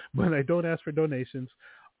yet, but I don't ask for donations.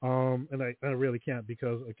 And I really can't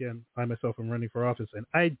because, again, I myself am running for office, and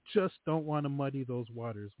I just don't want to muddy those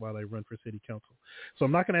waters while I run for city council. So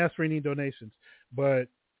I'm not going to ask for any donations. But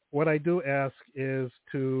what I do ask is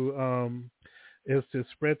to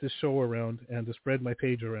spread the show around and to spread my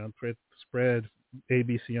page around, spread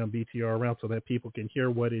ABC on BTR around so that people can hear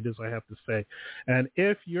what it is I have to say. And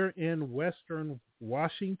if you're in Western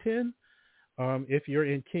Washington, if you're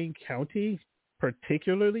in King County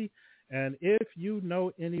particularly, and if you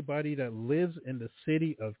know anybody that lives in the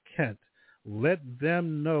city of Kent, let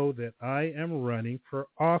them know that I am running for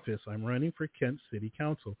office. I'm running for Kent City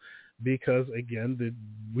Council because, again,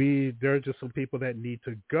 there are just some people that need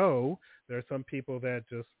to go. There are some people that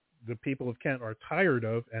the people of Kent are tired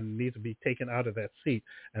of and need to be taken out of that seat.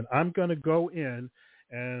 And I'm going to go in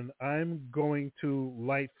and I'm going to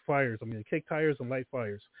light fires. I'm going to kick tires and light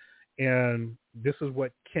fires. And this is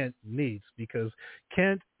what Kent needs because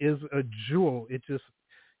Kent is a jewel.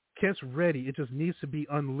 Kent's ready. It just needs to be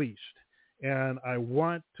unleashed. And I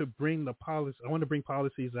want to bring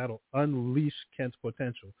policies that'll unleash Kent's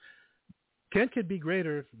potential. Kent could be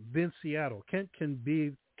greater than Seattle. Kent can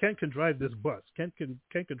drive this bus. Kent can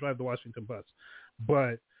drive the Washington bus.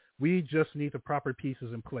 But we just need the proper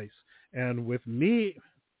pieces in place. And with me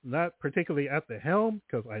not particularly at the helm,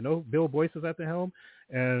 because I know Bill Boyce is at the helm,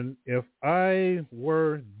 and if I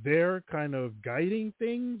were there kind of guiding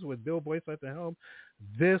things with Bill Boyce at the helm,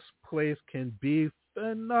 this place can be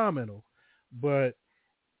phenomenal. But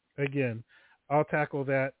again, I'll tackle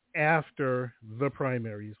that after the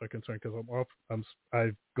primaries are concerned, because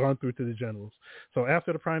I've gone through to the generals. So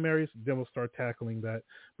after the primaries, then we'll start tackling that.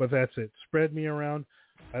 But that's it. Spread me around.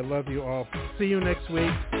 I love you all. See you next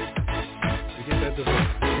week. We get that divorce.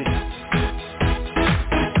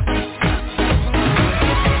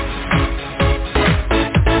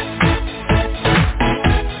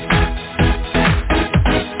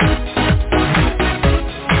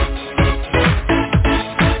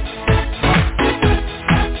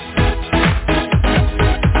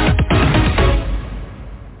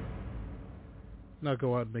 Now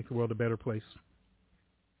go out and make the world a better place.